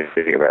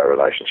beginning of our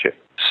relationship.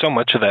 So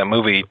much of that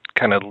movie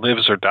kind of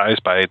lives or dies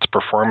by its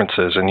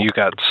performances, and you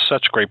got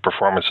such great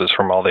performances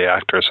from all the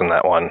actors in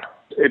that one.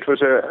 It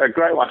was a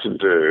great one to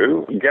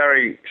do.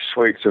 Gary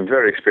Sweet's a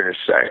very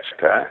experienced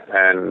actor,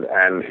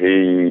 and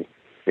he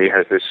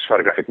has this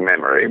photographic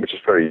memory, which is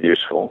very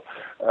useful.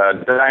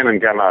 Damon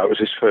Gummo, it was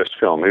his first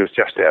film. He was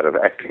just out of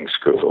acting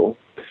school.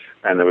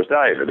 And there was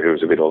David, who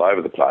was a bit all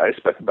over the place,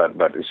 but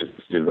is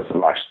the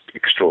most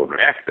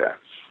extraordinary actor.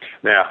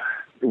 Now,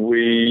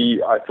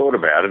 I thought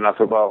about it, and I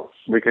thought, well,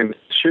 we can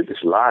shoot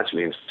this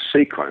largely in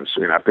sequence,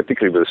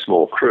 particularly with a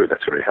small crew.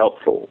 That's very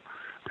helpful.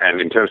 And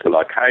in terms of the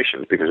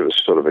locations, because it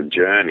was sort of a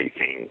journey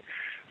thing,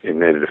 it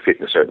needed to fit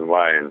in a certain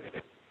way. And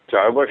so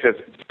I worked out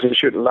to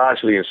shoot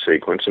largely in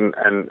sequence,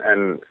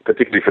 and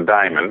particularly for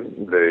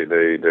Damon,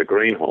 the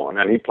greenhorn,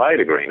 and he played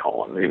a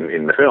greenhorn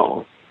in the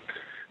film.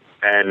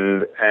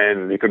 And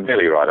he could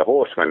barely ride a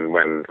horse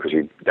when because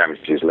he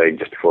damaged his leg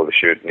just before the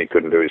shoot, and he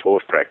couldn't do his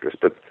horse practice.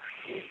 But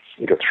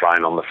he got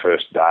thrown on the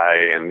first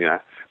day, and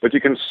But you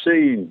can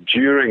see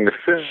during the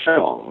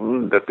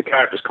film that the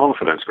character's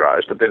confidence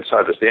grows, but then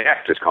so does the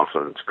actor's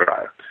confidence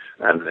grow,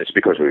 and it's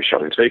because we were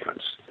shot in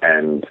sequence.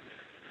 And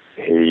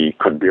he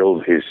could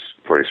build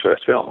for his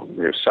first film.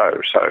 He was so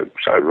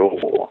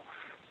raw.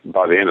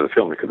 By the end of the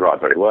film, he could ride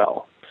very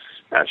well.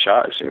 And it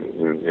shows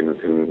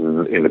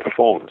in the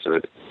performance, and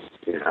it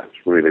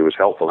really was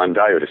helpful. And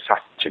David is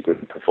such a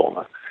good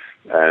performer,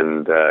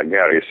 and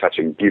Gary is such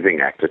a giving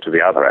actor to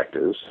the other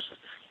actors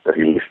that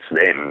he lifts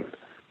them.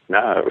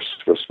 No,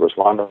 it was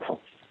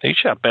wonderful. You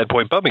shot Bad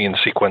Boy Bubby in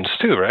sequence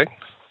too, right?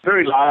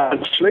 Very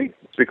largely,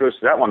 because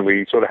that one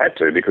we sort of had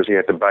to, because he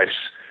had to base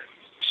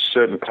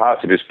certain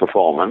parts of his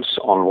performance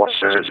on what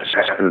has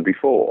happened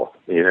before.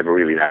 You never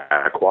really know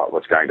quite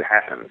what's going to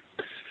happen.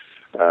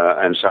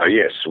 And so,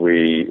 yes,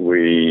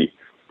 we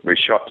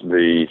shot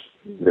the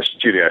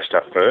studio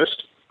stuff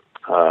first,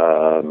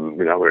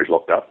 where he's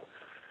locked up.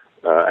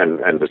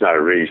 And there's no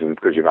reason,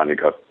 because you've only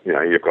got,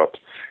 you've got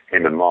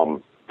him and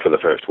Mom for the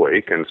first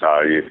week, and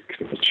so you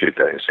can shoot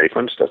that in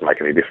sequence. Doesn't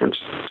make any difference.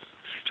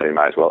 So you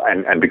may as well.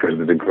 And because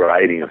of the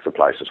grading of the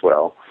place as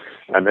well.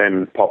 And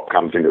then Pop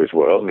comes into his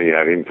world, and you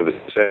have him for the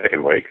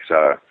second week.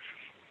 So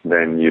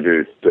then you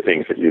do the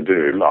things that you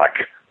do,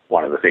 like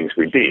one of the things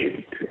we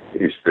did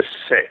is the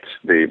set,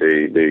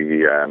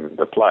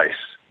 the place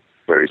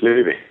where he's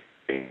living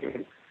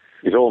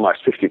is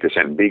almost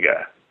 50%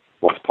 bigger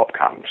once Pop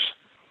comes,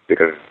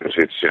 because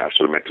it's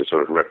sort of meant to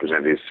sort of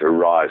represent his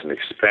rise and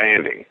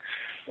expanding.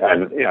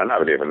 And,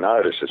 nobody ever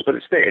notices, but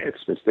it's there.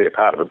 It's there,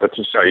 part of it. But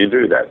so you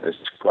do that. It's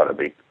quite a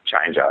big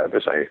changeover.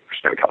 So you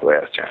spend a couple of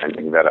hours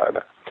changing that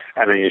over.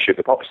 And then you shoot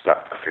the Pop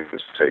stuff in the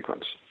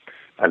sequence.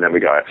 And then we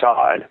go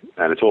outside,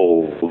 and it's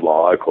all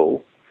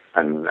local,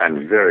 and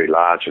very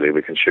largely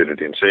we can shoot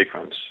it in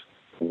sequence.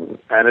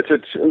 And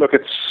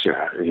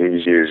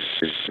he's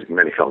used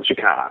many films you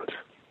can't.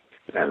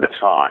 And that's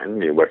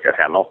fine. You work out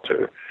how not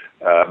to.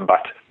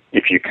 But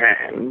if you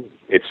can,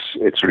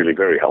 it's really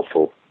very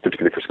helpful,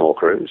 particularly for small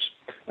crews,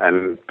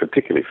 and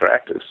particularly for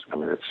actors. I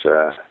mean, it's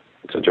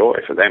a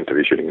joy for them to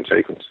be shooting in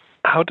sequence.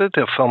 How did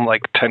a film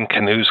like 10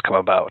 Canoes come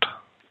about?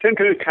 10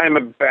 Canoes came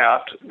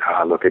about,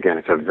 again,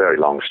 it's a very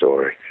long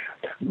story.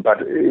 But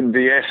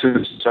the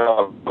essence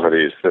of it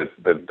is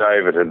that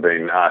David had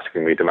been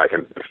asking me to make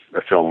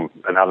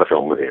another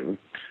film with him,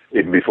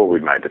 even before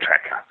we'd made The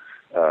Tracker.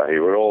 He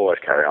would always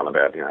carry on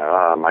about,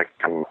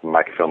 come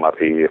make a film up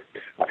here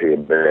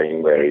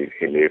being where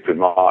he lived with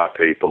my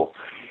people.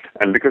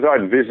 And because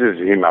I'd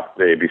visited him up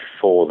there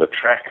before The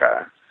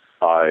Tracker,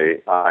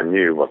 I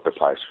knew what the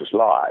place was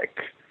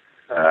like.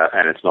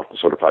 And it's not the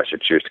sort of place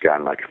you'd choose to go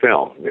and make a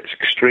film. It's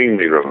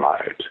extremely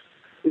remote.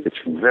 It's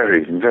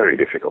very, very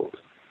difficult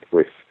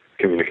with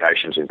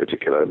communications in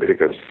particular,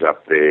 because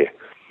up there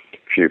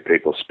few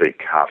people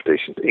speak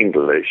half-decent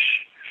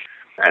English,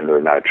 and there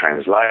are no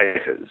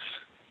translators.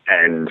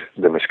 And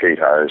the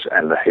mosquitoes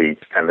and the heat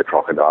and the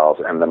crocodiles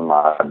and the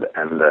mud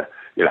and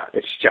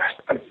it's just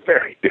a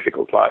very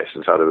difficult place.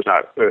 And so there was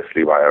no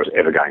earthly way I was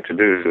ever going to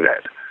do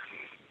that.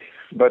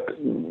 But,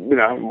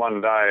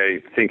 one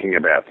day thinking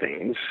about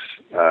things,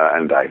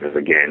 and David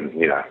again,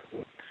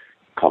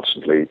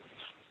 constantly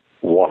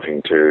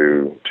wanting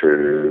to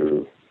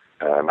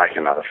make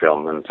another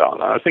film and so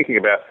on. I was thinking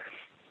about,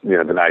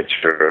 the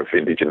nature of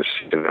Indigenous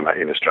cinema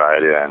in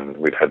Australia, and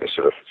we'd had this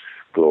sort of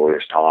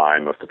glorious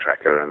time of The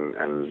Tracker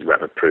and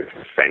Rabbit Proof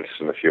Fence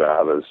and a few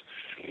others,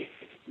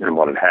 and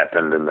what had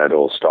happened, and they'd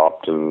all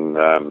stopped, and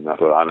I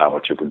thought, I know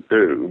what you could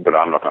do, but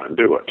I'm not going to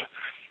do it.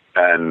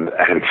 And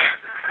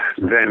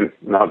then,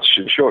 not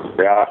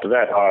shortly after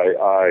that,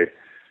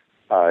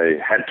 I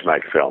had to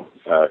make a film,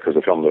 because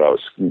the film that I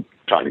was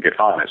trying to get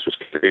financed was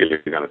clearly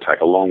going to take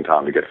a long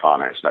time to get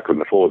financed, and I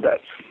couldn't afford that.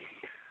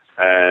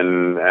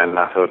 And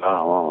I thought,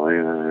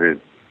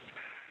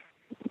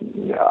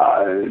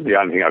 the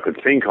only thing I could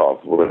think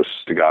of was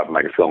to go up and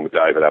make a film with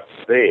David up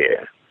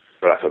there.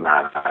 But I thought,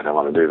 no, I don't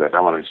want to do that.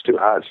 It's too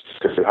hard.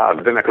 It's too hard.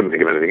 But then I couldn't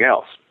think of anything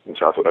else. And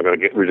so I thought, I've got to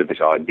get rid of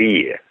this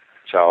idea.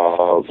 So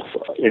I'll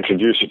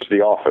introduce it to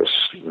the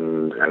office,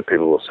 and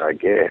people will say,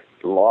 get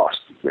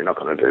lost. We're not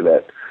going to do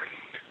that.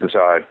 And so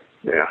I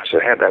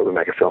said, how about we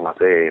make a film up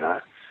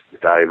there,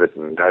 with David,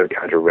 and David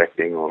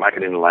co-directing, or make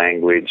it in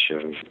language,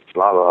 and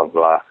blah, blah,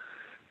 blah.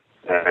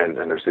 And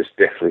there was this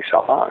deathly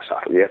silence. I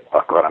thought, yep,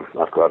 I've got them.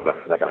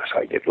 They're going to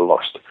say, get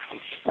lost.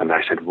 And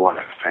they said, what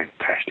a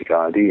fantastic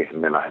idea.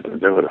 And then I had to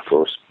do it, of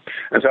course.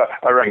 And so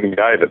I rang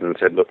David and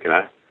said, look, can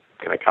I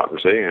come and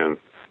see you? And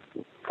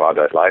 5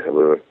 days later,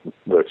 we were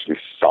virtually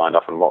signed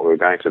off on what we were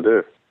going to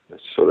do.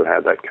 That's sort of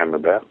how that came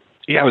about.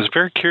 Yeah, I was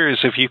very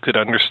curious if you could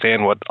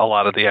understand what a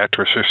lot of the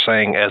actors were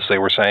saying as they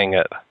were saying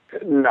it.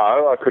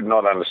 No, I could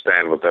not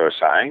understand what they were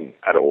saying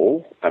at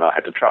all. And I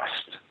had to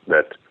trust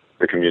that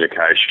the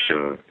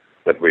communication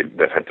that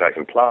had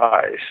taken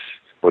place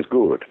was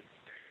good.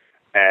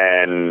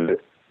 And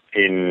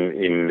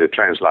in the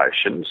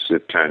translations,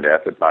 it turned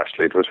out that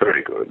mostly it was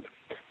very good,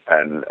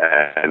 and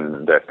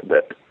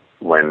that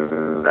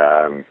when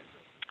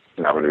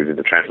we did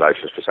the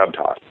translations for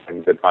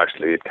subtitling, that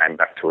mostly it came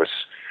back to us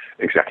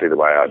exactly the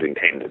way I'd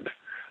intended.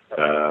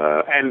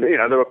 And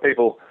there were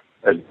people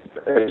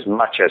as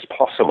much as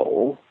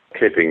possible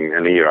keeping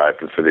an ear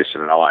open for this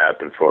and an eye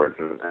open for it,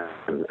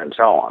 and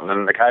so on.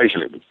 And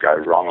occasionally it would go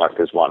wrong, like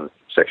there's one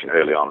section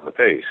early on in the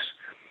piece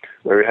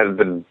where we had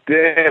the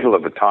devil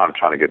of a time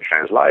trying to get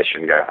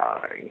translation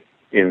going.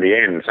 in the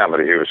end,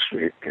 somebody who was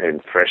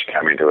fresh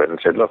came into it and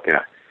said, look,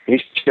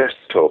 he's just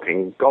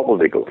talking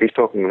gobbledygook. He's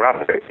talking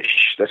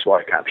rubbish. That's why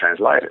I can't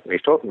translate it. And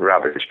he's talking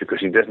rubbish because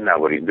he doesn't know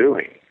what he's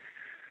doing.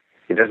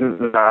 He doesn't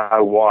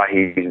know why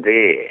he's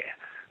there.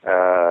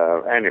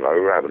 Anyway, we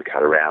were able to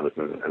cut around it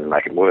and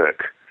make it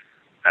work.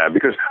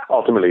 Because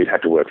ultimately it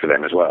had to work for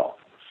them as well.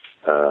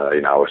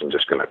 I wasn't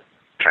just going to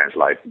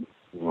translate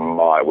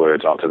my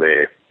words onto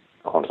their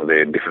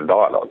different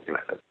dialogue.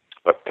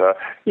 But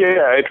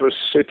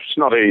it's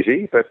not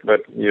easy, but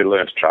you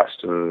learn to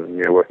trust, and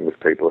you're working with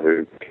people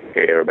who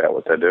care about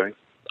what they're doing.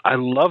 I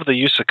love the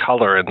use of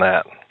color in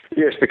that.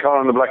 Yes, the color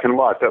and the black and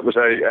white. That was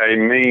a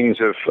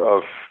means of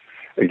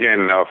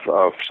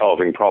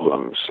solving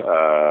problems,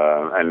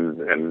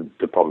 and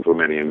the problems were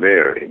many and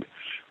varied.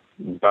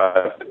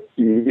 But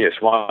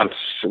yes, once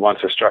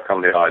I struck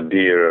on the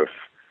idea of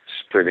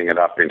splitting it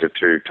up into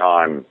two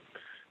time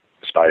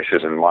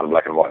spaces, and one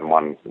black and white and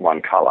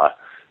one color,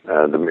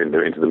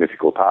 into the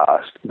mythical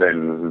past,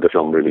 then the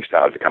film really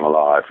started to come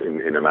alive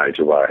in a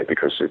major way,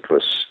 because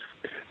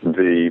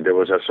there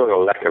was a sort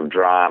of lack of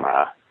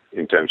drama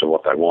in terms of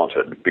what they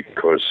wanted,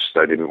 because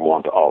they didn't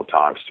want old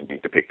times to be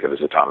depicted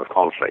as a time of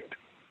conflict.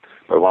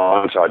 But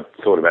once I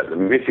thought about the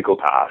mythical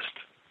past,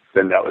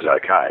 then that was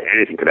okay.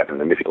 Anything could happen in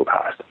the mythical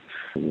past.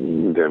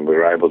 Then we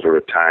were able to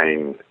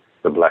retain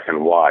the black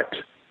and white,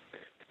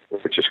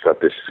 which has got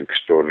this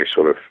extraordinary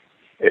sort of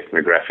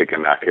ethnographic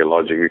and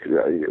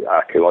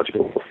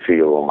archaeological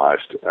feel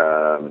almost.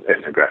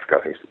 Ethnographic,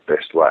 I think, is the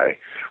best way,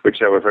 which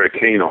they were very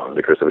keen on,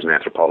 because there was an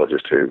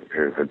anthropologist who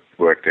had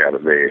worked out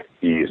of there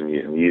years and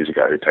years and years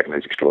ago, who'd taken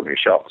these extraordinary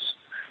shots.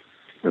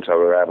 And so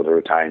we were able to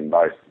retain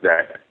both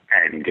that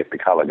and get the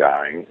colour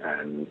going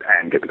and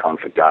get the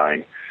conflict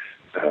going,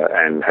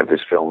 and have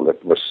this film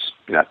that was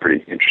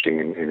pretty interesting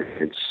in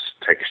its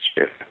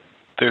texture.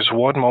 There's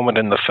one moment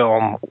in the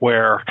film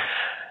where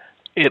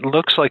it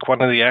looks like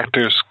one of the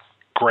actors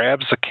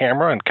grabs the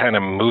camera and kind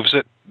of moves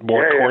it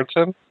more towards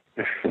him.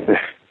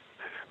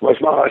 Well,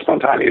 it's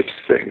spontaneous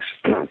things.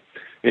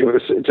 He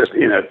was just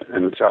in it,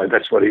 and so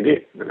that's what he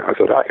did. And I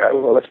thought, okay,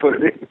 well, let's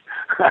put it in.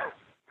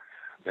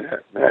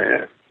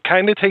 Yeah.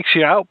 Kind of takes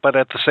you out, but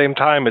at the same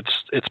time,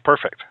 it's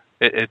perfect.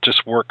 It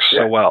just works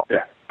so well.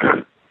 Yeah.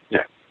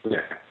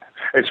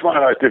 It's one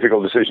of those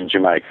difficult decisions you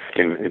make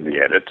in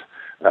the edit,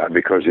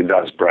 because it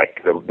does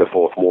break the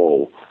fourth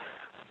wall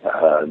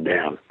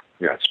down.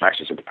 It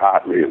smashes it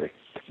apart, really.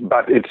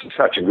 But it's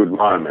such a good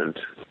moment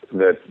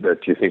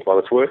that you think, well,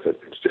 it's worth it.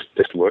 It's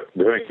just worth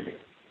doing.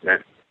 Yeah.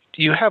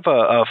 You have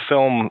a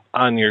film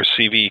on your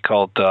CV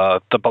called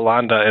The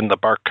Belanda and the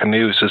Bark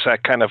Canoes. Is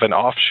that kind of an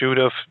offshoot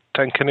of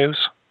 10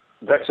 Canoes?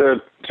 It's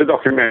a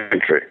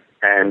documentary,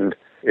 and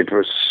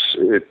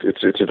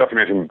it's a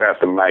documentary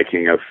about the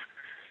making of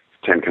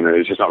 10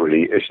 Canoes. It's not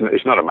really,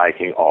 it's not a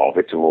making of,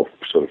 it's a more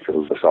sort of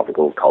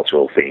philosophical,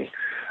 cultural thing.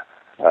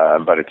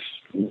 But it's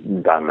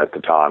done at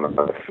the time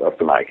of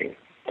the making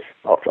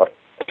of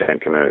 10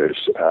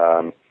 Canoes.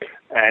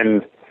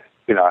 And,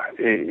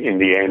 in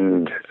the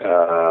end,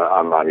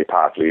 I'm only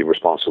partly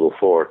responsible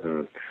for it,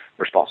 and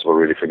responsible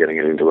really for getting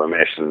it into a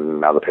mess,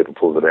 and other people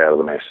pulled it out of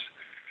the mess,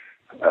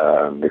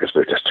 because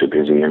we're just too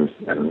busy and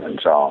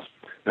so on.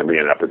 And we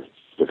ended up with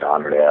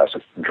 100 hours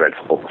of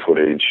dreadful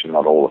footage,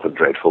 not all of it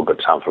dreadful,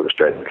 but some of it was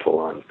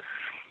dreadful,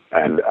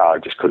 and I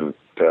just couldn't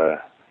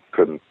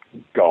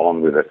go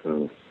on with it,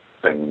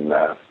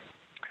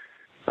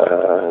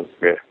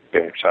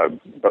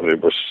 but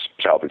it was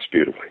salvaged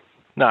beautifully.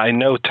 Now, I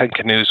know 10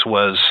 Canoes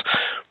was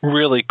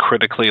really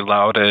critically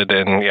lauded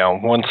and,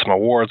 won some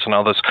awards and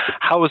all this.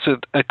 How was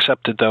it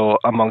accepted, though,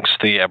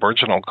 amongst the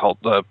Aboriginal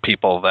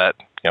people that,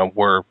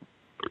 were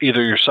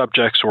either your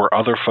subjects or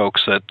other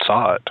folks that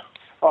saw it?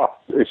 Oh,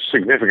 it's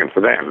significant for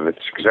them.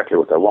 It's exactly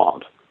what they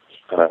want.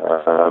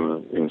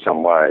 In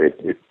some way,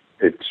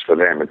 it's for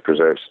them. It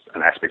preserves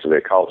an aspect of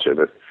their culture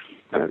that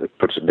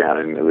puts it down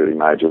in a really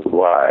major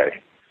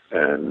way.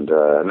 And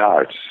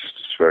it's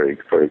very,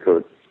 very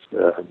good.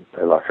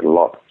 They like it a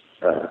lot.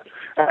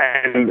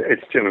 And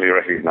it's generally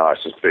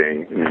recognised as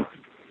being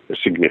a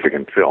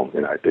significant film.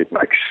 It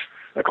makes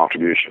a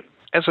contribution.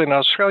 As an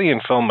Australian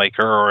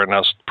filmmaker or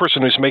a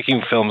person who's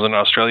making films in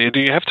Australia,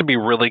 do you have to be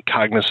really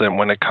cognizant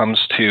when it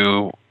comes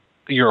to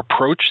your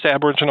approach to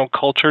Aboriginal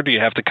culture? Do you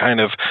have to kind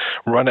of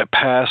run it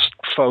past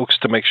folks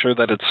to make sure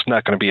that it's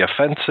not going to be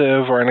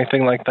offensive or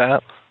anything like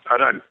that? I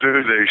don't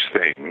do these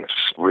things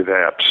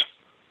without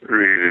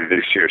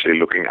really seriously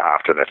looking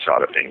after that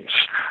side of things.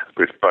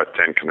 With both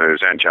 10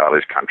 Canoes and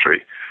Charlie's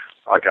Country,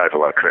 I gave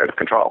away creative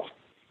control,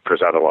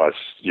 because otherwise,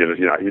 there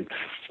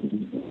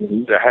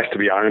has to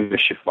be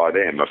ownership by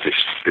them of this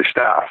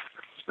stuff.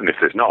 And if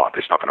there's not,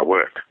 it's not going to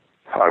work.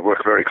 I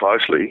work very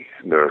closely,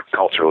 their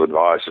cultural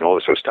advice and all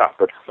this sort of stuff,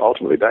 but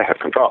ultimately they have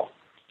control.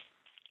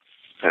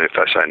 And if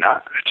they say no,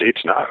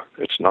 it's no.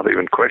 It's not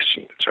even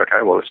questioned. It's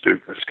okay, well, let's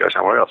go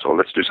somewhere else, or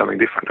let's do something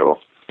different, or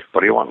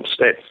what do you want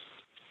instead?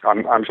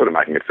 I'm sort of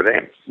making it for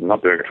them,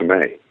 not doing it for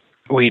me.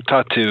 We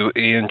talked to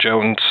Ian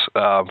Jones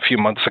a few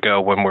months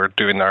ago when we're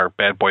doing our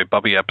Bad Boy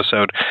Bubby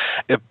episode,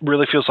 it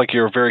really feels like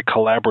you're a very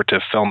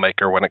collaborative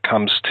filmmaker when it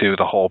comes to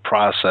the whole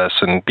process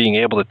and being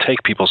able to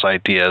take people's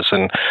ideas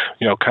and,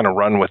 kind of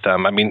run with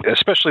them. I mean,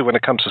 especially when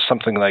it comes to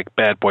something like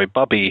Bad Boy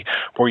Bubby,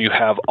 where you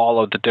have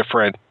all of the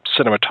different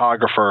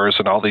cinematographers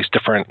and all these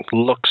different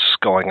looks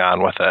going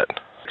on with it.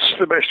 It's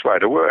the best way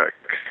to work.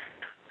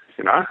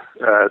 For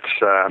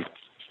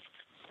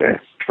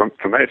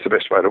me, it's the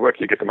best way to work.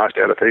 You get the most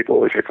out of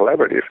people if you're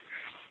collaborative.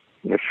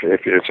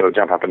 If you sort of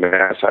jump up and down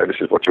and say,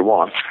 this is what you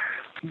want,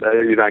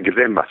 you don't give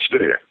them much, do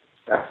you?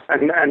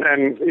 And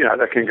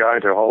they can go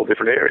into whole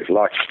different areas,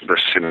 like the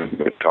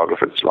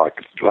cinematographers,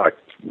 like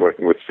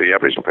working with the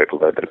Aboriginal people.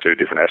 They do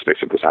different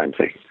aspects of the same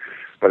thing.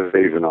 But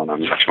even on a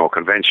much more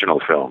conventional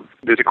film,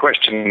 there's a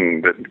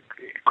questioning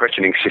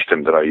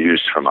system that I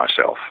use for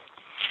myself.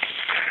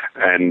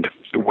 And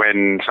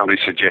when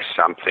somebody suggests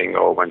something,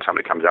 or when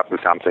somebody comes up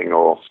with something,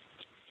 or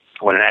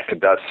when an actor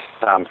does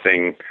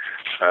something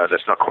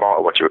that's not quite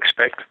what you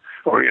expect,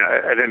 or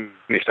at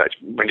any stage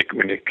when you're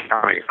coming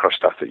across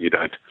stuff that you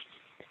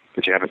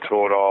haven't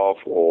thought of,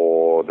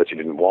 or that you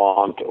didn't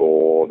want,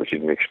 or that you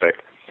didn't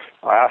expect,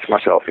 I ask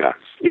myself,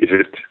 is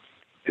it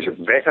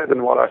better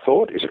than what I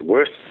thought? Is it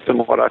worse than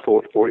what I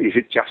thought, or is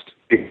it just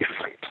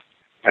different?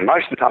 And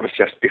most of the time, it's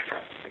just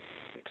different,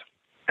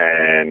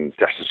 and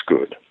just as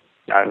good.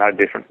 No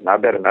different, no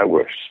better, no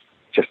worse,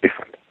 just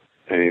different.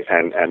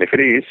 And if it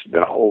is,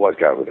 then I'll always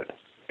go with it,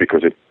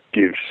 because it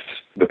gives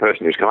the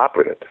person who's come up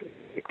with it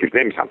gives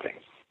them something.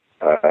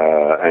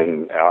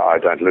 And I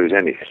don't lose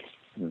anything.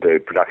 The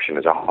production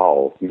as a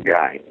whole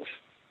gains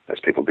as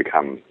people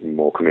become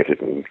more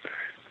committed and,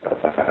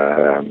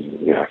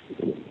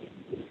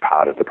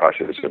 part of the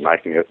process of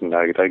making it, and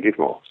they give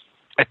more.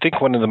 I think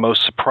one of the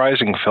most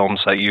surprising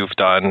films that you've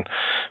done,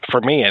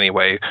 for me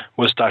anyway,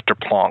 was Dr.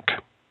 Plonk.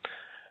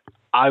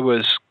 I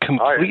was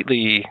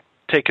completely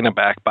taken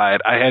aback by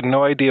it. I had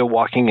no idea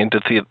walking into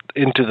the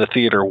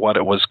theater what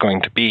it was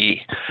going to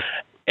be.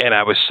 And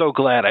I was so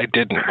glad I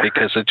didn't,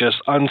 because it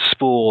just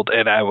unspooled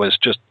and I was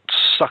just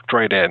sucked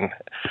right in.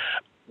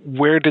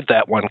 Where did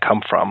that one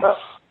come from?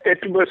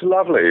 It was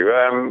lovely.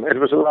 It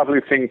was a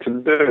lovely thing to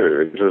do.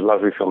 It was a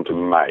lovely film to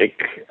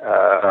make.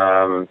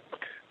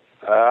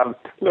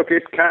 Look,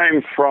 it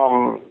came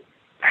from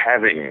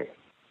having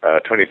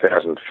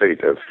 20,000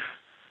 feet of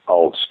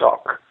old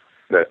stock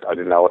that I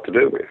didn't know what to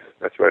do with.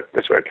 That's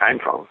where it came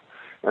from.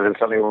 And then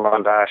suddenly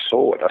one day I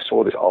saw it. I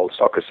saw this old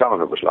stock, because some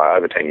of it was like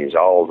over 10 years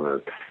old,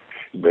 and it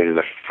had been in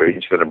the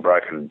fridge that had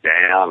broken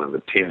down, and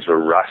the tins were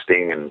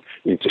rusting, and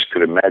you just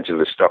could imagine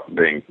the stock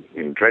being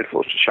in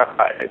dreadful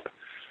shape.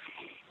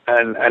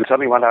 And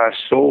suddenly one day I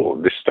saw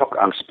this stock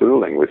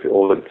unspooling with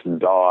all its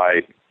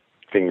dye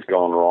things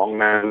gone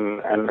wrong,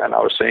 and I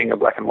was seeing a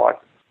black and white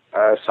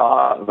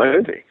silent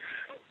movie.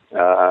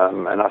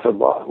 And I thought,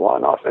 well, why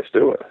not? Let's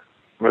do it.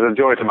 It was a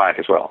joy to make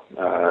as well.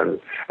 And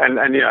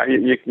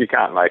you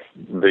can't make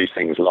these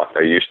things like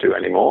they used to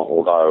anymore,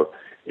 although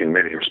in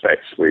many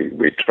respects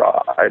we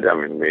tried. I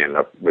mean, we ended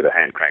up with a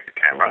hand-cranked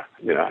camera,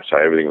 so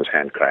everything was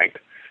hand-cranked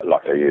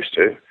like they used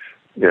to.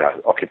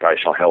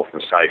 Occupational health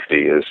and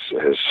safety has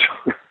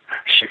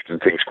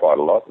shifted things quite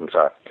a lot, and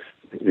so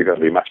you've got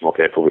to be much more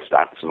careful with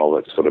stunts and all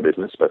that sort of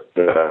business. But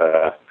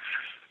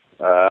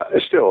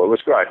still, it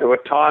was great. There were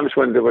times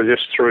when there were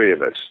just three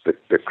of us, the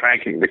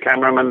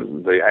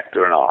cameraman, the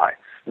actor, and I.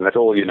 And that's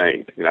all you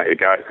need. You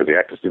go, because the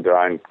actors do their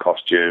own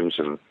costumes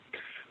and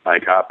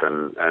makeup,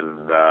 and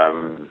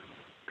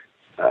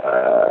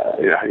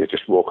you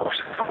just walk off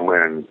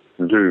somewhere and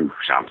do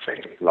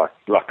something like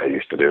they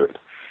used to do it.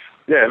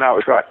 Yeah, no, it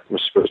was great. It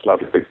was a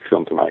lovely big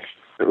film to make.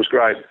 It was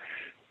great.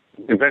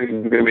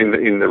 Inventing them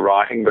in the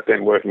writing, but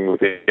then working with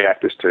the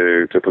actors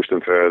to push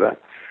them further.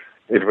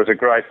 It was a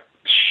great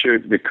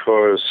shoot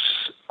because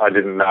I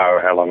didn't know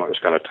how long it was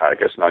going to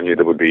take us, and I knew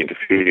there would be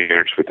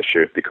interference with the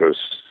shoot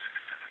because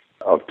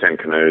of 10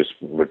 Canoes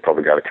would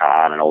probably go to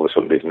Cairn and all this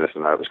sort of business,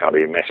 and it was going to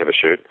be a mess of a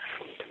shoot.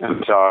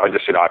 And so I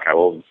just said, okay,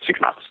 well, 6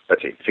 months.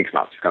 That's it. 6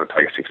 months. It's going to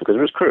take us 6 because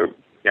it was crew.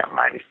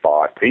 Mainly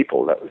 5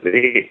 people. That was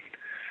it.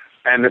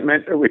 And it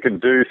meant that we could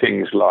do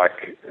things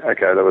like,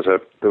 okay, there was a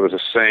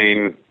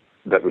scene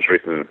that was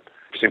written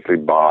simply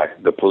by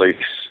the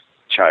police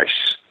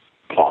chase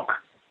Plonk.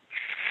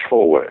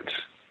 4 words.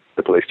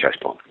 The police chase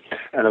Plonk.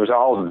 And there was a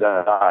whole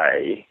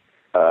day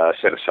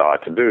set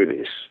aside to do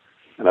this.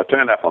 And I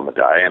turned up on the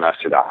day and I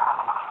said,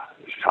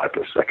 this is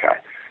hopeless. Okay,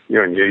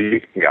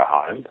 you can go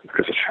home,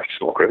 because it's a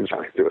small crew. There's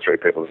only 2 or 3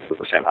 people at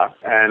the centre.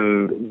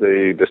 And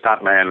the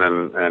stuntman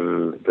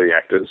and the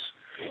actors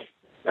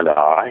and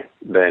I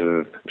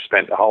then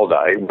spent the whole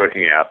day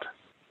working out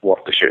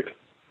what to shoot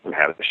and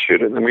how to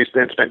shoot it. And then we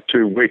then spent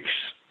 2 weeks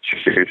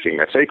shooting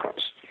that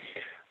sequence,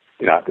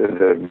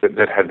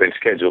 that had been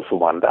scheduled for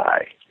 1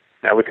 day.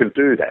 Now, we could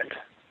do that.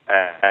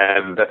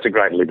 And that's a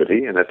great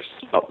liberty, and it's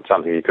not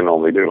something you can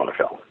normally do on a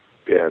film.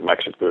 Yeah, it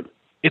makes it good.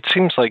 It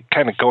seems like,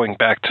 kind of going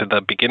back to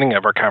the beginning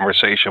of our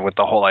conversation with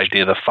the whole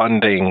idea of the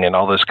funding and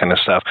all this kind of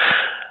stuff,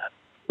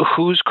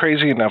 who's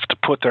crazy enough to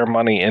put their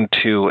money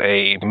into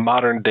a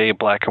modern-day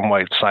black and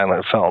white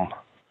silent film?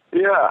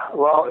 Yeah,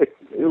 well,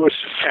 it was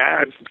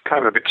kind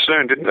of a bit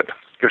soon, didn't it?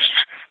 Because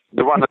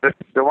the one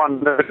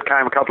that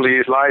came a couple of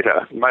years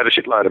later made a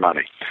shitload of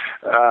money,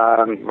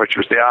 which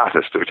was The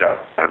Artist, which I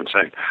haven't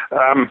seen.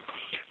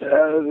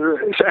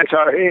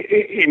 So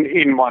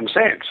in one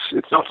sense,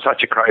 it's not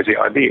such a crazy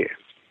idea.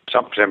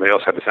 Somebody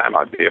else had the same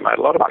idea, made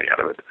a lot of money out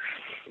of it.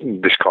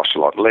 This costs a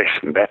lot less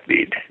than that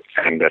did,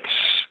 and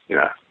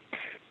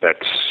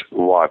that's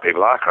why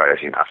people are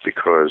crazy enough,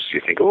 because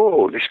you think,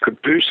 oh, this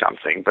could do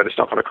something, but it's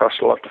not going to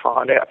cost a lot to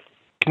find out.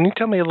 Can you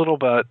tell me a little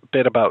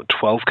bit about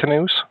 12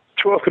 Canoes?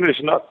 12 Canoes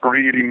is not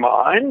really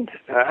mine.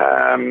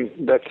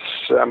 That's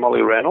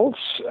Molly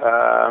Reynolds.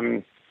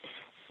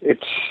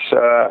 It's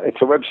a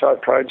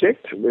website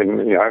project.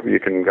 You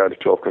can go to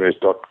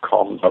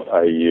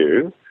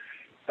 12canoes.com.au,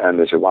 and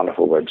there's a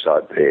wonderful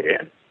website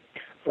there.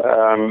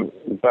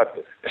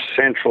 But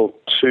central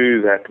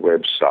to that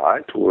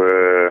website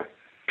were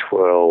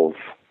 12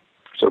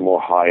 sort of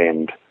more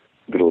high-end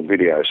little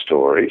video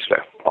stories,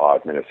 like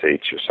 5 minutes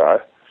each or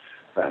so.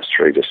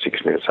 3 to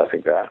 6 minutes, I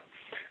think they are.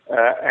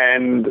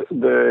 And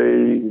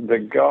the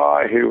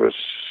guy who was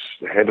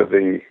head of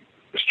the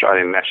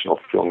Australian National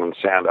Film and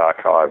Sound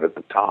Archive at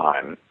the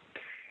time,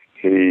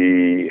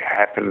 he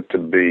happened to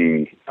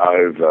be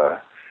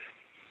over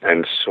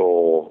and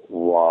saw,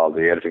 while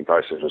the editing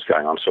process was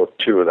going on, saw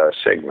 2 of those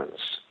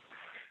segments.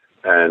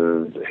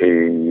 And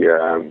he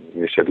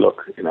said,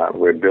 look,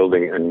 we're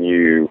building a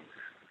new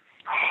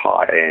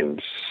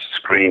high-end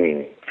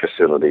screening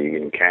facility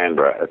in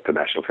Canberra at the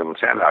National Film and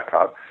Sound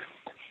Archive,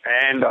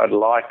 and I'd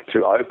like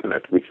to open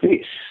it with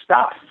this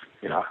stuff,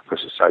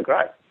 because it's so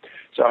great.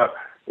 So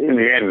in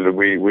the end,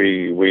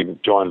 we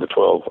joined the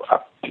 12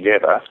 up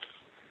together,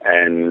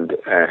 and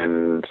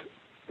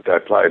they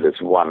played as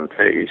one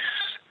piece.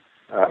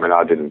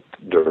 I didn't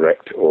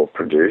direct or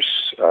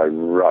produce. I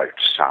wrote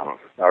some.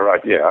 I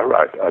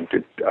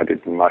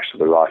did most of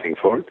the writing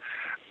for it,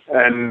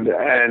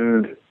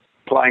 and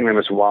playing them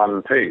as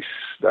one piece,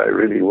 they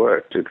really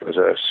worked. It was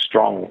a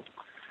strangely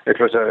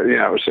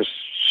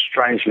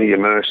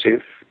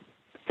immersive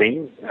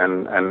thing,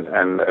 and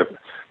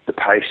the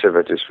pace of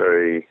it is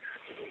very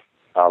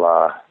a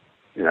la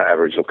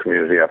Aboriginal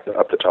community up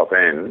the top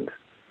end,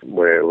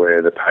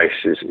 where the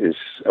pace is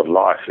of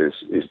life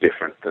is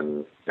different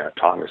than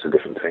time is a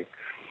different thing,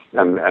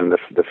 and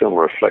the film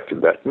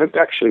reflected that. And it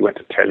actually went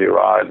to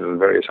Telluride and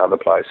various other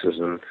places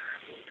and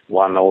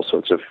won all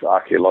sorts of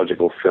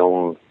archaeological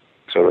film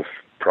sort of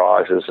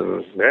prizes,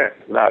 and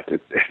as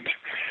did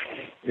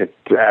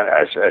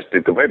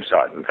the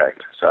website, in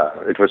fact. So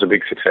it was a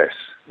big success.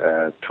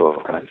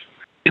 12 Canoes.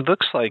 It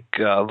looks like,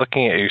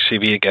 looking at your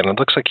CV again, it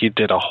looks like you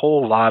did a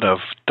whole lot of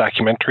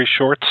documentary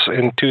shorts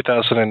in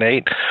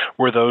 2008.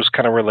 Were those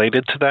kind of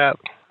related to that?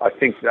 I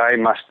think they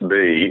must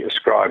be,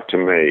 ascribed to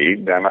me,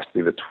 they must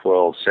be the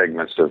 12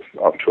 segments of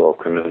 12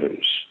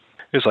 Canoes.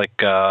 There's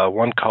like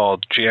one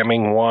called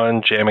Jamming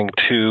 1, Jamming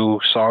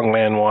 2,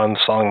 Songman 1,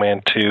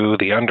 Songman 2,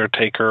 The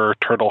Undertaker,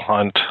 Turtle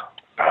Hunt.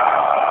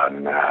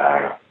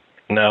 No.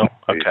 No?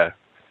 Okay.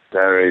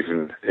 They're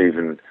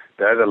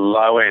they're the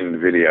low-end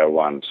video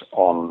ones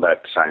on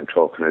that same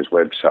 12 Canoes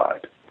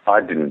website. I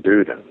didn't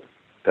do them.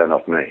 They're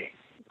not me.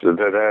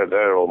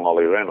 They're all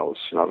Molly Reynolds,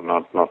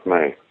 not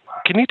me.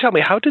 Can you tell me,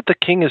 how did The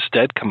King is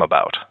Dead come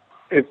about?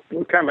 It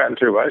came about in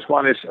 2 ways.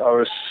 One is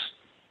I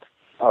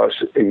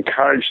was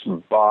encouraged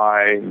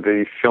by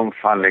the film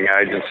funding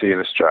agency in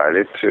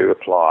Australia to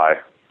apply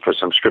for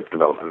some script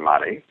development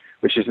money,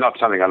 which is not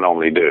something I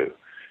normally do.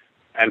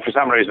 And for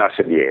some reason I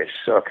said yes.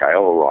 Okay,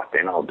 all right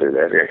then, I'll do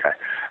that. Okay.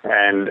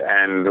 And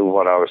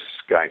what I was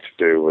going to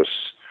do was,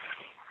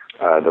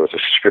 there was a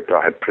script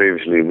I had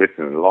previously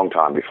written a long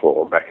time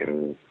before, back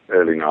in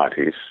early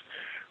 90s,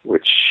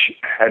 which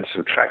had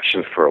some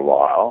traction for a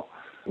while,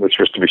 which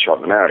was to be shot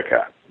in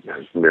America.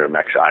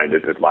 Miramax owned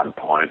it at one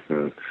point,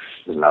 and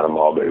there's another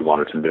mob who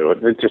wanted to do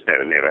it. It just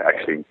never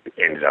actually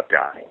ended up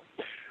going.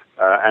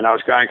 And I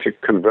was going to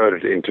convert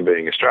it into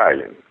being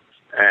Australian.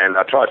 And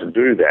I tried to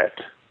do that,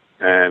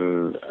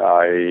 and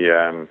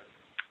I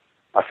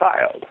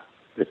failed.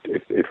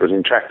 It was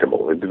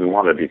intractable. It didn't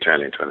want to be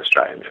turned into an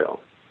Australian film.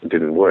 It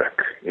didn't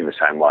work in the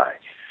same way,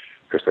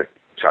 because the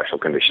social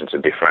conditions are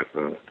different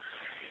and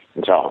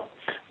so on.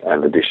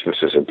 And the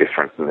distances are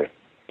different, and the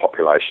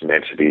population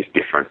density is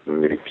different,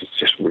 and it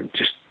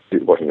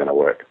wasn't going to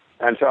work.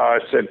 And so I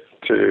said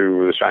to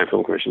the Australian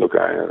Film Commission, look,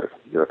 I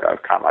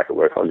can't make it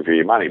work, I'll give you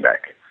your money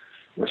back.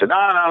 And I said,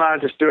 no,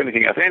 just do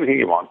anything else, anything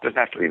you want. Doesn't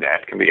have to be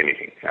that, it can be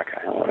anything.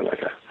 Okay. And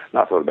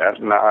I thought about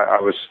it, and I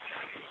was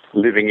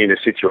living in a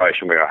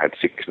situation where I had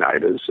 6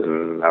 neighbours,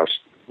 and I was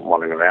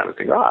wandering around and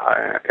thinking,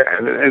 okay.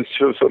 And it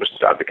sort of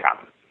started to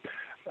come.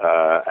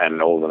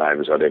 And all the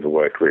neighbours I'd ever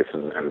worked with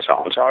and so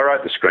on. So I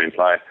wrote the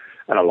screenplay,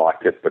 and I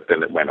liked it, but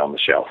then it went on the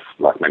shelf,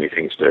 like many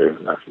things do,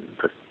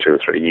 for 2 or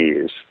 3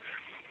 years.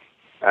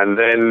 And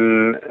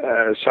then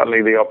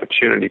suddenly the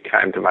opportunity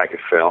came to make a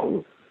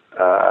film.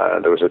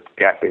 There was a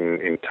gap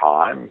in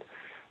time.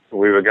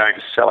 We were going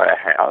to sell our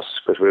house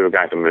because we were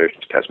going to move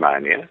to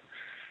Tasmania.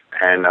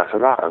 And I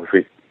thought, if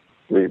we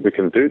we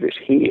can do this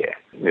here.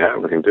 You know,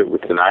 we can do it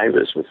with the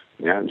neighbours, with,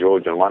 you know,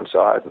 George on one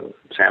side and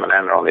Sam and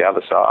Anna on the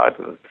other side,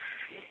 and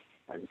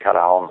cut a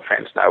hole in the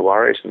fence, no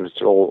worries, and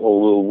it's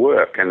all will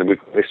work. And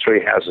there's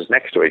three houses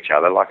next to each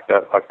other, like they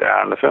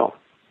are in the film.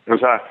 And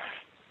so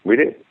we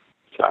did.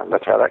 So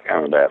that's how that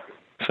came about.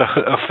 So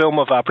a film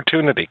of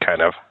opportunity,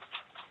 kind of.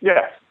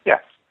 Yeah.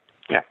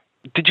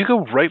 Did you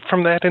go right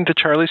from that into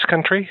Charlie's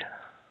Country?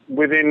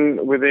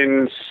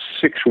 Within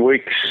 6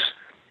 weeks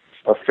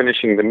of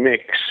finishing the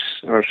mix,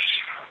 or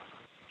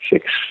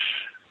 6,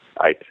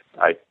 8,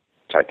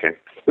 say 10.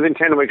 Within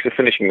 10 weeks of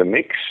finishing the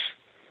mix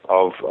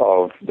of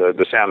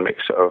the sound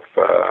mix of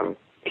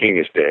King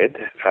is Dead,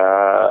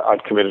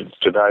 I'd committed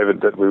to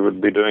David that we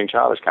would be doing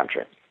Charlie's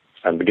Country,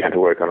 and began to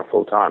work on it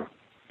full time.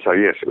 So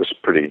yes, it was a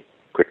pretty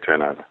quick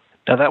turnover.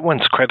 Now, that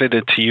one's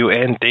credited to you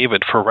and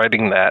David for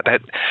writing that.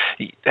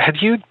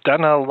 Had you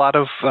done a lot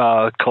of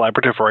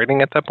collaborative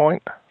writing at that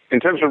point?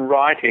 In terms of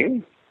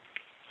writing,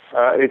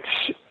 it's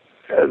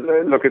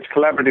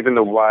collaborative in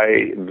the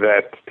way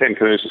that 10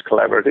 Canoes is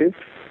collaborative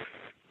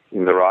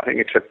in the writing,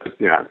 except that,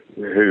 you know,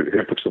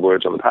 who puts the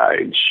words on the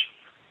page?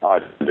 I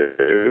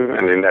do,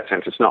 and in that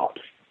sense it's not.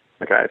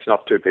 Okay, it's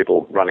not two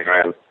people running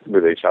around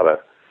with each other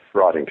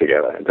writing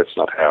together. That's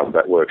not how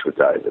that works with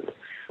David.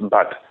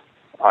 But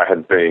I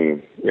had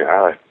been, you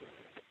know,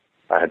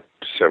 I had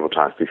several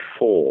times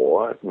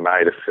before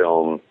made a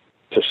film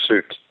to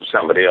suit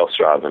somebody else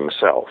rather than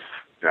myself.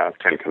 You know,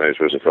 10 Canoes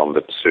was a film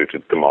that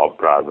suited the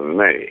mob rather than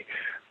me.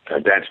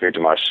 Dance Me to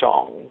My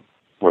Song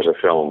was a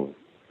film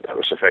that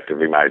was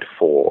effectively made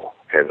for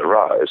Heather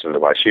Rose and the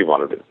way she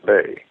wanted it to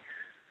be.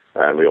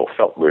 And we all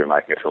felt we were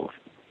making a film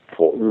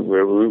for, we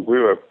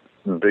were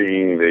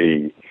being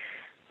the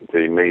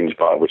means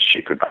by which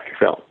she could make a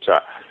film. So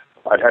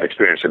I'd had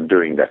experience of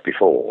doing that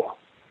before.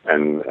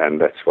 And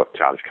that's what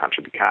Charlie's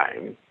Country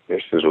became.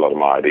 Yes, there's a lot of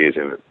my ideas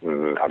in it,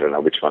 and I don't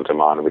know which ones are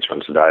mine and which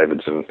ones are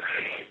David's and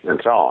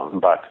so on,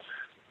 but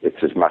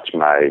it's as much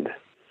made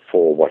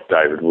for what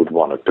David would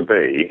want it to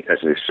be as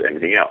it is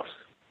anything else.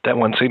 That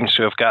one seems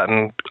to have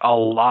gotten a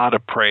lot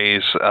of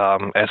praise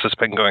as it's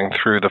been going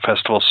through the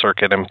festival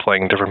circuit and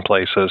playing different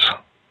places.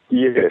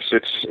 Yes,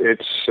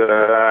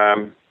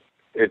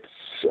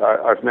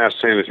 I've now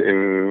seen it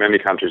in many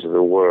countries of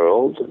the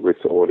world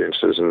with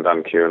audiences and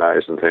done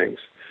Q&As and things.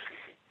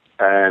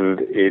 And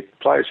it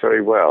plays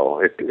very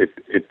well.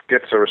 It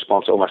gets a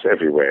response almost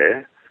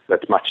everywhere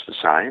that's much the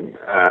same,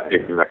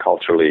 even though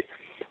culturally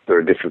there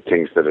are different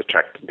things that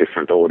attract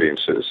different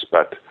audiences,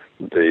 but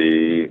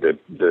the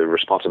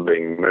response of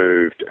being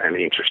moved and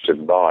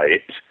interested by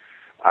it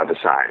are the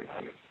same.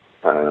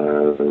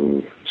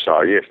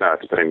 So yes, no,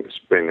 it's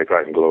been a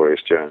great and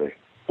glorious journey.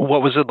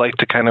 What was it like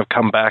to kind of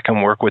come back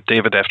and work with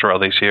David after all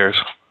these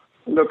years?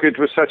 Look, it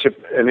was such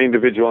an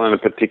individual and a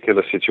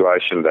particular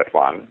situation, that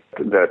one,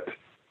 that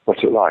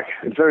what's it like?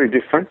 It's very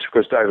different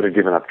because David had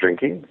given up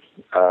drinking,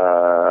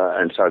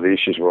 and so the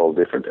issues were all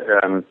different.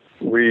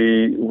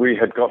 We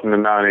had gotten to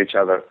know each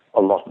other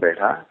a lot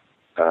better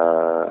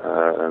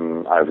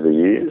over the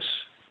years,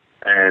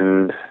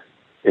 and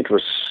it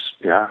was,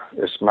 you know,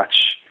 as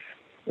much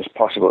as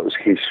possible it was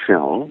his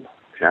film,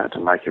 you know, to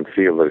make him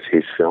feel that it's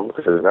his film,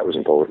 because that was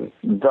important.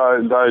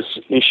 Those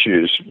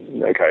issues,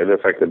 okay, the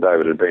fact that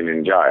David had been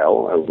in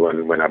jail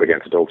when I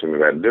began to talk to him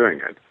about doing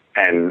it,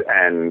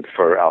 and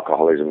for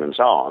alcoholism and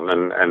so on,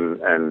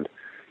 and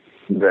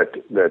that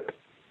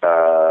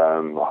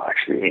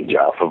actually in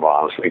jail for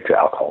violence linked to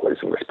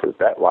alcoholism, let's put it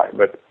that way.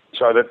 But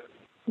so that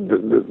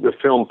the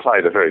film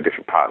played a very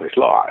different part in his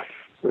life.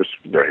 It was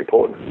very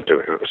important to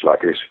him. It was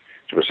like it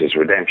was his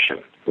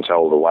redemption, and so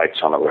all the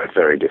weights on it were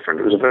very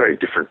different. It was a very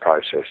different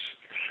process,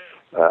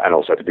 and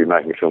also to be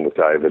making a film with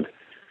David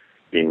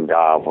in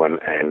Darwin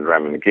and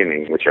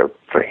Ramingining, which are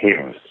for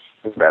him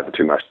about the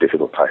two most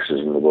difficult places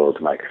in the world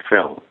to make a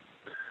film.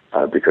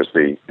 Because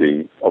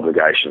the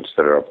obligations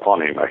that are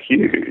upon him are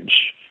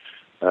huge.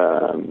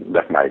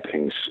 That made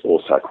things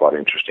also quite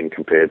interesting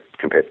compared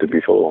to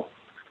before.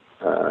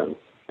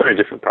 Very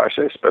different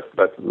process, but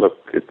look,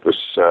 it was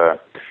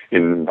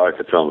in both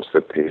the films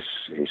that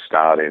he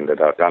starred in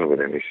that I've done with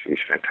him. He's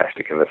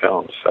fantastic in the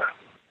films, so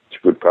it's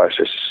a good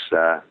process.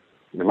 There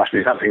must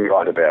be something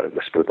right about it,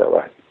 let's put it that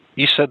way.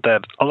 You said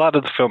that a lot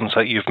of the films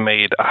that you've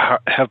made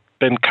have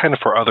been kind of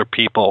for other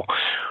people.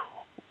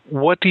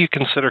 What do you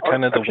consider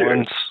kind of the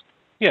ones...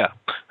 Yeah.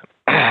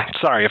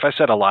 Sorry, if I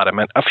said a lot, I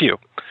meant a few.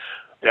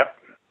 Yep.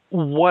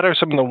 What are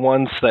some of the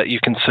ones that you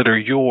consider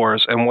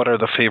yours, and what are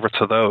the favorites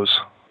of those?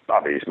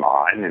 Bobby's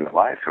mine, in a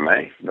way, for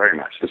me, very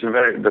much. It's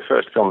the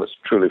first film that's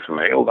truly for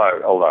me,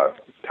 although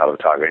Tail of a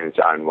Tiger in its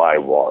own way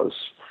was,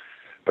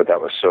 but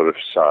that was sort of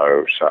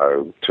so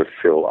to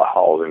fill a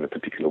hole in a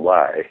particular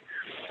way.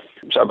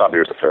 So Bobby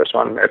was the first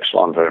one,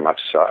 Epsilon very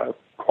much so,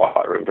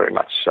 Quiet Room very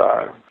much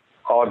so.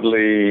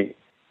 Oddly,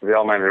 The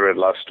Old Man Who Read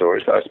Love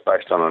Stories, though it's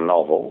based on a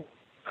novel,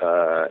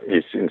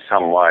 is in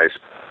some ways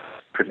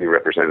pretty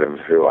representative of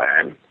who I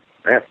am.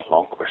 Yeah,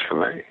 Plonk was for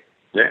me.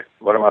 Yeah,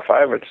 what are my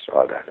favourites?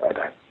 I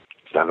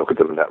don't look at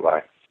them that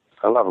way.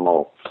 I love them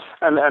all.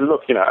 And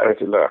look, you know, I've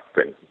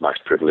been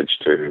most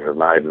privileged to have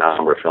made a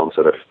number of films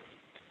that have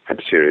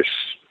had serious,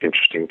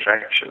 interesting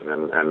traction.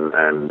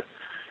 And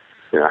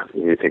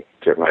you think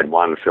to have made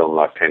one film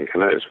like 10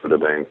 Canoes would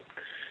have been,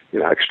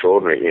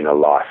 extraordinary in a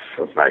life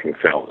of making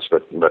films.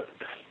 But it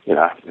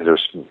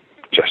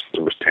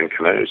was 10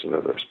 Canoes, and there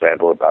was Bad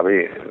Boy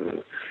Bubby,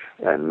 and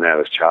now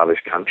there's Charlie's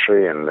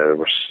Country, and there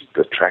was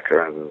The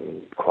Tracker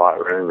and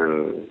Quiet Room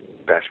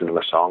and Bashment of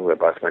a Song. They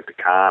both went to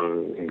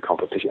Cannes in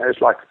competition. It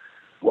was like,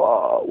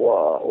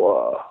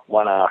 whoa,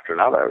 one after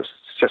another. It's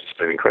just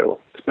been incredible.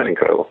 It's been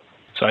incredible.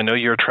 So I know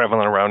you're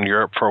traveling around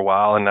Europe for a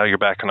while, and now you're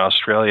back in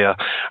Australia.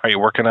 Are you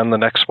working on the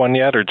next one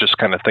yet, or just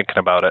kind of thinking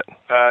about it?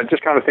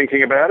 Just kind of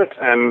thinking about it,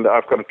 and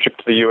I've got a trip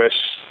to the US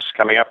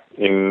coming up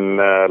in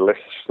less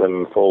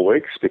than 4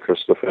 weeks,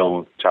 because the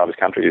film Charlie's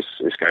Country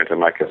is going to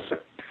make us a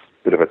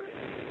bit of a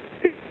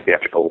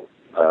theatrical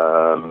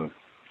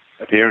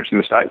appearance in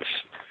the States,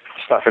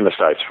 stuff in the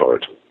States for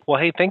it. Well,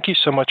 hey, thank you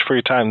so much for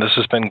your time. This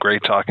has been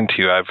great talking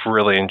to you. I've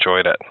really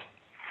enjoyed it.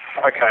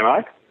 Okay,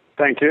 mate.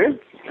 Thank you,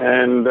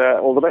 and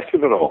all the best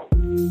with it all.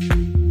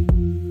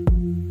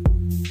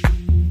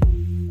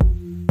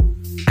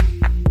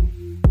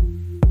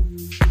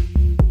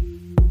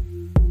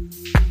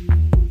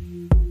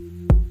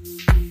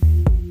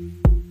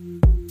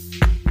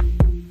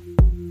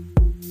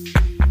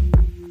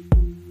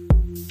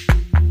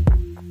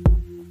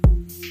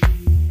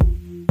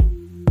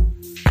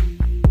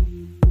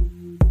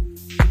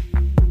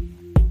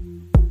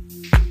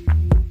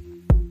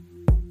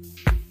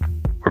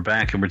 We're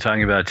back, and we're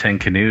talking about 10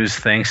 Canoes.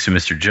 Thanks to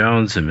Mr.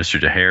 Jones and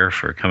Mr. De Heer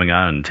for coming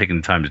on and taking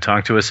the time to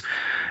talk to us.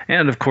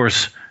 And, of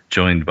course,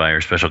 joined by our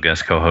special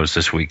guest co-host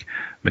this week,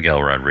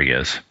 Miguel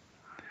Rodriguez.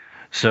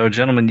 So,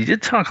 gentlemen, you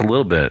did talk a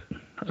little bit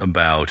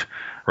about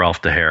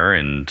Rolf de Heer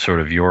and sort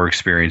of your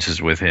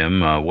experiences with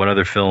him. What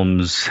other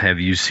films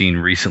have you seen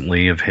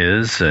recently of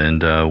his,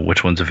 and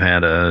which ones have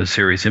had a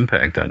serious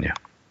impact on you?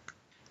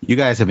 You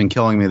guys have been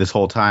killing me this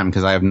whole time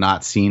because I have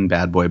not seen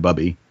Bad Boy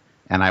Bubby.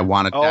 And I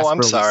want to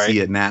desperately see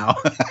it now.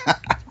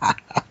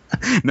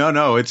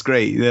 No, it's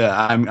great. Yeah,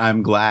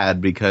 I'm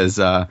glad, because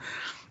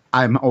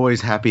I'm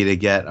always happy to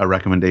get a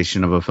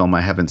recommendation of a film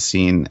I haven't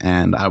seen,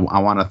 and I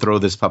want to throw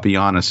this puppy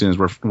on as soon as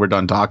we're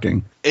done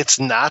talking. It's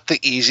not the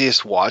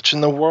easiest watch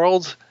in the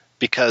world,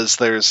 because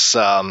there's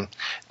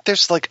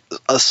like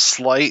a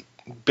slight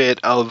bit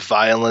of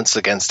violence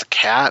against a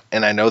cat,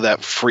 and I know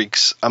that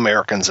freaks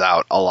Americans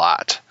out a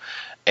lot.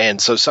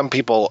 And so some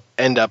people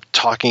end up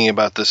talking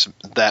about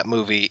that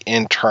movie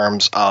in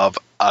terms of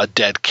a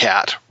dead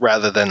cat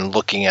rather than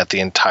looking at the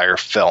entire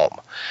film.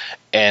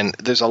 And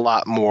there's a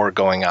lot more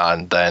going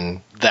on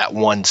than that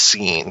one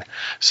scene.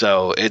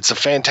 So it's a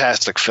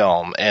fantastic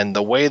film. And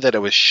the way that it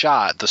was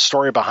shot, the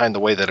story behind the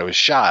way that it was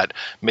shot,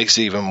 makes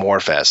it even more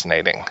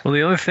fascinating. Well,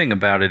 the other thing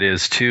about it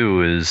is,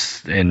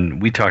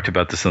 and we talked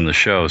about this on the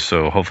show,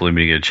 so hopefully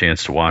we get a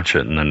chance to watch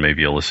it, and then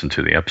maybe you'll listen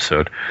to the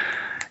episode,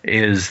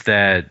 is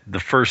that the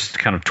first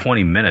kind of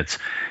 20 minutes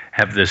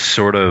have this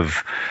sort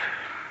of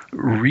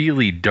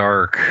really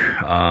dark,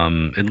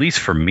 at least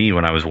for me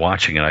when I was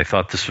watching it, I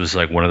thought this was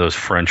like one of those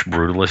French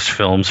brutalist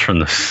films from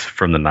the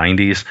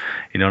 90s.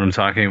 You know what I'm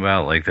talking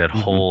about? Like that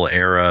whole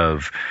era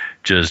of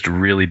just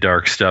really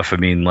dark stuff. I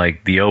mean,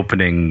 like the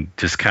opening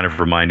just kind of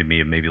reminded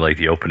me of maybe like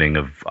the opening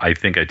of, I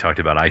think I talked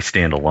about I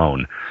Stand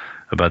Alone,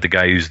 about the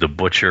guy who's the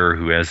butcher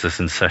who has this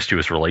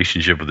incestuous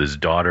relationship with his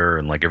daughter,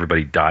 and like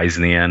everybody dies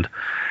in the end.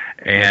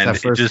 And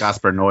it's that first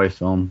Gaspar Noé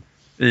film.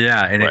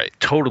 Yeah, and It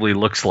totally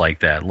looks like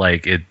that.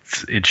 Like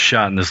it's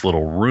shot in this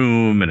little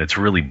room, and it's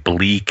really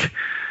bleak.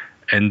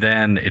 And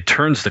then it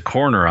turns the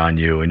corner on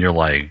you, and you're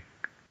like,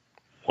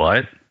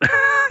 "What?"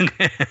 and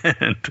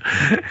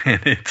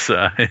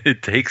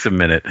it takes a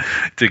minute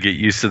to get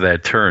used to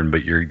that turn,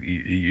 but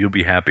you'll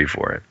be happy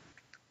for it.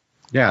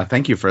 Yeah,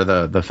 thank you for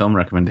the film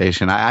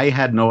recommendation. I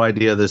had no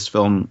idea this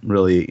film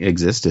really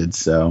existed,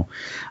 so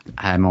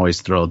I'm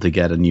always thrilled to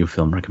get a new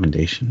film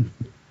recommendation.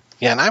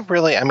 Yeah,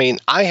 and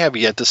I have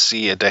yet to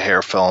see a De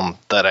Heer film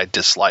that I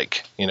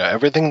dislike.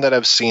 Everything that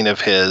I've seen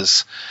of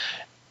his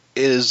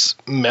is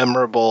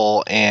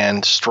memorable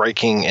and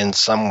striking in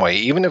some way.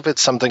 Even if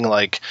it's something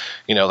like,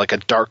 like a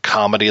dark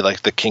comedy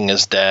like The King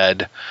is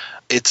Dead,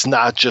 it's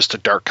not just a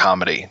dark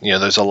comedy.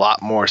 There's a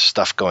lot more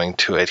stuff going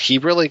to it. He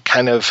really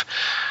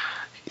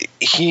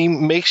he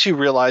makes you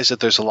realize that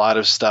there's a lot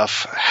of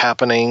stuff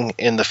happening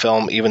in the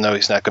film, even though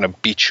he's not going to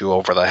beat you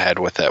over the head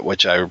with it,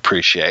 which I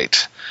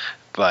appreciate.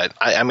 But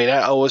I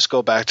always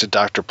go back to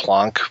Dr.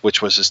 Plonk,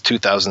 which was his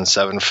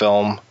 2007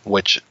 film,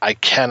 which I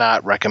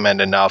cannot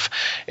recommend enough.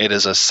 It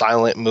is a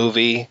silent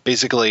movie,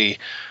 basically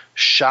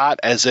shot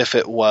as if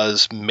it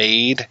was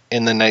made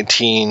in the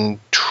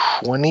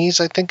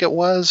 1920s, I think it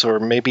was, or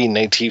maybe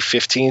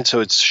 1915. So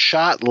it's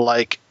shot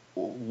like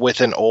with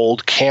an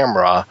old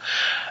camera,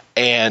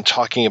 and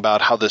talking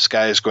about how this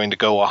guy is going to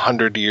go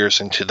 100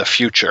 years into the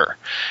future.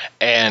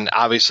 And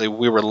obviously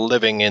we were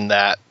living in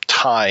that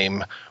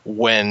time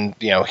when,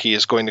 he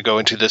is going to go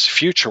into this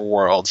future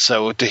world.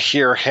 So to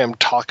hear him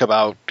talk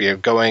about,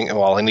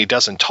 and he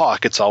doesn't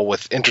talk, it's all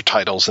with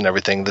intertitles and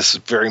everything. This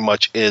very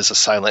much is a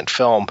silent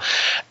film.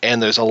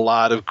 And there's a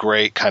lot of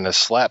great kind of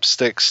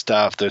slapstick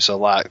stuff. There's a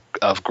lot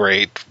of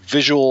great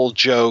visual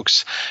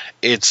jokes.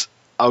 It's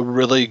a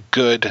really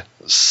good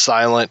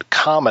silent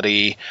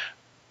comedy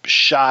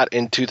shot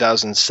in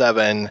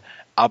 2007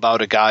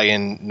 about a guy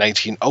in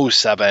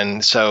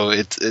 1907. So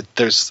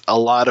there's a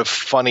lot of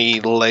funny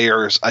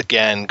layers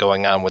again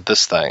going on with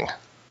this thing.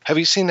 Have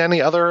you seen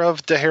any other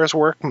of De Heer's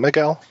work,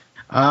 Miguel?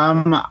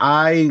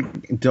 I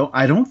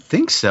don't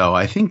think so.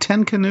 I think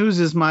 10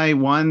 Canoes is my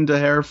one De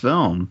Heer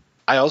film.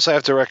 I also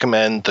have to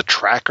recommend The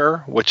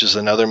Tracker, which is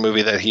another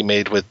movie that he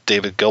made with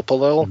David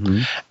Gulpilil.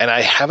 Mm-hmm. And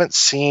I haven't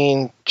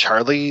seen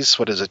Charlie's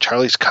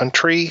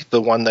Country,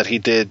 the one that he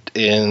did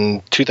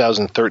in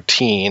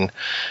 2013,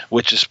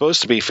 which is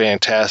supposed to be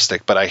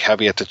fantastic, but I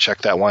have yet to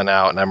check that one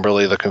out, and I'm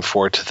really looking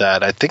forward to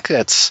that. I think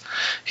he's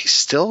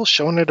still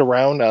showing it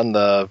around on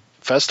the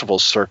festival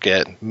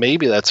circuit.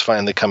 Maybe that's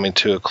finally coming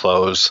to a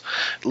close.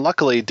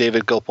 Luckily,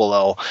 David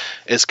Gulpilil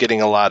is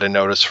getting a lot of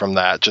notice from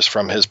that, just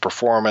from his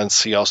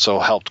performance. He also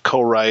helped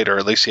co-write, or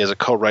at least he has a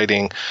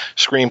co-writing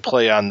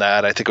screenplay on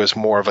that. I think it was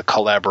more of a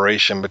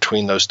collaboration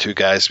between those two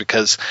guys,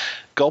 because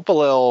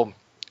Gulpilil,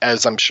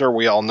 as I'm sure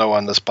we all know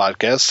on this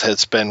podcast,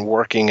 has been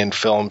working in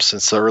film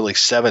since the early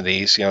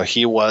 70s.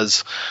 He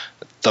was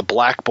the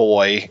black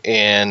boy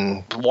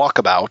in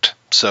Walkabout.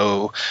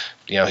 So,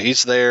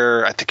 he's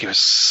there. I think he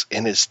was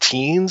in his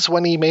teens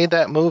when he made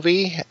that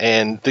movie.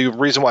 And the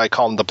reason why I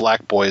call him the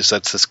black boy is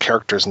that's his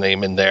character's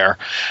name in there,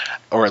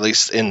 or at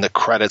least in the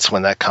credits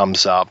when that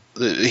comes up.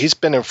 He's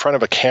been in front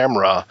of a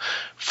camera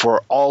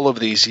for all of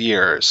these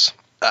years.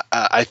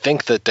 I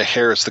think that De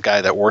Heer is the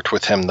guy that worked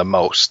with him the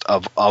most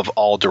of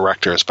all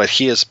directors, but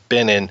he has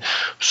been in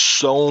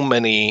so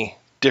many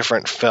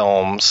different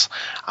films.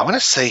 I want to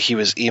say he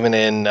was even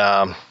in,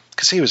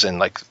 because he was in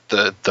like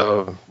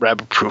the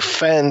Rabbit-Proof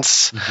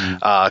Fence,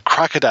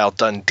 Crocodile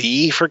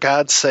Dundee, for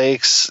God's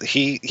sakes.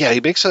 He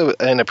makes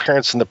an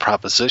appearance in The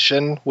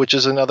Proposition, which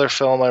is another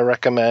film I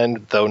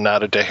recommend, though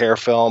not a De Heer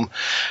film.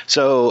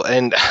 So,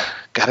 and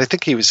God, I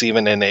think he was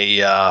even in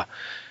a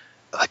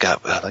like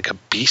a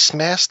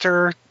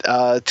Beastmaster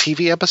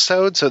TV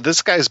episode. So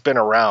this guy's been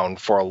around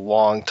for a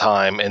long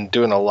time and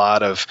doing a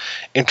lot of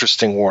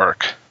interesting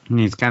work.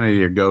 He's kind of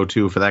your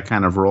go-to for that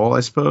kind of role, I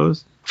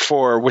suppose.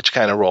 For which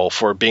kind of role?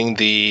 For being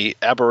the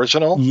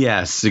Aboriginal?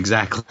 Yes,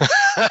 exactly.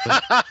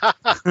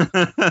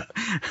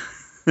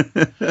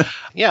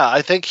 Yeah,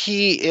 I think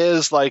he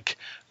is like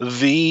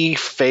the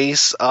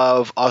face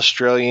of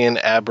Australian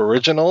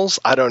Aboriginals.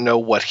 I don't know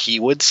what he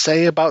would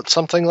say about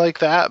something like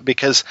that,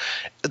 because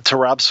to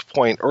Rob's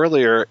point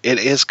earlier, it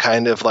is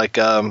kind of like,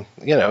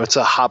 it's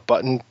a hot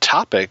button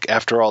topic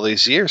after all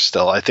these years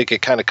still. I think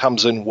it kind of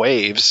comes in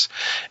waves,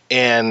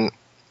 and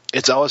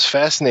it's always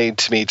fascinating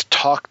to me to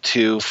talk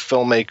to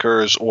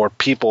filmmakers or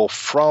people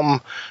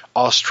from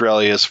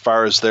Australia as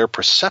far as their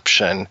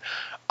perception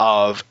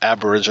of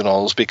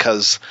Aboriginals,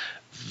 because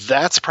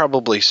that's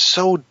probably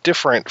so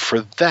different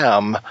for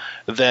them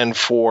than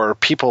for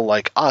people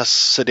like us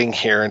sitting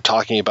here and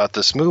talking about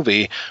this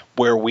movie,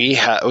 where we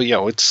have,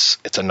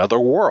 it's another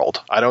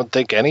world. I don't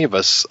think any of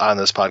us on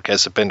this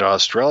podcast have been to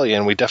Australia,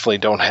 and we definitely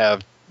don't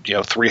have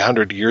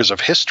 300 years of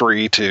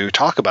history to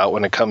talk about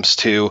when it comes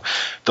to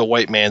the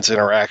white man's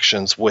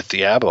interactions with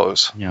the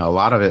Abos. Yeah, a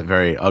lot of it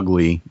very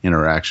ugly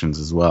interactions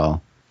as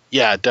well.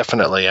 Yeah,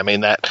 definitely. I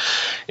mean, that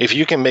if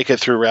you can make it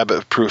through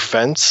Rabbit-Proof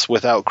Fence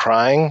without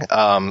crying,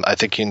 I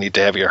think you need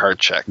to have your heart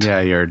checked.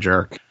 Yeah, you're a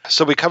jerk.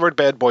 So we covered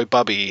Bad Boy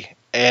Bubby,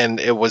 and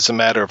it was a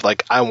matter of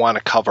like, I want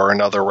to cover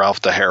another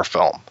Rolf de Heer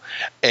film.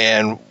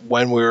 And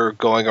when we were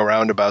going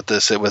around about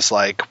this, it was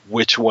like,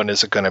 which one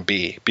is it going to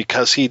be?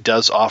 Because he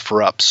does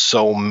offer up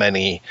so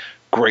many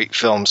great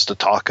films to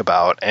talk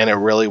about. And it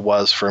really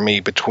was for me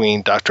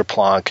between Dr.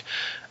 Plonk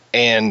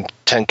and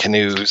 10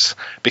 Canoes,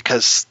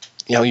 because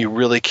you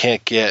really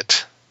can't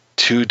get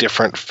two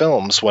different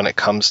films when it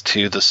comes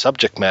to the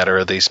subject matter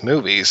of these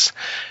movies.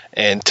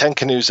 And 10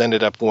 Canoes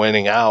ended up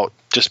winning out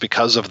just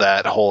because of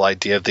that whole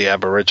idea of the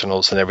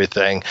Aboriginals and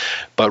everything.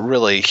 But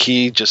really,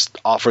 he just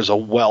offers a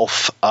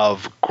wealth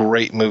of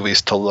great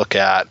movies to look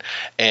at.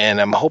 And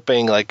I'm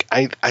hoping,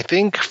 I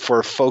think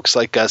for folks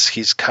like us,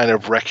 he's kind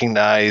of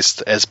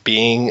recognized as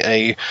being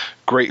a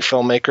great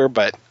filmmaker,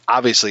 but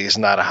obviously he's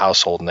not a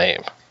household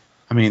name.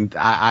 I mean,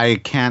 I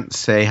can't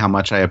say how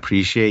much I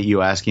appreciate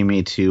you asking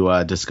me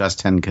to discuss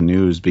 10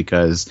 Canoes,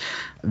 because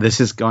this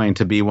is going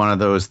to be one of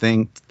those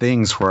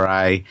things where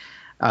I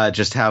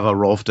just have a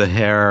Rolf de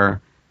Heer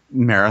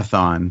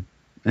marathon.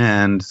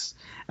 And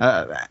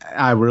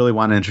I really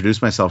want to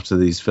introduce myself to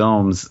these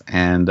films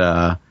and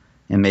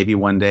maybe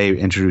one day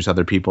introduce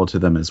other people to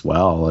them as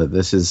well.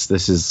 This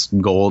is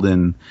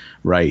golden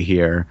right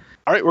here.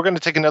 All right, we're going to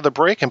take another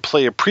break and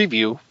play a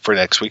preview for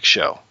next week's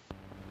show.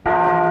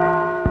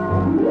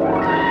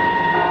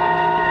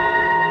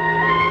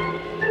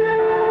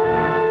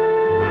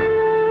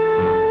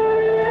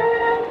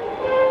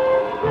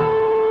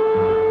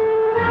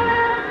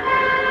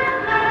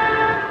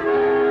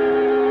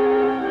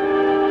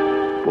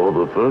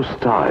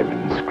 first time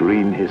in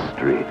screen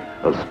history,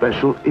 a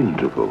special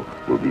interval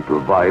will be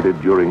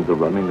provided during the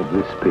running of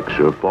this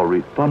picture for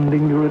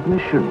refunding your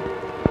admission.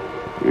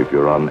 If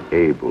you're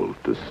unable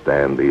to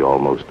stand the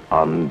almost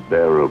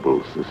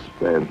unbearable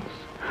suspense,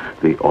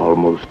 the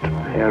almost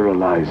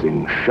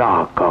paralyzing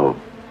shock of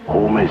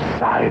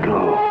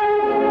homicidal.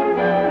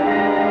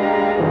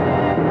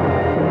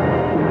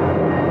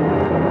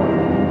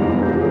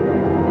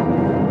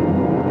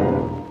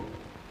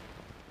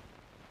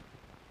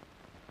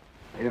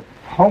 If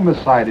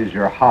homicide is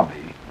your hobby,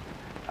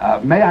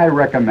 may I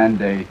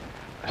recommend a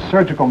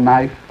surgical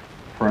knife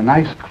for a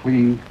nice,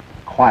 clean,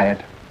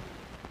 quiet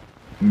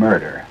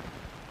murder?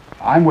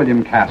 I'm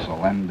William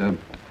Castle, and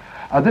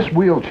this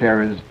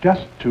wheelchair is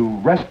just to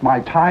rest my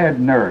tired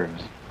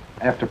nerves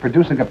after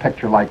producing a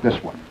picture like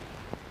this one.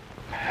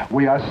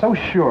 We are so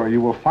sure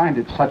you will find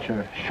it such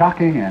a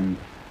shocking and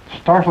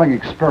startling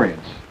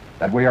experience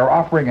that we are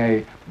offering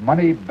a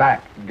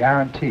money-back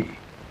guarantee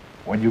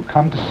when you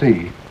come to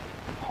see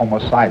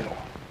Homicidal.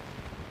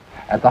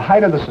 At the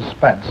height of the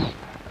suspense,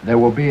 there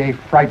will be a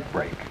fright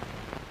break,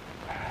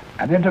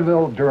 an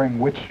interval during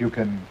which you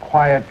can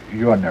quiet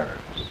your nerves.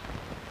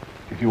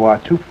 If you are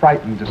too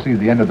frightened to see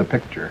the end of the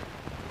picture,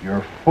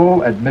 your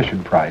full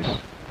admission price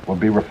will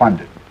be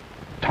refunded.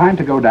 Time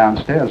to go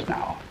downstairs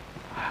now.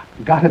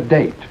 Got a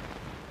date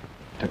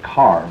to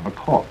carve a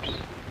corpse.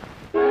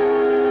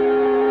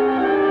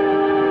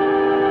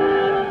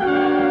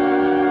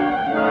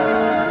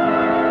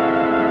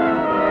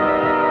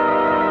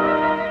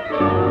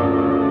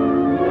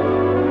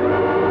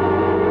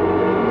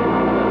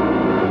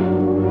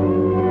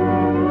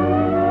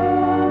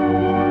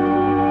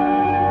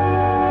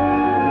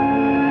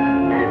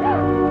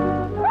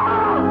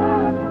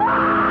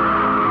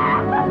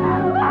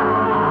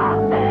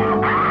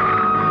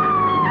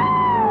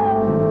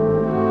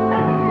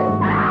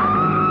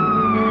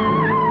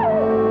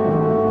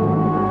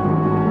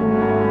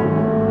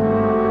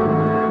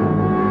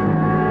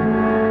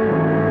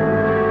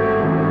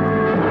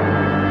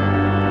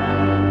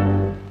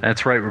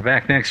 That's right, we're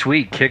back next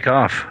week. Kick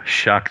off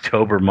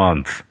Shocktober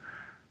month.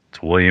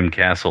 It's William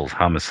Castle's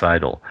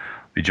Homicidal.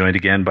 We'll be joined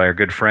again by our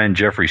good friend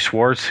Jeffrey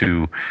Schwartz,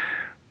 who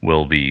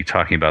will be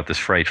talking about this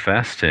Fright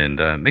Fest.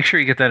 And make sure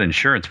you get that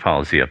insurance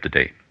policy up to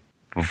date.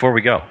 Before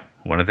we go,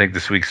 I want to thank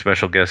this week's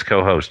special guest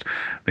co-host,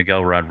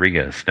 Miguel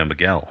Rodriguez. Now,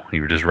 Miguel,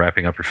 you were just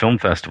wrapping up your film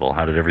festival.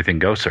 How did everything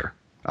go, sir?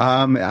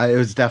 It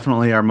was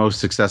definitely our most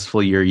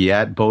successful year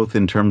yet, both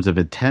in terms of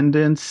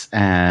attendance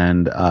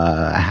and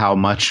how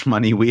much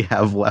money we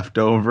have left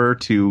over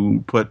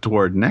to put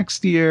toward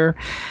next year.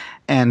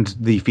 And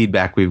the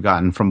feedback we've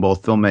gotten from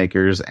both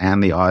filmmakers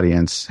and the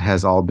audience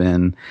has all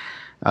been,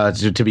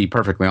 to be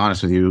perfectly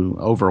honest with you,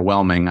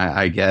 overwhelming.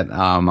 I get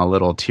a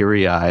little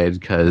teary-eyed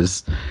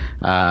because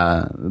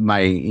my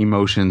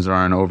emotions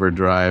are on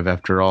overdrive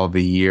after all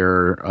the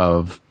year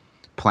of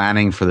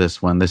planning for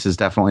this one. This is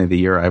definitely the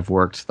year I've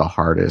worked the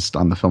hardest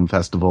on the film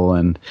festival,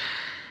 and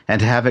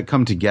to have it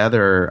come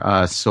together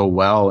so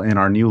well in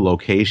our new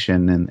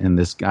location. And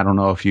this, I don't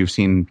know if you've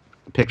seen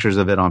pictures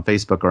of it on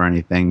Facebook or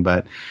anything,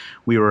 but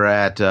we were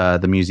at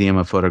the Museum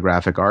of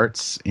Photographic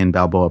Arts in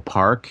Balboa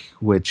Park,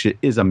 which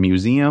is a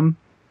museum.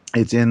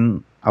 It's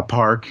in a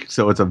park,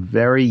 so it's a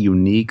very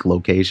unique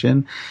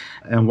location.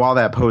 And while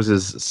that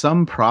poses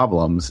some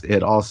problems,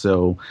 it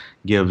also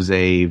gives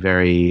a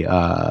very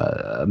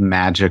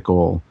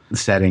magical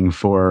setting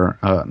for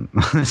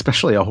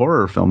especially a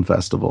horror film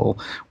festival.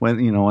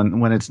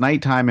 When it's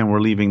nighttime and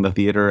we're leaving the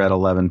theater at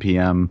 11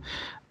 p.m.,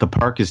 the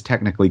park is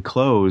technically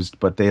closed,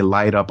 but they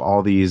light up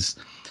all these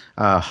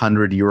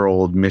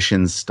 100-year-old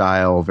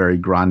mission-style, very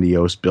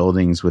grandiose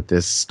buildings with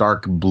this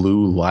stark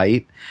blue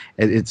light.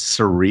 It's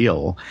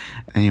surreal.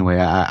 Anyway,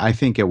 I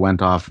think it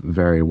went off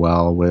very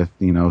well with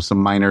some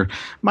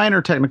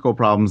minor technical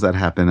problems that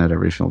happen at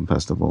every film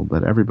festival,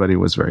 but everybody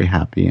was very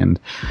happy, and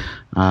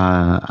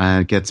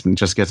it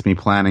gets me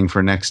planning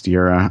for next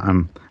year.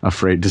 I'm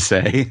afraid to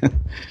say.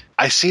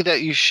 I see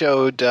that you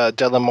showed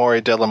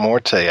Dell'Amore Della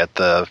Morte at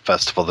the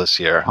festival this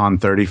year on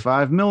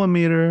 35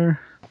 millimeter.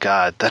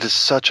 God, that is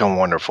such a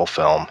wonderful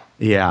film.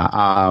 Yeah,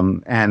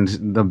 and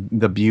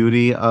the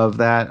beauty of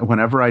that,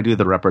 whenever I do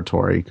the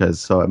repertory,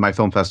 so at my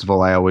film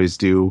festival I always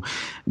do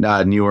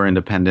newer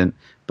independent,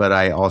 but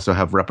I also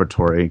have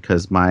repertory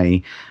because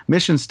my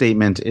mission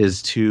statement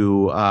is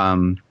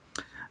to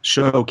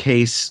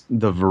showcase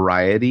the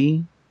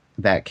variety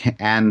that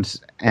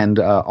and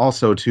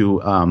also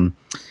to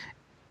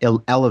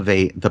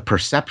elevate the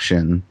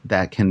perception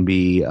that can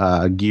be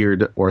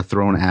geared or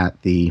thrown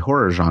at the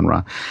horror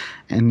genre.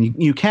 And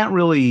you can't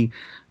really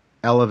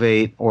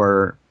elevate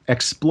or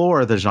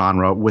explore the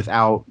genre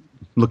without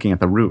looking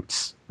at the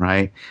roots,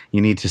 right? You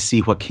need to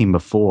see what came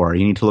before.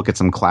 You need to look at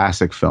some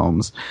classic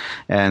films.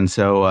 And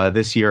so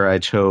this year I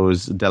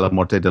chose Della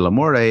Morte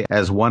dell'Amore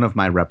as one of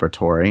my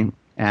repertory.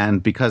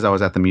 And because I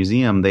was at the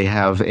museum, they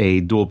have a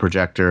dual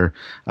projector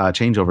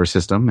changeover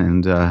system.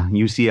 And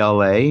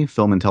UCLA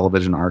Film and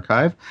Television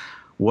Archive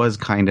was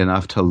kind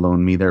enough to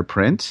loan me their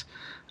print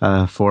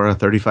for a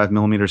 35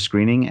 millimeter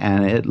screening.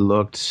 And it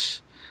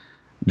looked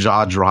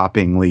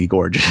jaw-droppingly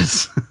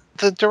gorgeous.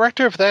 The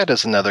director of that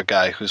is another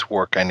guy whose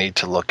work I need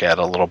to look at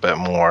a little bit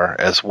more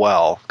as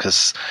well,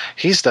 because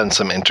he's done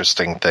some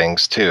interesting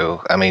things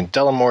too. I mean,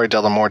 Dell'amore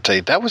della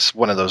Morte, that was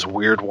one of those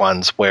weird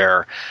ones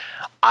where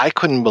I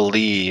couldn't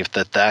believe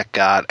that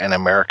got an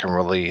American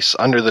release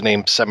under the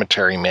name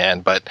Cemetery Man,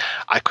 but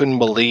I couldn't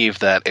believe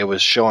that it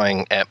was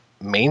showing at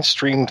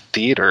mainstream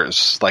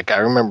theaters. Like, I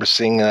remember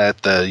seeing it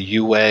at the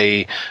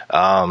UA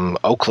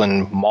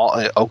Oakland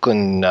Mall,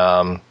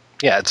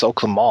 yeah, it's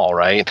Oakland Mall,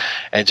 right?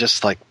 And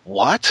just like,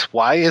 what?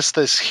 Why is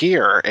this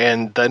here?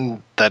 And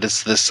then that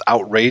is this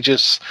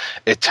outrageous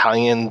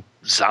Italian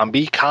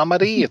zombie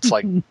comedy. It's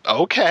like,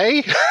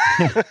 okay.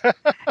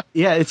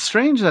 Yeah, it's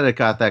strange that it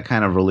got that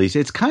kind of release.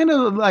 It's kind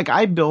of like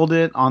I build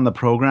it on the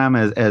program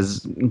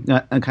as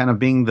kind of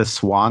being the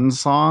swan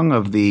song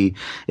of the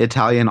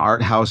Italian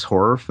art house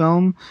horror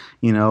film,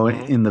 you know,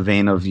 in the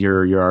vein of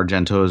your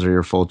Argentos or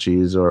your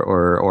Fulcis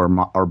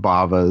or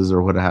Bavas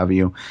or what have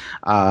you.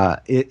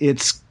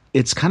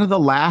 It's kind of the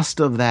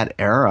last of that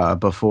era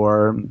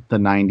before the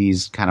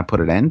 90s kind of put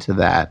an end to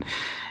that.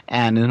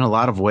 And in a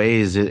lot of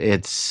ways,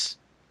 it's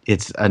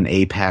an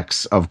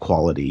apex of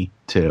quality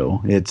too.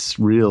 It's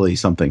really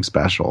something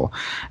special.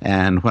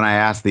 And when I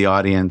asked the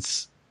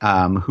audience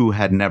who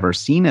had never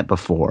seen it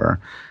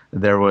before,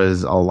 there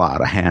was a lot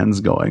of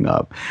hands going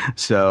up.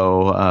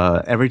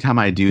 So every time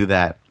I do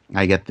that,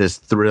 I get this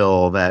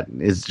thrill that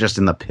is just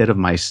in the pit of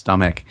my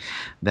stomach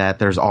that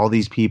there's all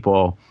these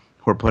people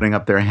who are putting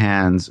up their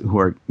hands, who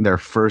are their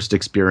first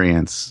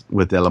experience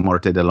with Della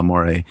Morte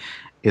dell'Amore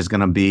is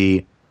going to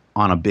be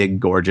on a big,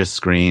 gorgeous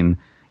screen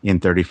in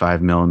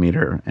 35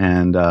 millimeter,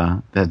 and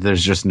that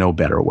there's just no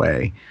better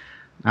way.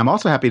 I'm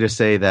also happy to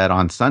say that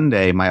on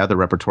Sunday, my other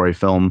repertory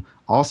film,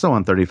 also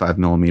on 35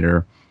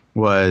 millimeter,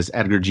 was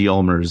Edgar G.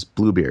 Ulmer's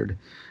Bluebeard.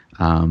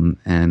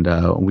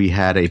 And we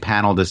had a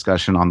panel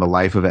discussion on the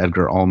life of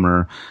Edgar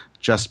Ulmer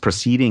just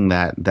preceding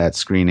that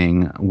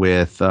screening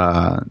with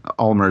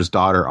Ulmer's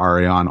daughter,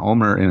 Ariane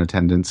Ulmer, in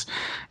attendance,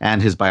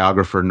 and his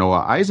biographer,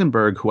 Noah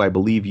Eisenberg, who I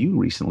believe you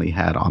recently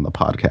had on the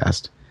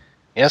podcast.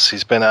 Yes,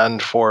 he's been on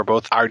for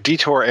both our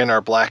Detour and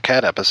our Black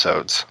Cat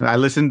episodes. I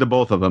listened to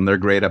both of them. They're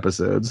great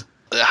episodes.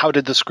 How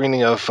did the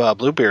screening of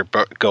Bluebeard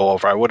go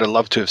over? I would have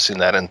loved to have seen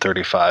that in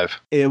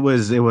 35. It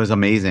was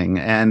amazing.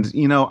 And,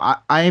 you know,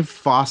 I've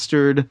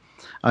fostered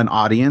an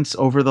audience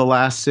over the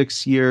last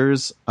 6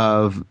 years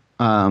of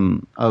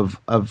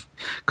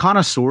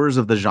connoisseurs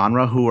of the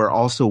genre who are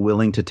also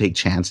willing to take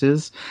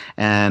chances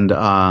and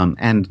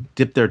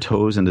dip their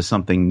toes into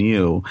something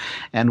new.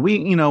 And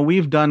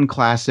we've done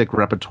classic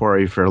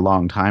repertory for a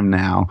long time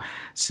now.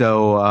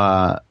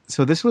 So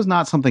this was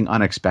not something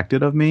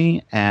unexpected of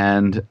me,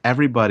 and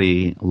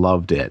everybody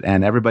loved it.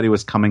 And everybody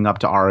was coming up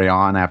to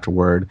Ariane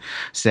afterward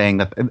saying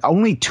that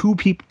only two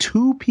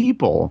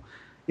people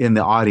in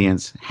the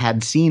audience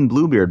had seen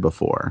Bluebeard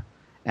before.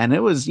 And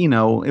it was,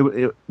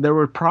 there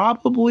were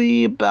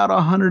probably about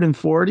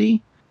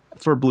 140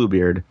 for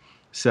Bluebeard.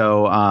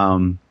 So,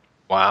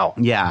 wow.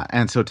 Yeah.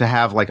 And so to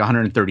have like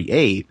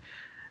 138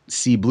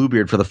 see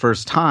Bluebeard for the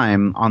first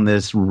time on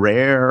this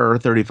rare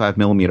 35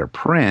 millimeter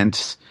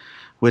print,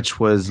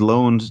 which was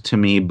loaned to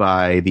me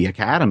by the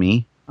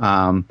Academy,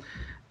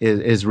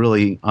 is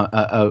really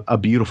a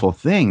beautiful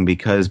thing,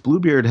 because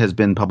Bluebeard has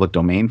been public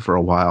domain for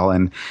a while.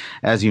 And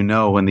as you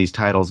know, when these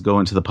titles go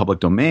into the public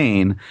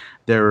domain,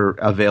 they're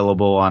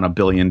available on a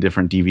billion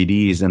different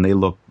DVDs and they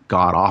look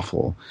god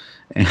awful.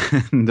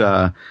 And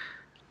I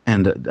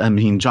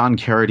mean, John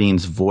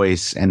Carradine's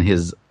voice and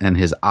his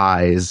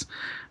eyes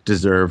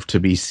deserve to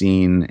be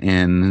seen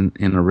in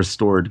a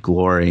restored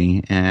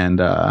glory. And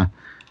the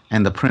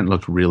print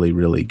looked really,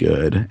 really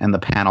good. And the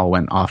panel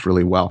went off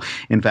really well.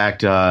 In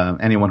fact,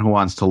 anyone who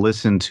wants to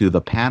listen to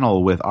the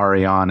panel with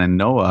Ariane and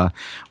Noah,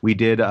 we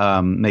did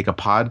make a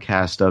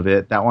podcast of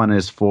it. That one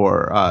is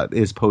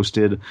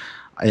posted,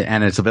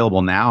 and it's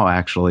available now,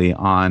 actually,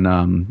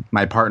 on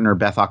my partner,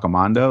 Beth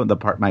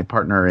Accomando, my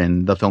partner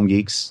in the Film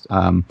Geeks.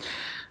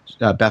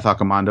 Beth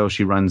Accomando,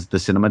 she runs the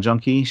Cinema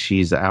Junkie.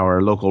 She's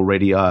our local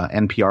radio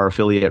NPR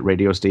affiliate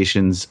radio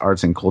station's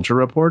arts and culture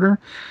reporter.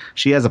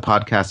 She has a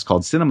podcast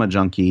called Cinema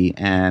Junkie,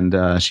 and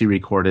she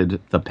recorded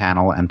the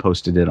panel and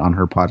posted it on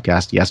her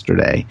podcast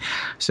yesterday.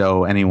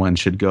 So anyone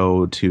should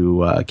go to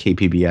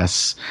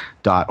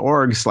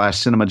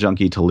kpbs.org/Cinema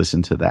Junkie to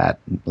listen to that,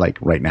 like,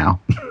 right now.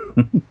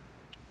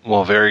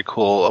 Well, very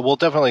cool. We'll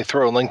definitely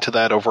throw a link to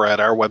that over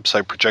at our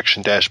website,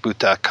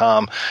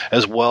 projection-booth.com,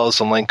 as well as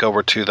a link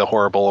over to the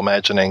Horrible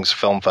Imaginings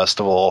Film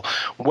Festival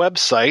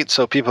website,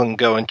 so people can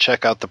go and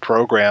check out the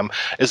program.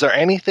 Is there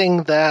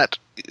anything that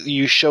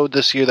you showed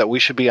this year that we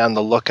should be on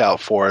the lookout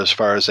for as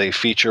far as a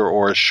feature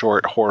or a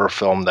short horror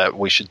film that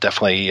we should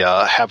definitely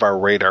have our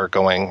radar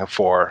going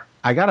for?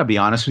 I got to be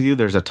honest with you,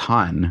 there's a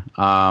ton.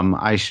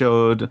 I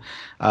showed,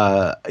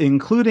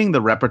 including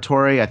the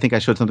repertory, I think I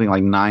showed something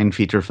like 9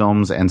 feature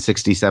films and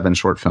 67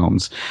 short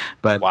films.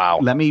 But wow.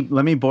 let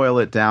me boil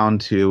it down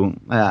to,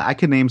 I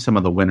could name some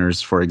of the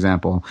winners, for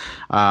example.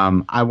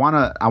 I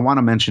want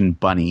to mention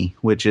Bunny,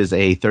 which is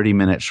a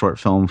 30-minute short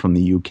film from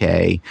the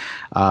UK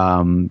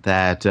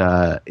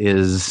that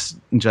is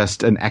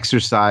just an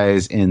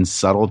exercise in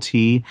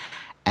subtlety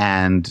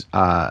and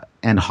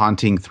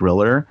haunting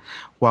thriller,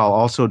 while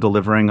also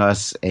delivering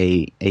us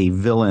a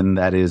villain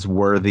that is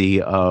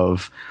worthy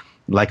of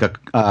like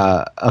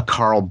a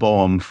Carl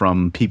Boehm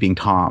from Peeping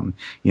Tom.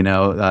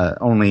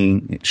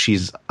 Only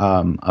she's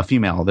a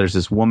female. There's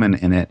this woman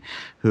in it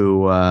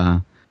who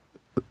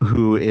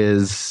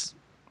is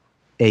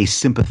a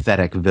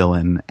sympathetic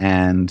villain,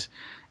 and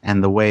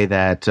the way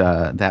that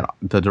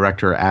the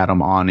director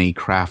Adam Ani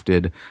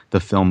crafted the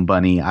film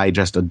Bunny, I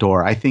just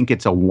adore. I think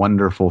it's a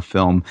wonderful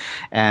film,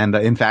 and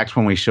in fact,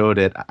 when we showed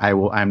it,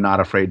 I'm not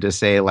afraid to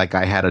say, like,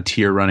 I had a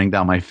tear running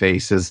down my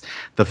face as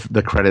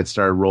the credits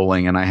started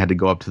rolling, and I had to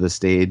go up to the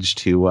stage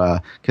to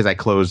because I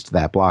closed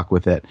that block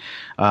with it.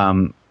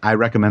 I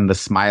recommend The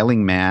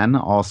Smiling Man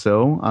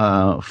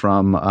also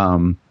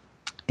from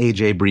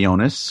A.J.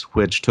 Briones,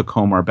 which took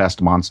home our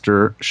Best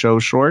Monster Show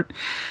short.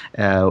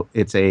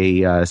 It's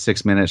a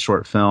 6-minute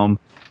short film,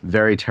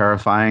 very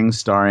terrifying,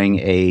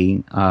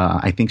 starring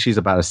I think she's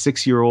about a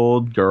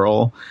 6-year-old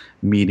girl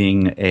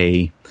meeting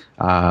the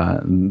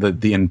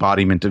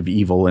embodiment of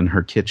evil in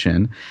her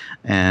kitchen,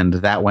 and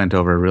that went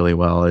over really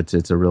well.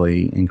 It's a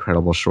really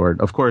incredible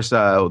short. Of course,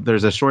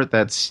 there's a short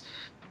that's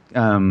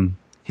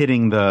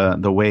hitting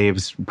the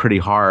waves pretty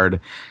hard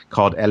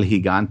called El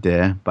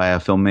Gigante by a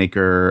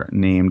filmmaker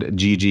named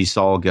Gigi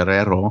Sol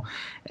Guerrero,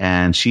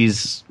 and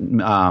she's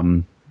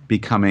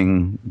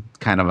becoming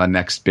kind of a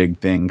next big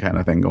thing kind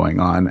of thing going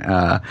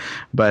on.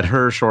 But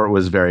her short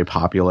was very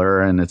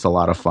popular, and it's a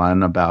lot of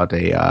fun about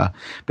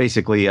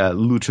basically a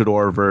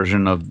luchador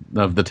version of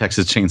the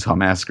Texas Chainsaw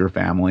Massacre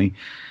family.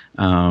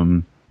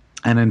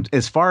 And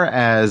as far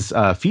as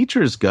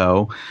features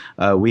go,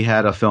 we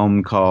had a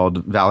film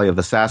called Valley of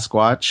the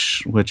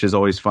Sasquatch, which is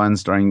always fun,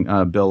 starring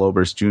Bill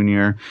Oberst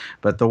Jr.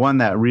 But the one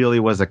that really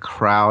was a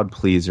crowd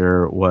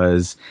pleaser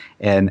was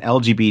an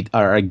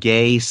a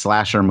gay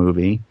slasher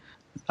movie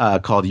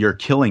called You're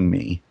Killing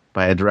Me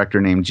by a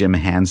director named Jim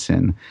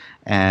Hansen.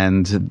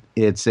 And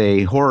it's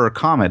a horror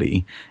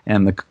comedy,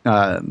 and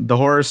the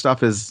horror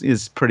stuff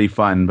is pretty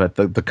fun, but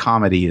the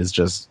comedy is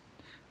just,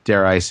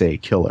 dare I say,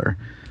 killer.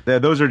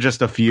 Those are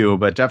just a few,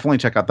 but definitely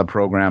check out the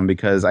program,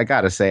 because I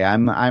gotta say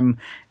I'm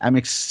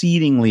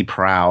exceedingly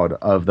proud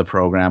of the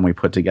program we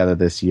put together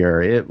this year.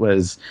 It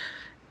was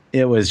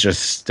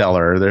just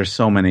stellar. There's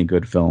so many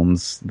good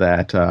films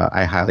that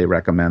I highly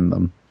recommend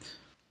them.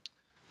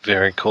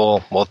 Very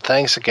cool. Well,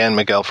 thanks again,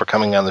 Miguel, for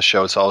coming on the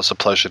show. It's always a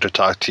pleasure to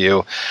talk to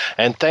you.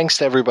 And thanks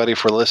to everybody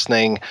for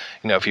listening.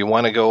 If you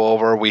want to go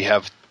over, we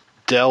have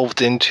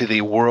delved into the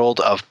world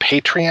of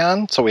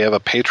Patreon. So we have a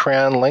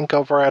Patreon link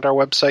over at our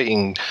website.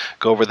 You can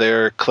go over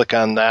there, click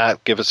on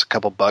that, give us a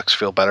couple bucks,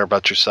 feel better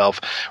about yourself.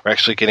 We're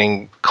actually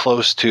getting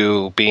close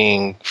to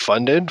being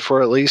funded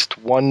for at least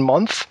 1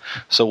 month.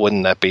 So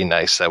wouldn't that be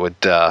nice? That would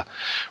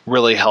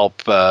really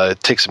help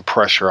take some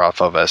pressure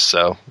off of us.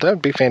 So that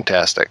would be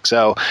fantastic.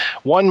 So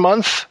 1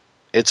 month,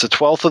 it's a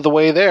 12th of the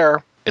way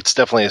there. It's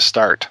definitely a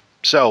start.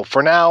 So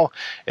for now,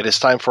 it is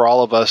time for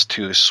all of us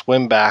to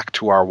swim back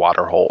to our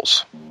water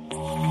holes.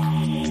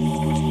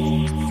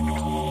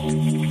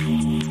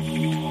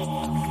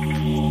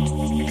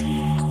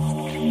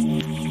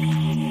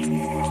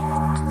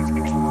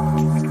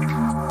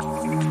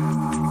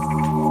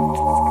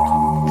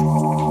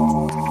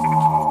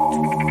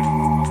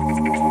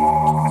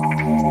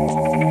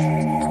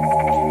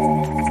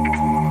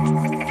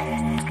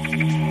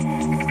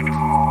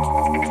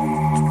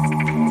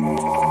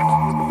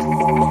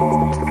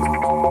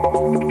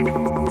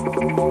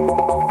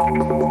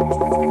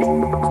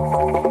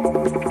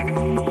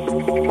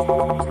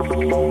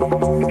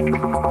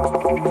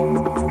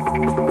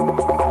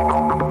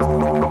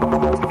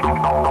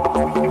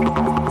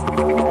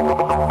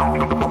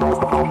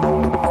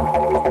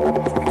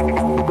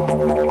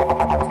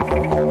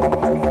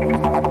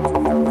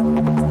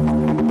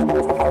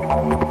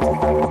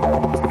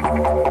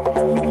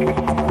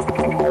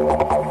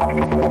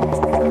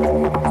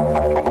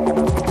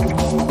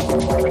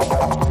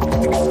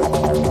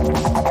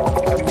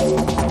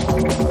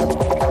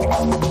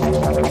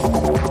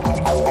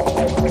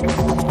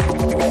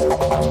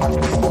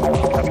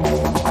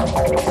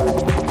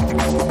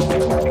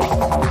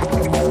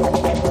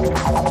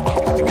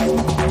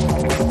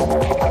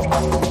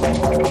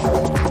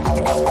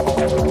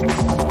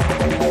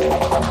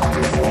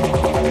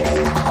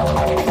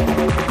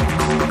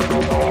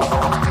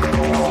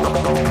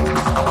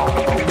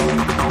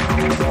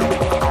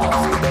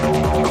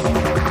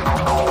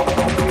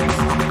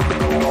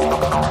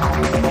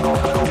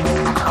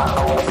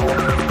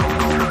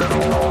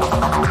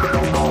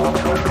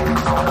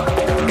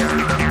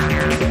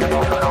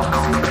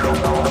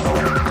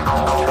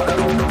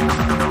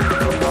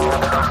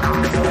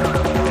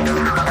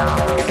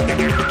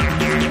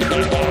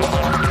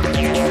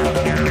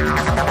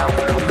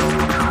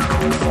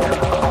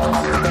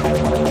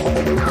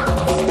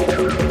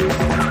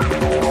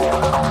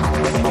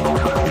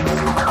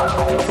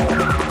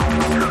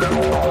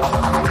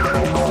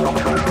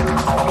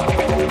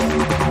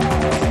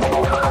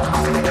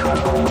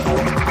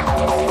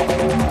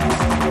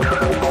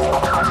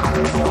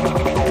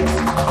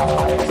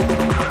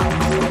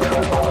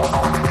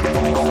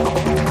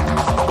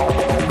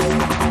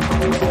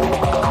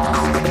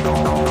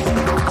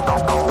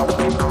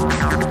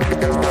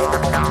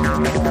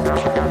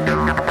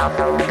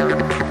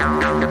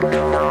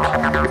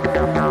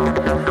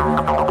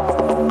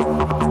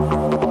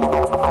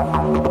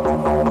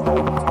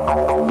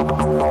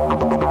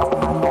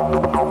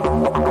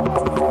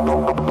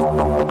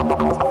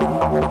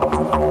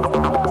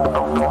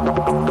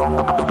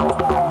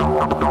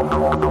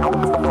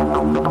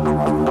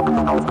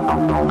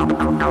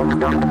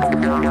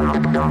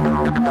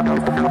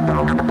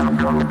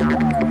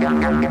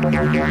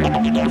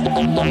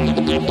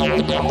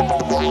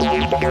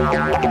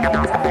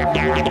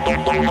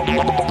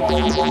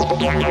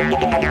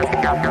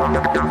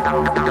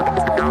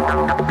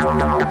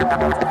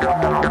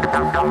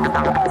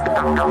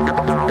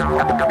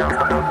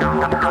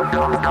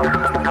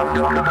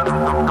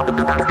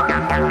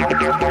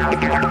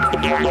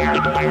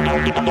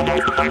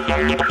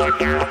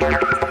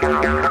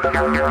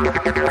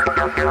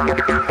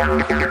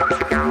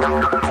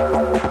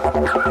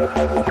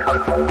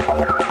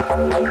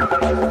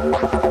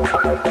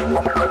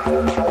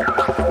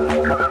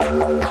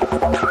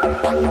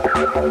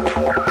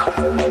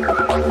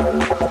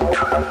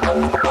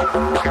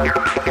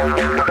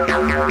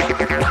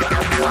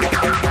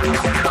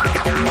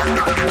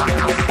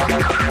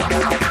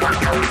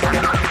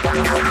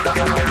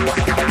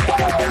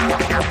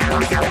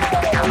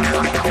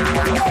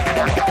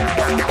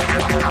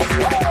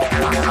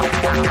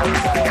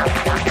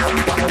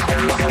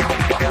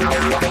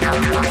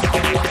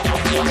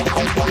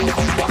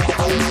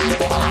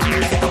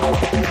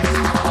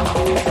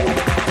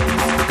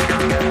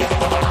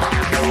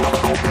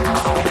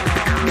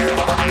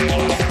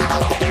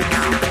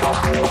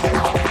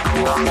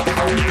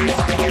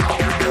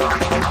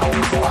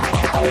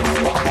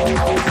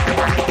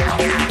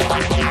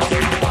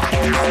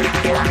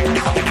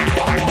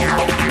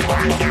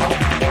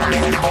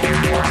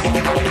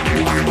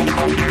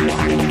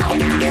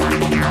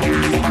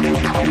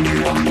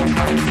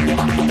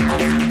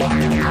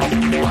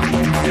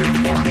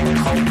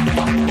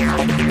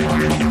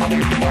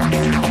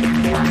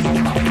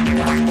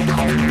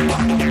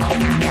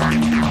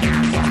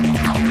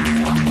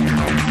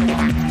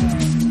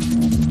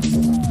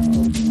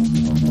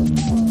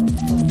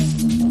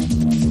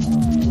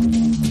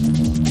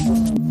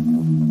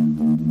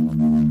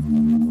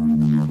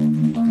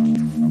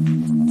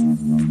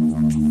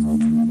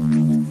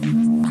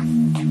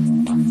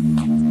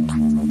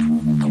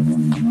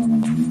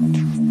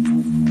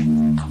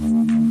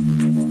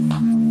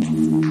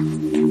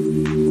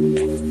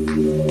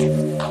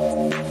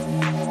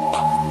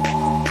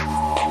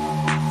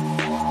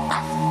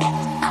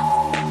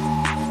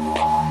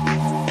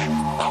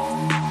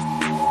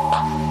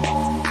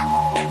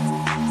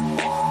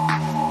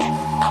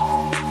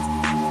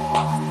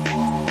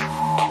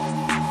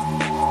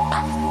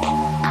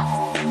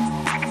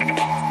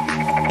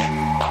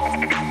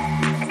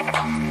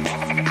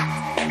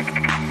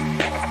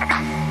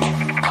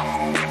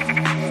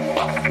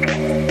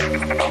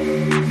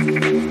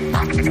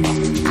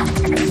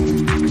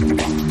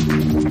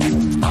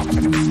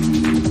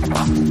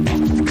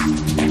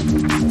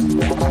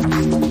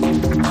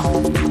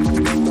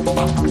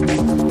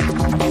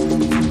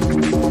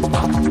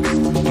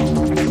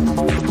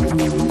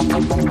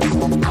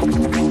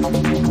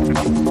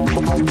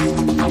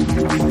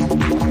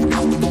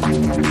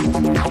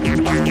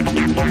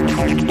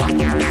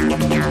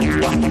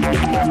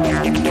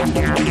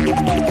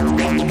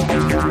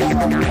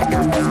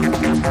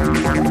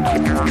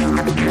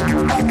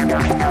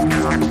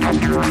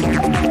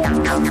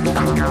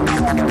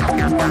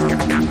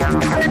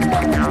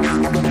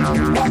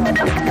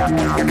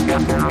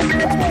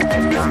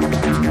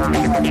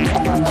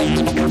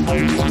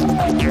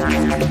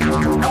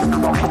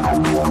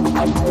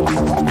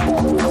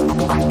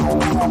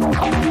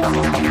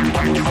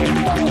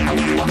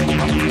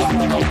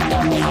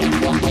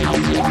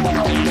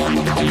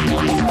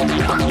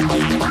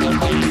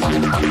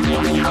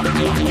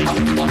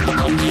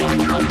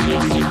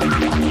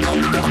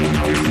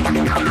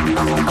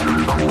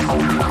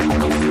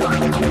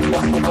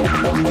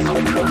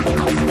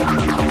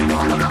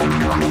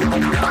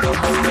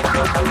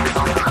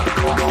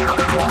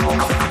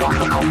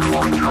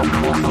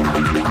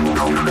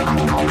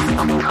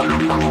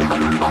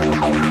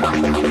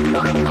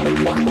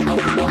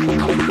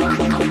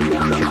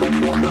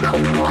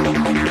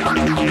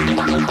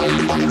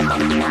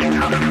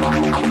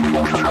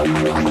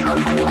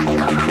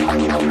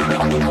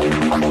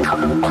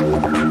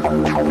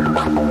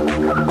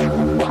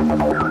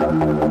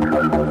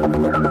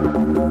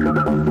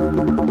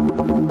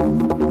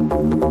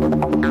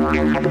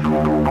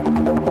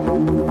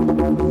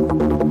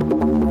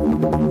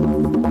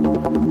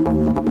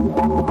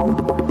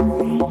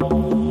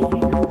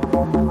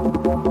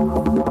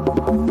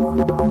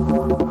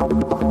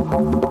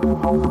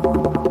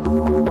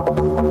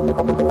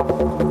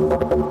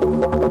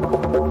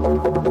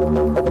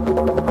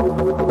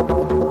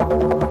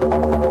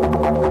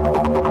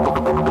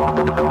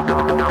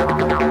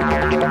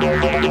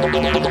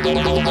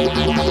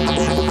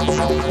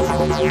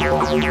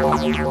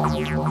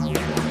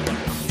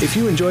 If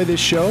you enjoy this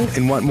show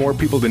and want more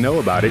people to know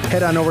about it,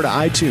 head on over to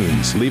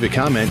iTunes, leave a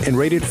comment, and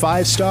rate it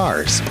 5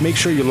 stars. Make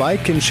sure you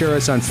like and share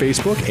us on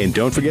Facebook, and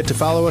don't forget to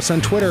follow us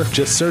on Twitter.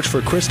 Just search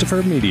for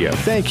Christopher Media.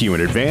 Thank you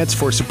in advance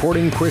for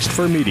supporting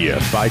Christopher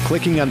Media by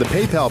clicking on the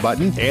PayPal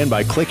button and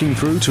by clicking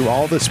through to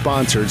all the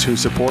sponsors who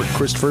support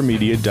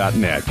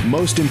ChristopherMedia.net.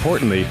 Most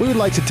importantly, we would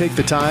like to take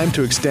the time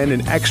to extend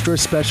an extra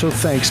special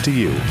thanks to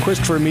you.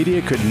 Christopher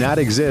Media could not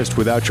exist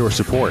without your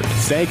support.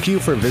 Thank you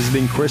for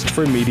visiting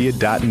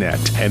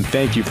ChristopherMedia.net, and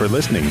thank you for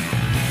listening.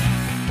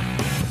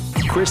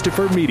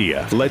 Christopher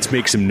Media. Let's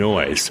make some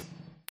noise.